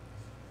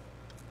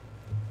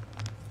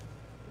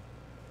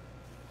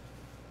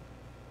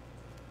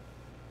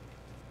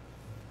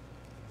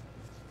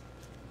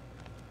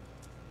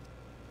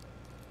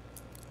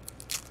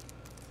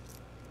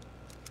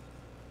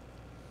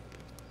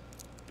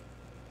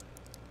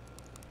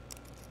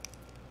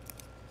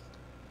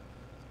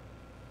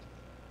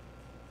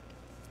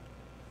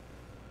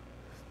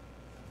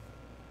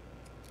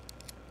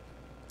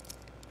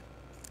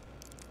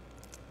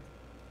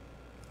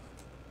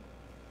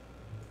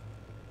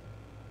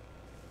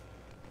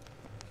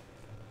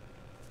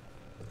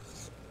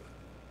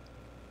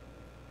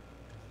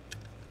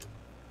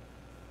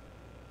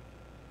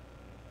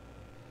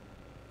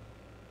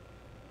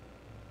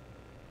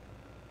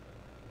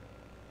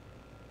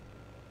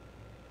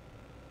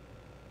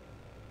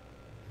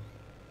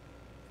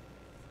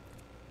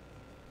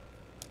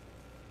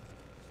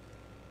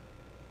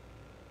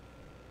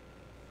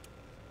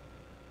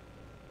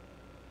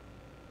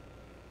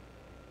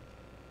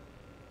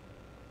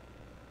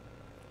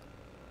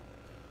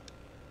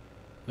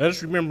 Let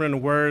us remember in the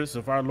words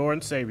of our Lord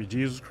and Savior,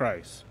 Jesus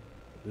Christ,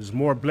 it is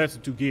more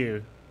blessed to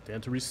give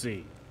than to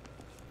receive.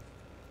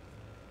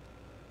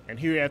 And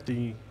here at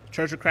the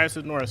Church of Christ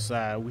at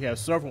Northside, we have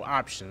several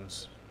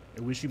options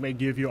in which you may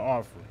give your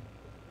offering,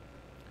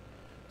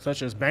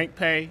 such as Bank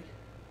Pay,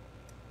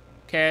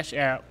 Cash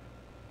App,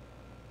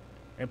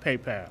 and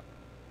PayPal.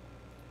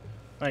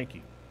 Thank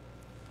you.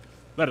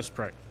 Let us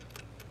pray.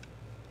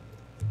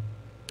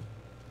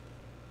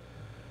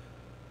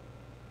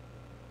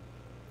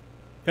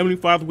 Heavenly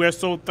Father, we are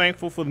so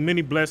thankful for the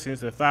many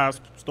blessings that thou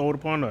hast bestowed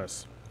upon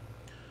us.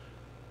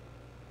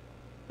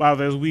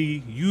 Father, as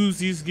we use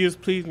these gifts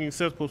pleasing and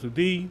acceptable to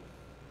thee,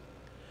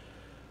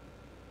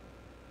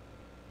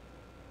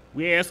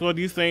 we ask all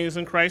these things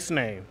in Christ's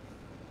name.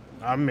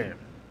 Amen.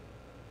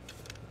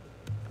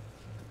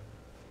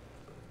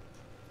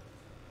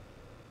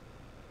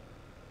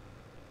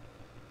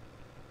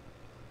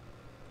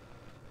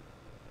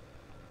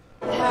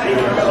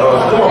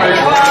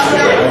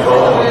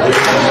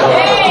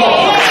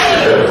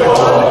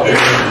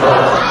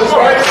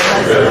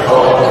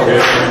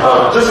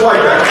 Just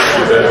like that.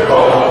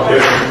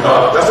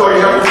 That's all you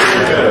have to do.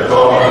 Come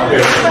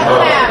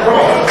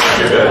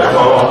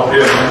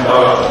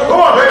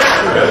on, baby.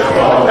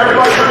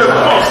 Everybody do this.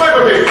 Come on, sing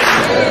with me.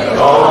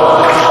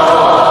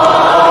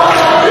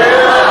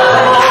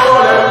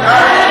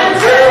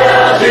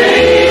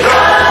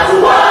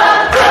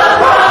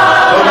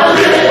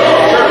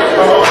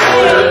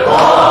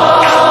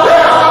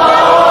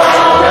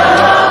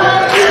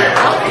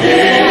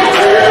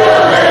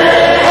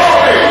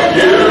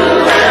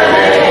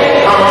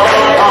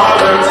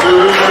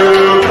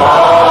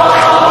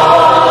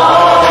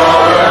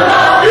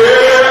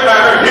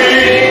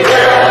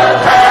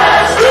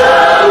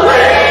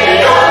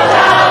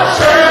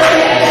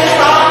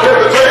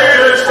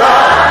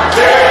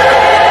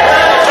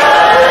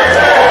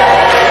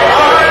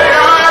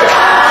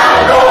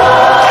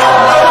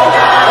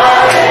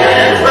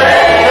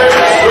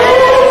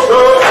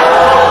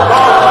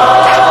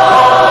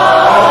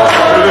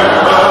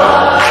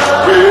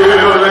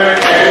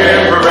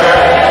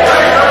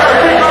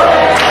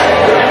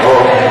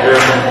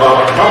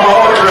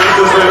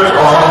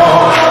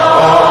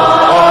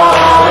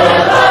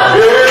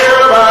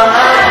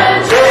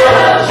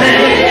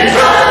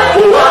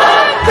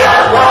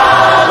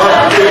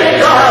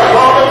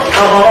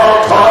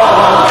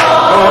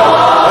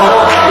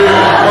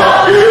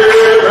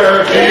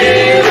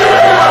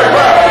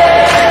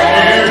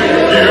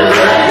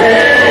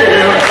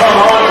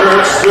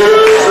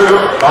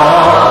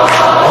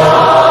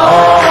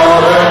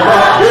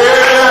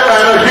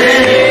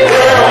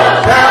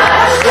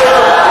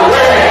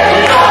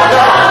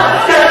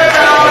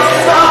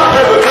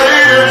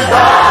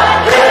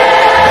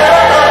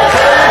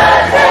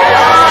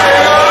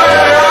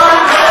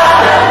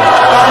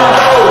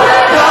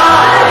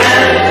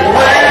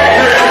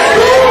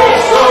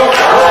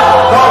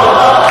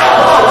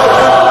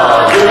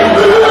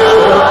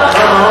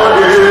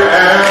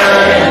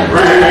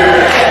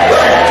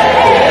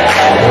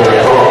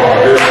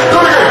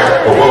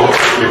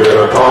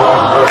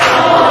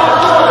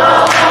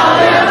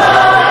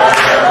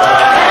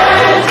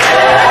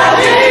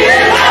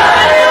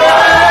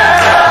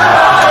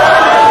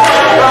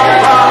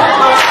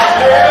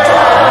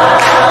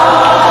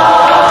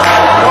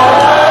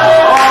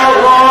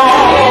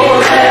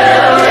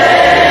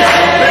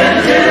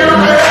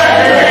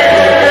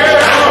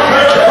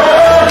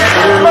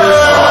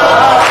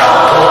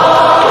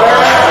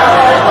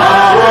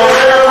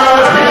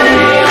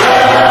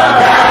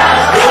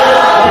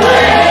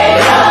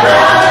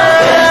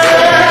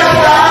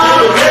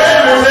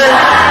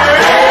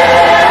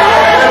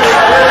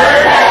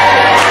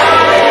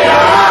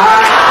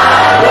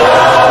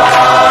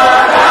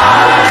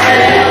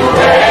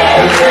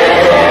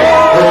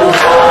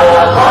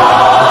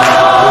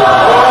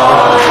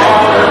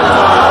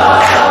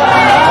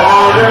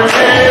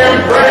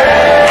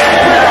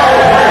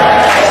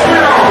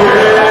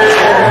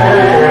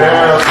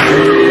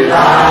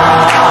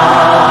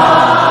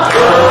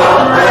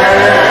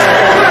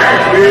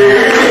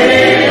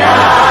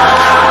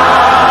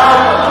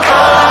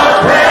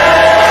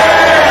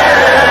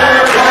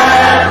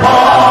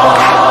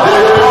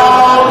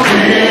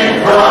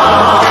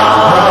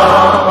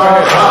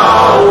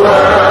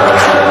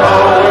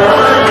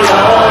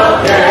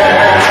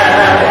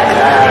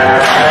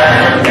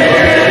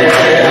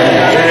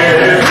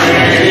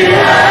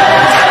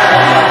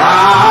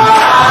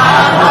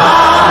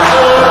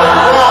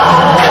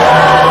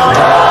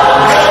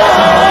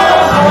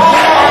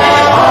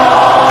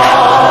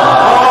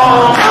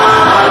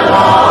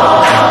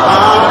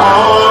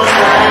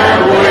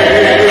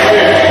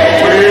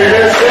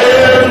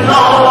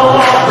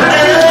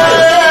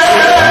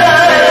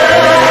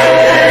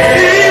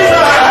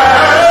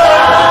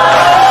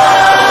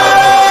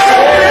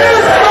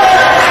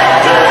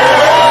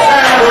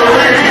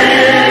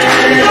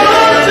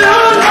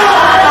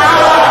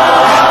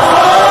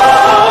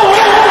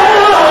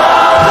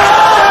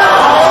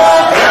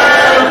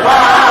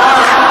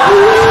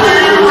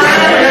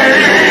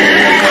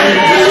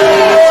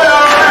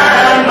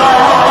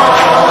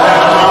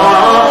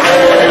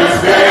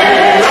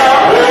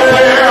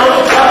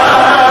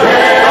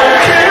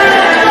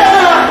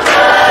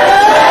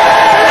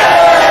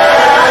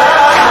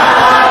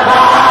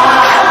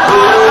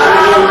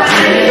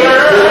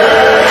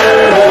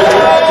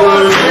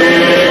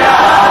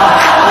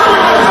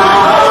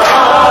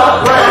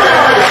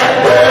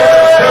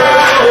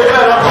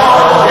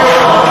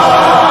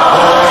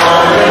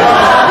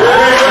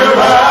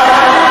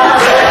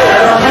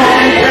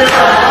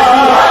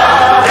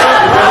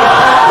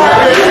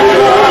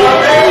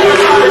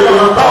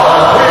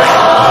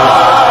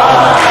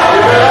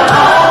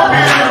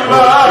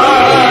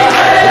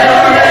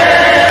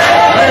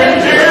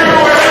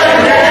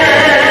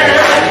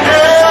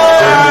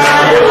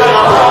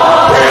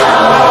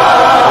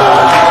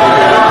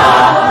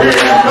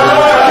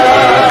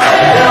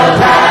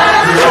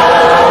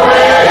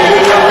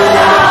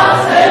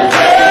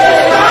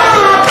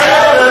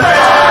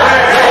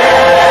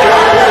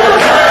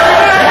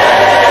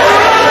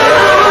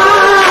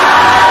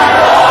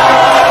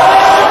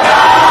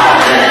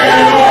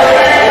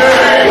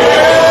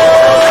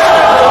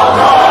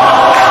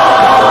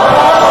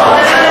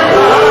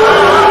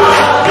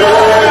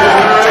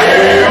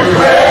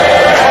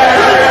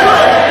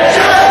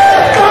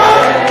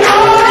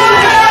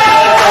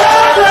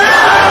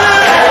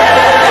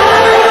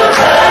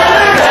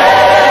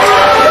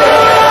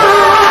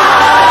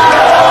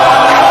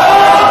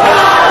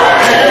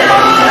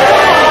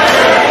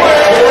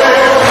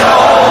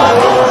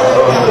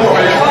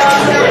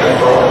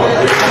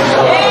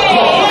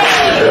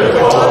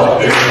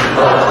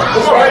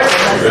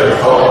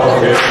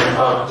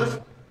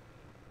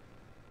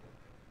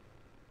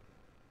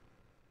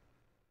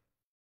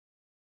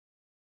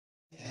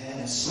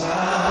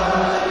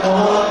 smiled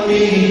on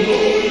me,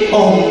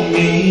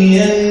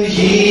 and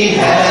he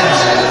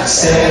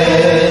has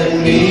set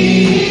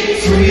me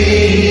free.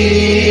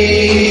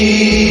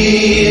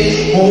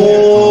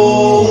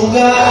 Oh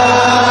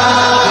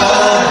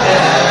God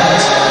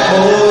has,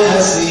 oh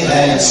yes, he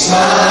has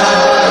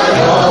smiled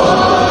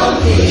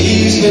on me.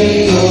 He's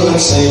been good,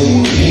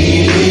 sing,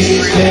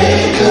 he's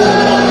been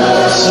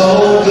good, so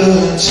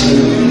good to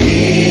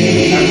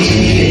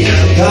me.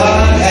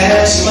 God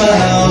has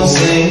smiled,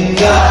 sing,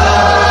 God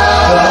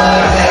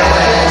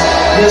has,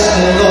 yes,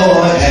 the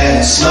Lord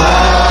has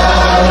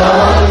smiled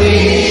on me,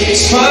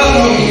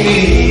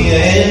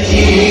 and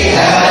he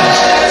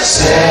has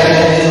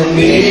set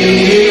me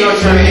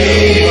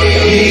free.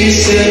 He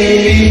set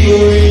me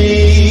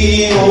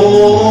free.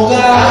 Oh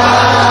God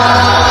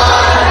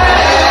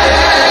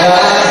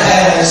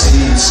has,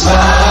 he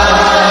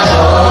smiled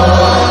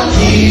on.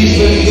 He's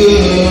been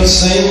good,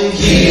 sing,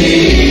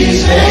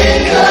 he's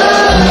been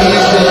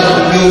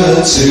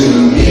good to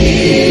me.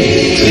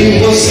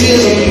 It was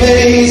his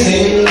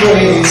amazing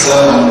grace,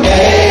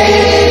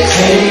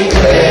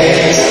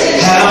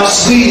 how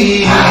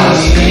sweet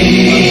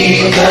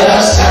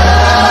the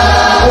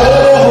sound,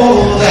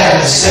 oh,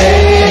 that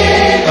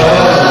saved a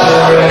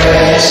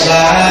wretch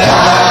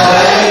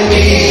like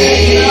me,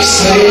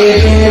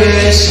 saved a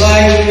wretch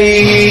like me.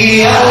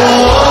 I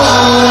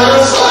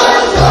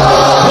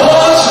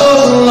once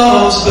was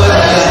lost, but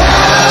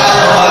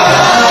now I'm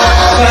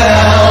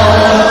found.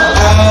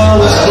 I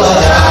was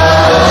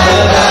blind,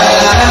 but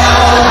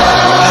now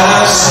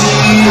I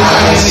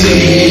see,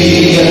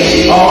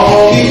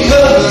 all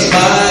because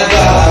my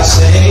God,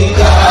 sing,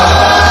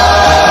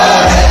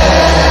 God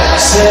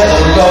said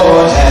the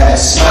Lord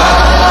has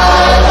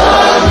smiled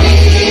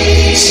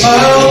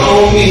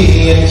on me,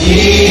 and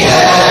he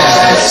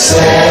has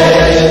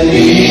set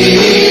me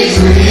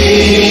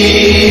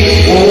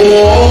free.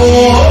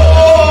 Oh,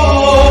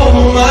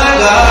 my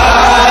God,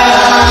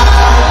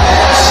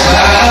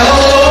 smile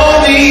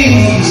on me,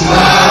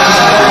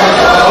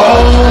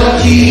 oh,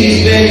 he's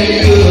been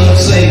good,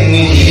 sing,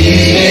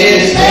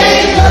 he's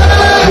been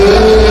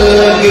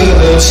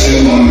good to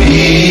me.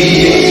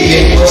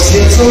 It was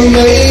his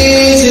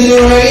amazing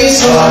grace,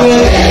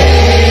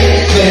 amazing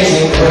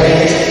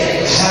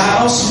grace,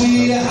 how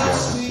sweet, how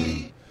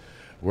sweet.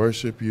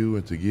 Worship you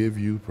and to give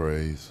you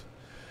praise.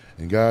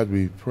 And God,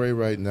 we pray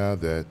right now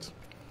that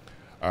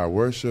our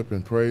worship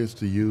and praise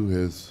to you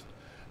has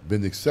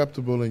been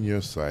acceptable in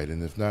your sight.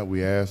 And if not,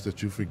 we ask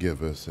that you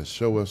forgive us and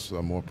show us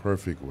a more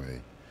perfect way.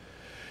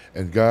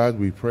 And God,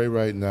 we pray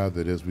right now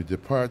that as we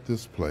depart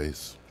this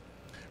place,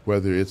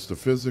 whether it's the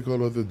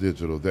physical or the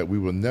digital, that we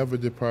will never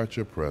depart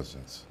your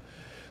presence,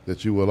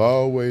 that you will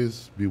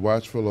always be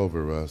watchful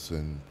over us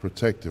and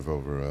protective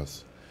over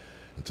us.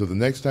 Until the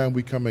next time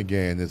we come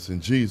again, it's in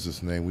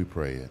Jesus' name we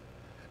pray it.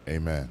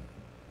 Amen.